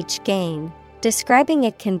offsets each gain, describing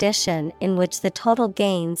a condition in which the total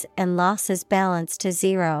gains and losses balance to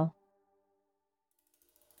zero.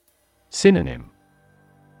 Synonym: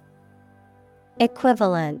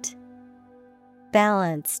 Equivalent,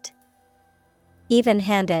 balanced,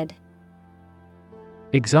 even-handed.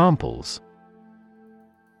 Examples: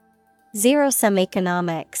 Zero-sum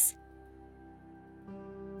economics,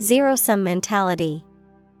 zero-sum mentality.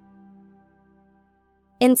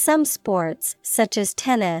 In some sports, such as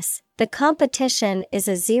tennis, the competition is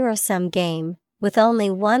a zero-sum game, with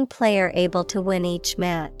only one player able to win each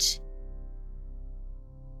match.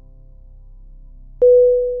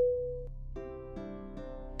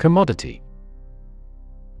 Commodity.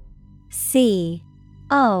 C-O-M-M-O-D-I-T-Y.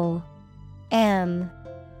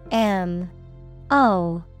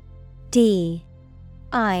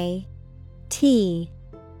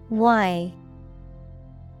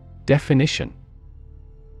 Definition: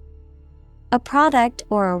 A product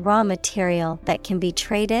or a raw material that can be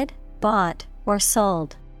traded, bought, or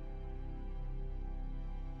sold.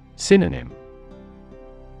 Synonym: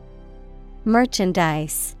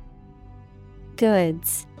 Merchandise,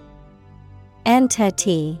 goods,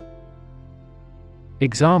 entity.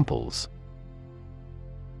 Examples: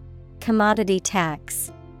 Commodity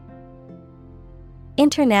tax,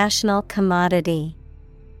 international commodity.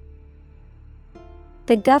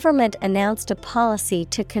 The government announced a policy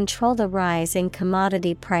to control the rise in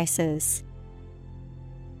commodity prices.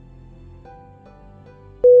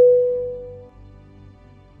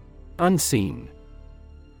 Unseen.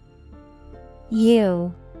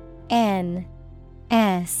 U-N-S-E-E-N.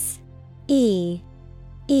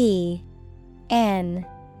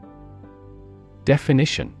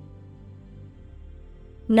 Definition: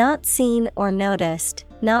 Not seen or noticed,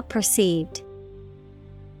 not perceived.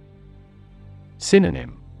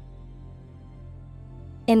 Synonym: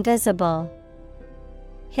 Invisible,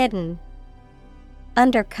 hidden,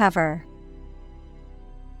 undercover.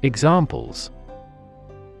 Examples: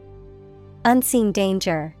 Unseen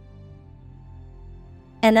danger,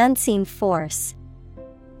 an unseen force.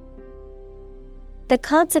 The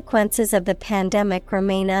consequences of the pandemic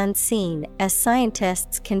remain unseen as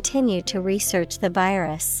scientists continue to research the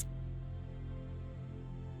virus.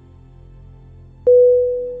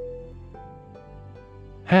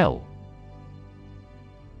 Hell.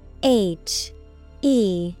 H-E-L-L.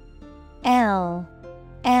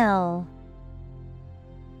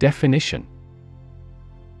 Definition: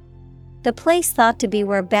 The place thought to be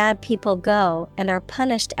where bad people go and are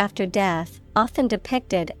punished after death, often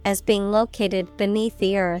depicted as being located beneath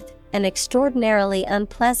the earth, an extraordinarily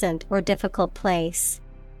unpleasant or difficult place.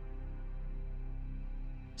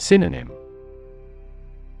 Synonym: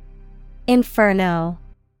 Inferno,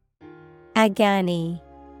 agony,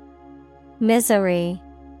 misery.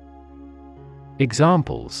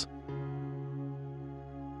 Examples: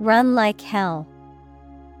 Run like hell.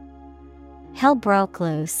 Hell broke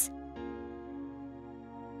loose.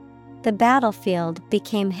 The battlefield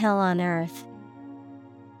became hell on earth.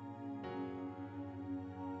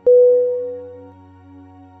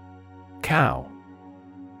 Cow.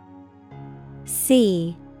 C-O-W.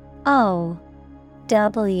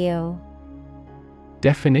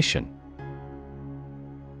 Definition: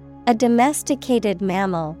 A domesticated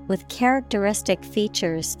mammal with characteristic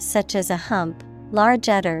features such as a hump, large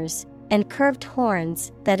udders, and curved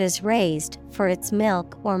horns that is raised for its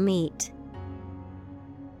milk or meat.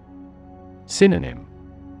 Synonym: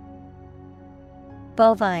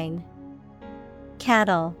 Bovine,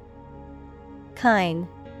 cattle, kine.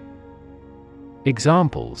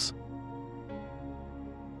 Examples: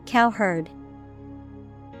 Cowherd,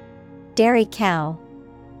 dairy cow.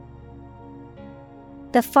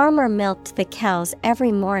 The farmer milked the cows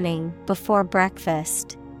every morning before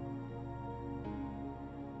breakfast.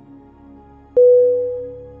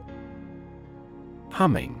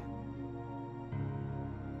 Humming.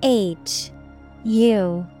 H-U-M-M-I-N-G.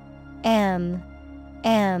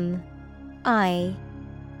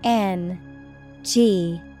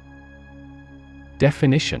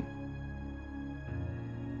 Definition: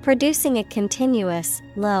 Producing a continuous,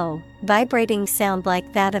 low, vibrating sound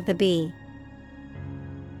like that of the bee.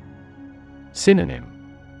 Synonym: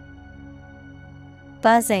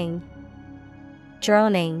 Buzzing,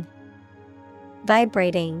 droning,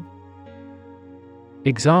 vibrating.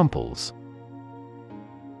 Examples: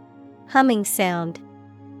 Humming sound,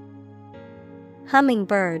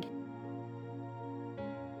 hummingbird.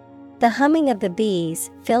 The humming of the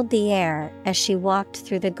bees filled the air as she walked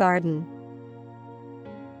through the garden.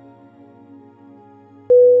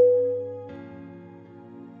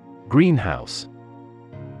 Greenhouse.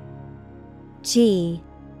 G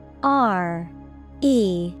R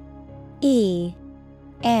E E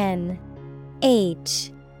N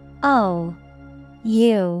H O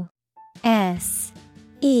U S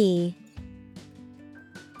E.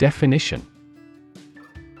 Definition: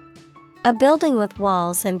 a building with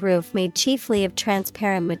walls and roof made chiefly of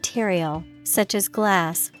transparent material, such as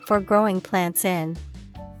glass, for growing plants in.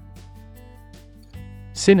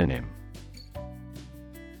 Synonym: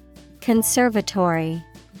 Conservatory.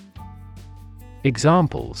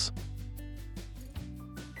 Examples: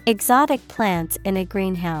 exotic plants in a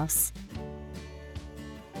greenhouse.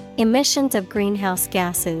 Emissions of greenhouse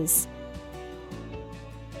gases.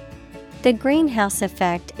 The greenhouse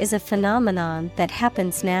effect is a phenomenon that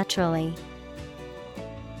happens naturally.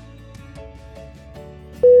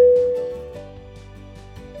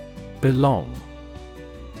 Belong.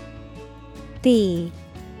 B-E-L-O-N-G.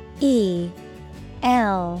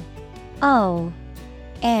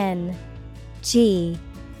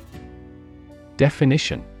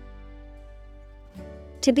 Definition: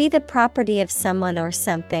 to be the property of someone or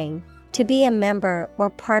something, to be a member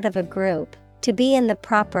or part of a group, to be in the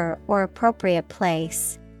proper or appropriate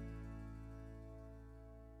place.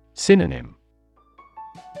 Synonym: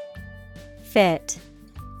 fit,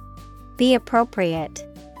 be appropriate,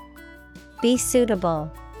 be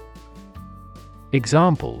suitable.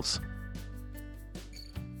 Examples: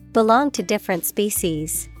 belong to different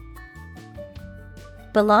species,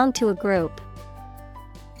 belong to a group.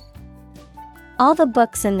 All the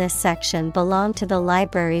books in this section belong to the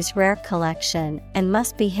library's rare collection and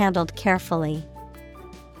must be handled carefully.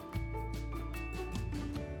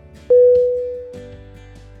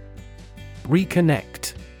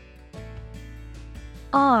 Reconnect.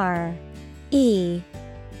 R-E-C-O-N-N-E-C-T.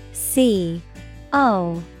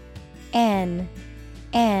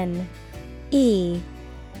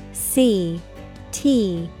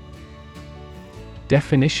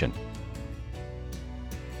 Definition: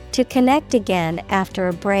 to connect again after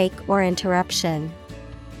a break or interruption.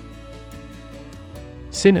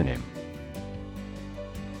 Synonym: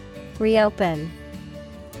 reopen,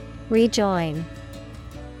 rejoin,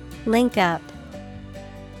 link up.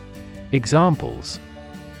 Examples: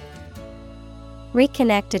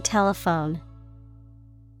 reconnect a telephone,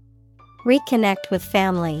 reconnect with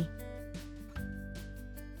family.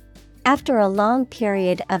 After a long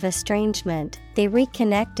period of estrangement, they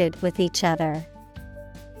reconnected with each other.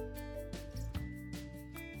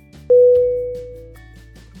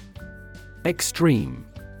 Extreme.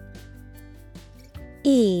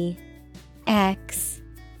 E-X-T-R-E-M-E.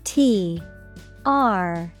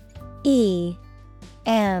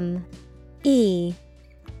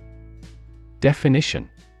 Definition: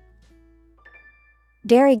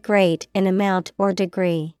 very great in amount or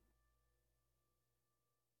degree.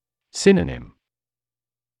 Synonym: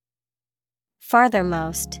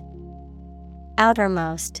 farthermost,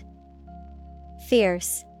 outermost,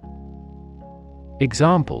 fierce.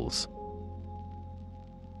 Examples: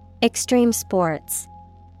 extreme sports,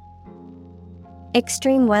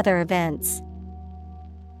 extreme weather events.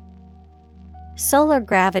 Solar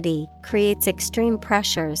gravity creates extreme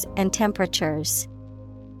pressures and temperatures.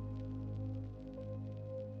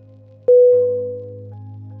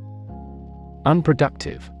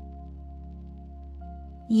 Unproductive.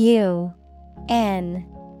 U-N-P-R-O-D-U-C-T-I-V-E.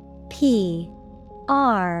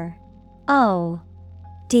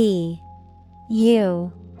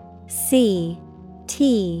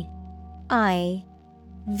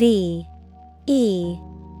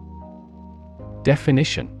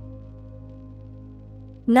 Definition: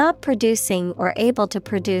 not producing or able to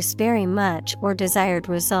produce very much or desired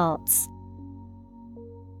results.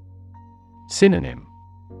 Synonym: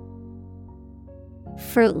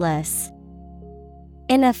 fruitless,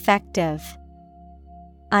 ineffective,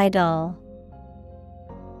 idle.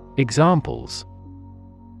 Examples: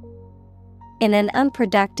 in an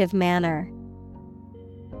unproductive manner,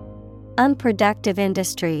 unproductive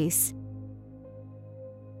industries.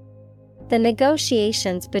 The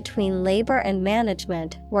negotiations between labor and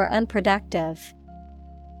management were unproductive.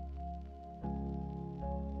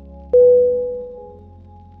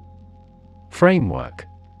 Framework.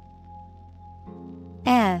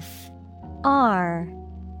 F-R-A-M-E-W-O-R-K.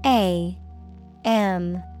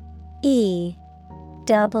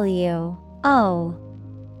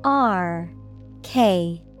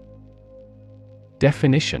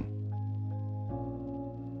 Definition: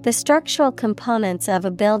 the structural components of a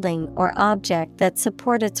building or object that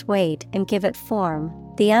support its weight and give it form,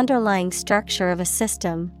 the underlying structure of a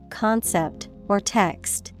system, concept, or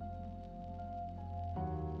text.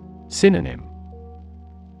 Synonym: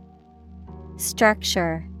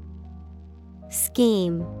 structure,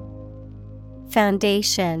 scheme,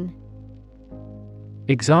 Foundation.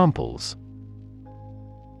 Examples: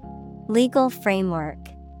 Legal framework.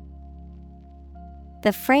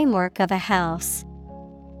 The framework of a house.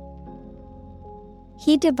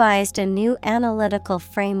 He devised a new analytical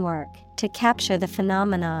framework to capture the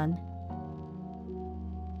phenomenon.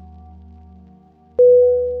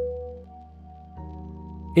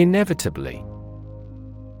 Inevitably.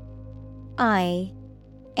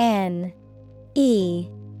 Inevitably.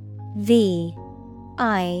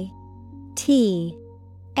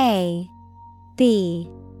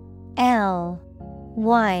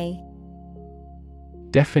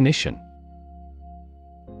 Definition: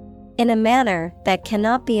 In a manner that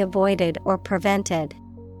cannot be avoided or prevented.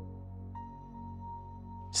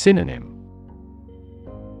 Synonym: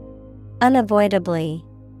 Unavoidably.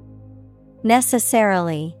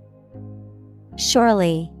 Necessarily.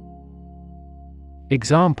 Surely.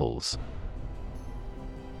 Examples: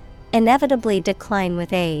 Inevitably decline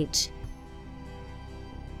with age.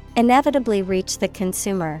 Inevitably reach the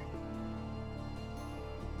consumer.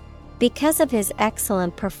 Because of his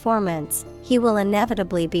excellent performance, he will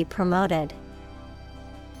inevitably be promoted.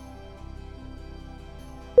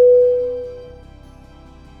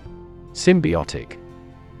 Symbiotic.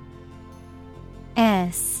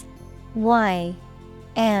 SYMBIOTIC.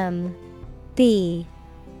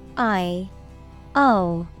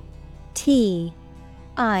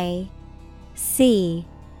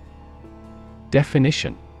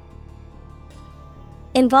 Definition: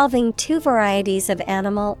 Involving two varieties of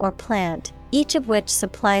animal or plant, each of which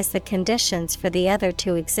supplies the conditions for the other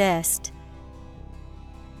to exist.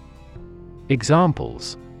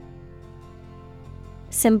 Examples: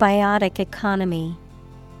 Symbiotic economy.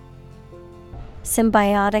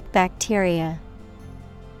 Symbiotic bacteria.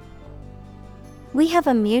 We have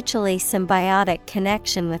a mutually symbiotic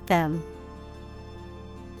connection with them.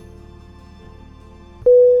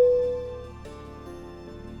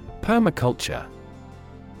 Permaculture.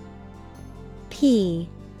 PERMACULTURE.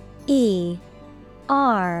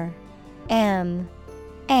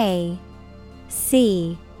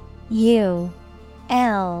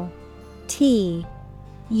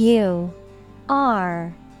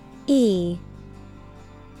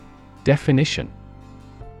 Definition: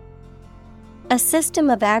 A system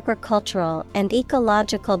of agricultural and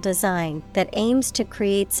ecological design that aims to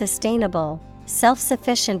create sustainable,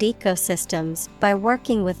 self-sufficient ecosystems by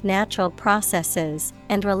working with natural processes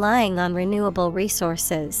and relying on renewable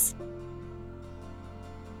resources.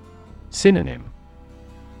 Synonym: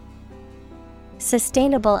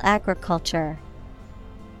 Sustainable agriculture.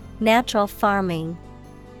 Natural farming.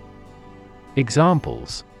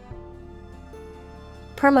 Examples: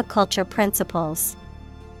 Permaculture principles.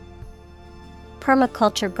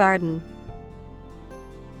 Permaculture garden.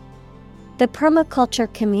 The permaculture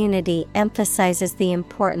community emphasizes the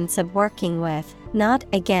importance of working with, not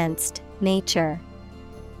against, nature.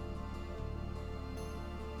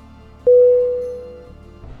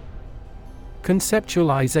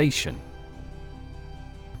 Conceptualization.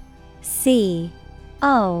 Conceptualization.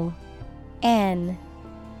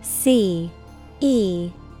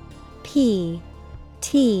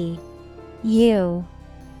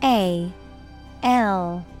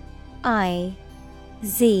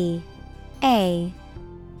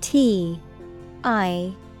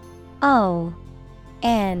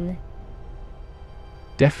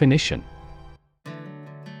 Definition: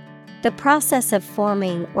 The process of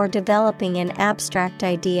forming or developing an abstract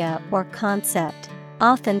idea or concept,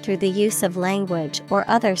 often through the use of language or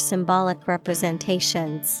other symbolic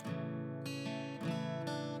representations.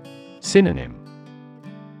 Synonym: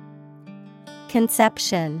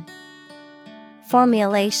 Conception.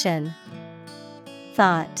 Formulation.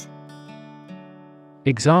 Thought.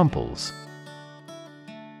 Examples: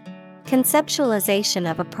 Conceptualization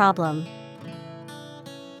of a problem.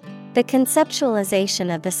 The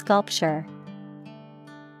conceptualization of the sculpture.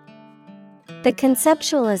 The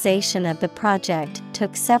conceptualization of the project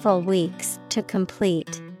took several weeks to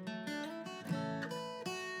complete.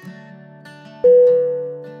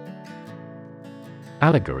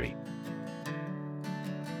 Allegory.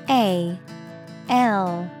 ALLEGORY.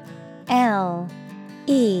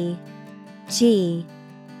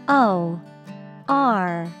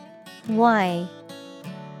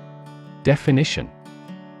 Definition: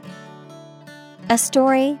 A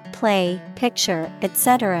story, play, picture,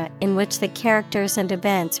 etc., in which the characters and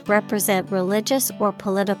events represent religious or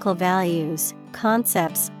political values,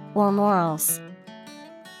 concepts, or morals.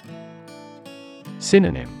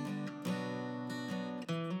 Synonym: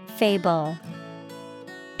 Fable.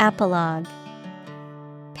 Apologue.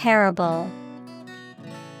 Parable.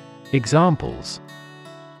 Examples: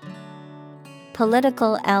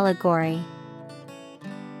 Political allegory.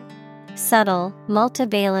 Subtle,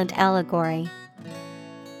 multivalent allegory.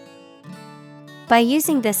 By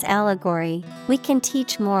using this allegory, we can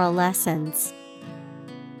teach moral lessons.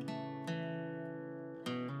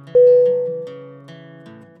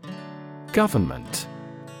 Government. Government.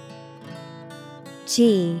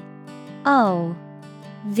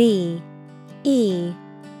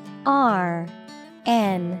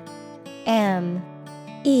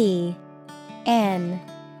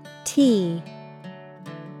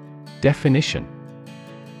 Definition.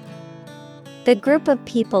 The group of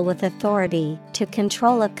people with authority to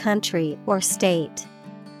control a country or state.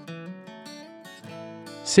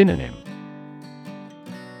 Synonym.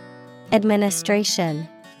 Administration,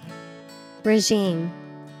 regime,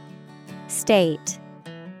 state.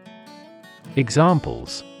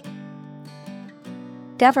 Examples.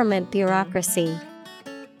 Government bureaucracy.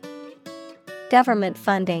 Government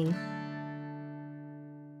funding.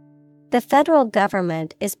 The federal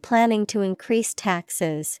government is planning to increase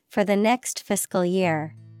taxes for the next fiscal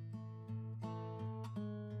year.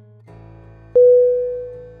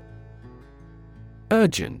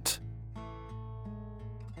 Urgent.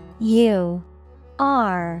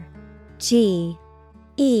 URGENT.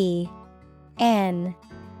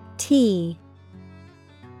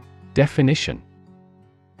 Definition.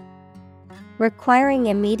 Requiring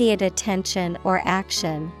immediate attention or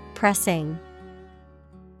action, pressing.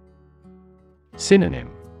 Synonym.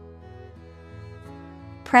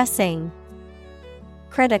 Pressing,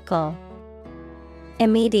 critical,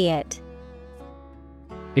 immediate.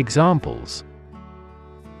 Examples.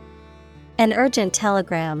 An urgent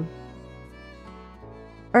telegram.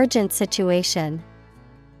 Urgent situation.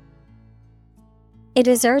 It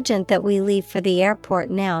is urgent that we leave for the airport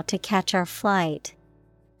now to catch our flight.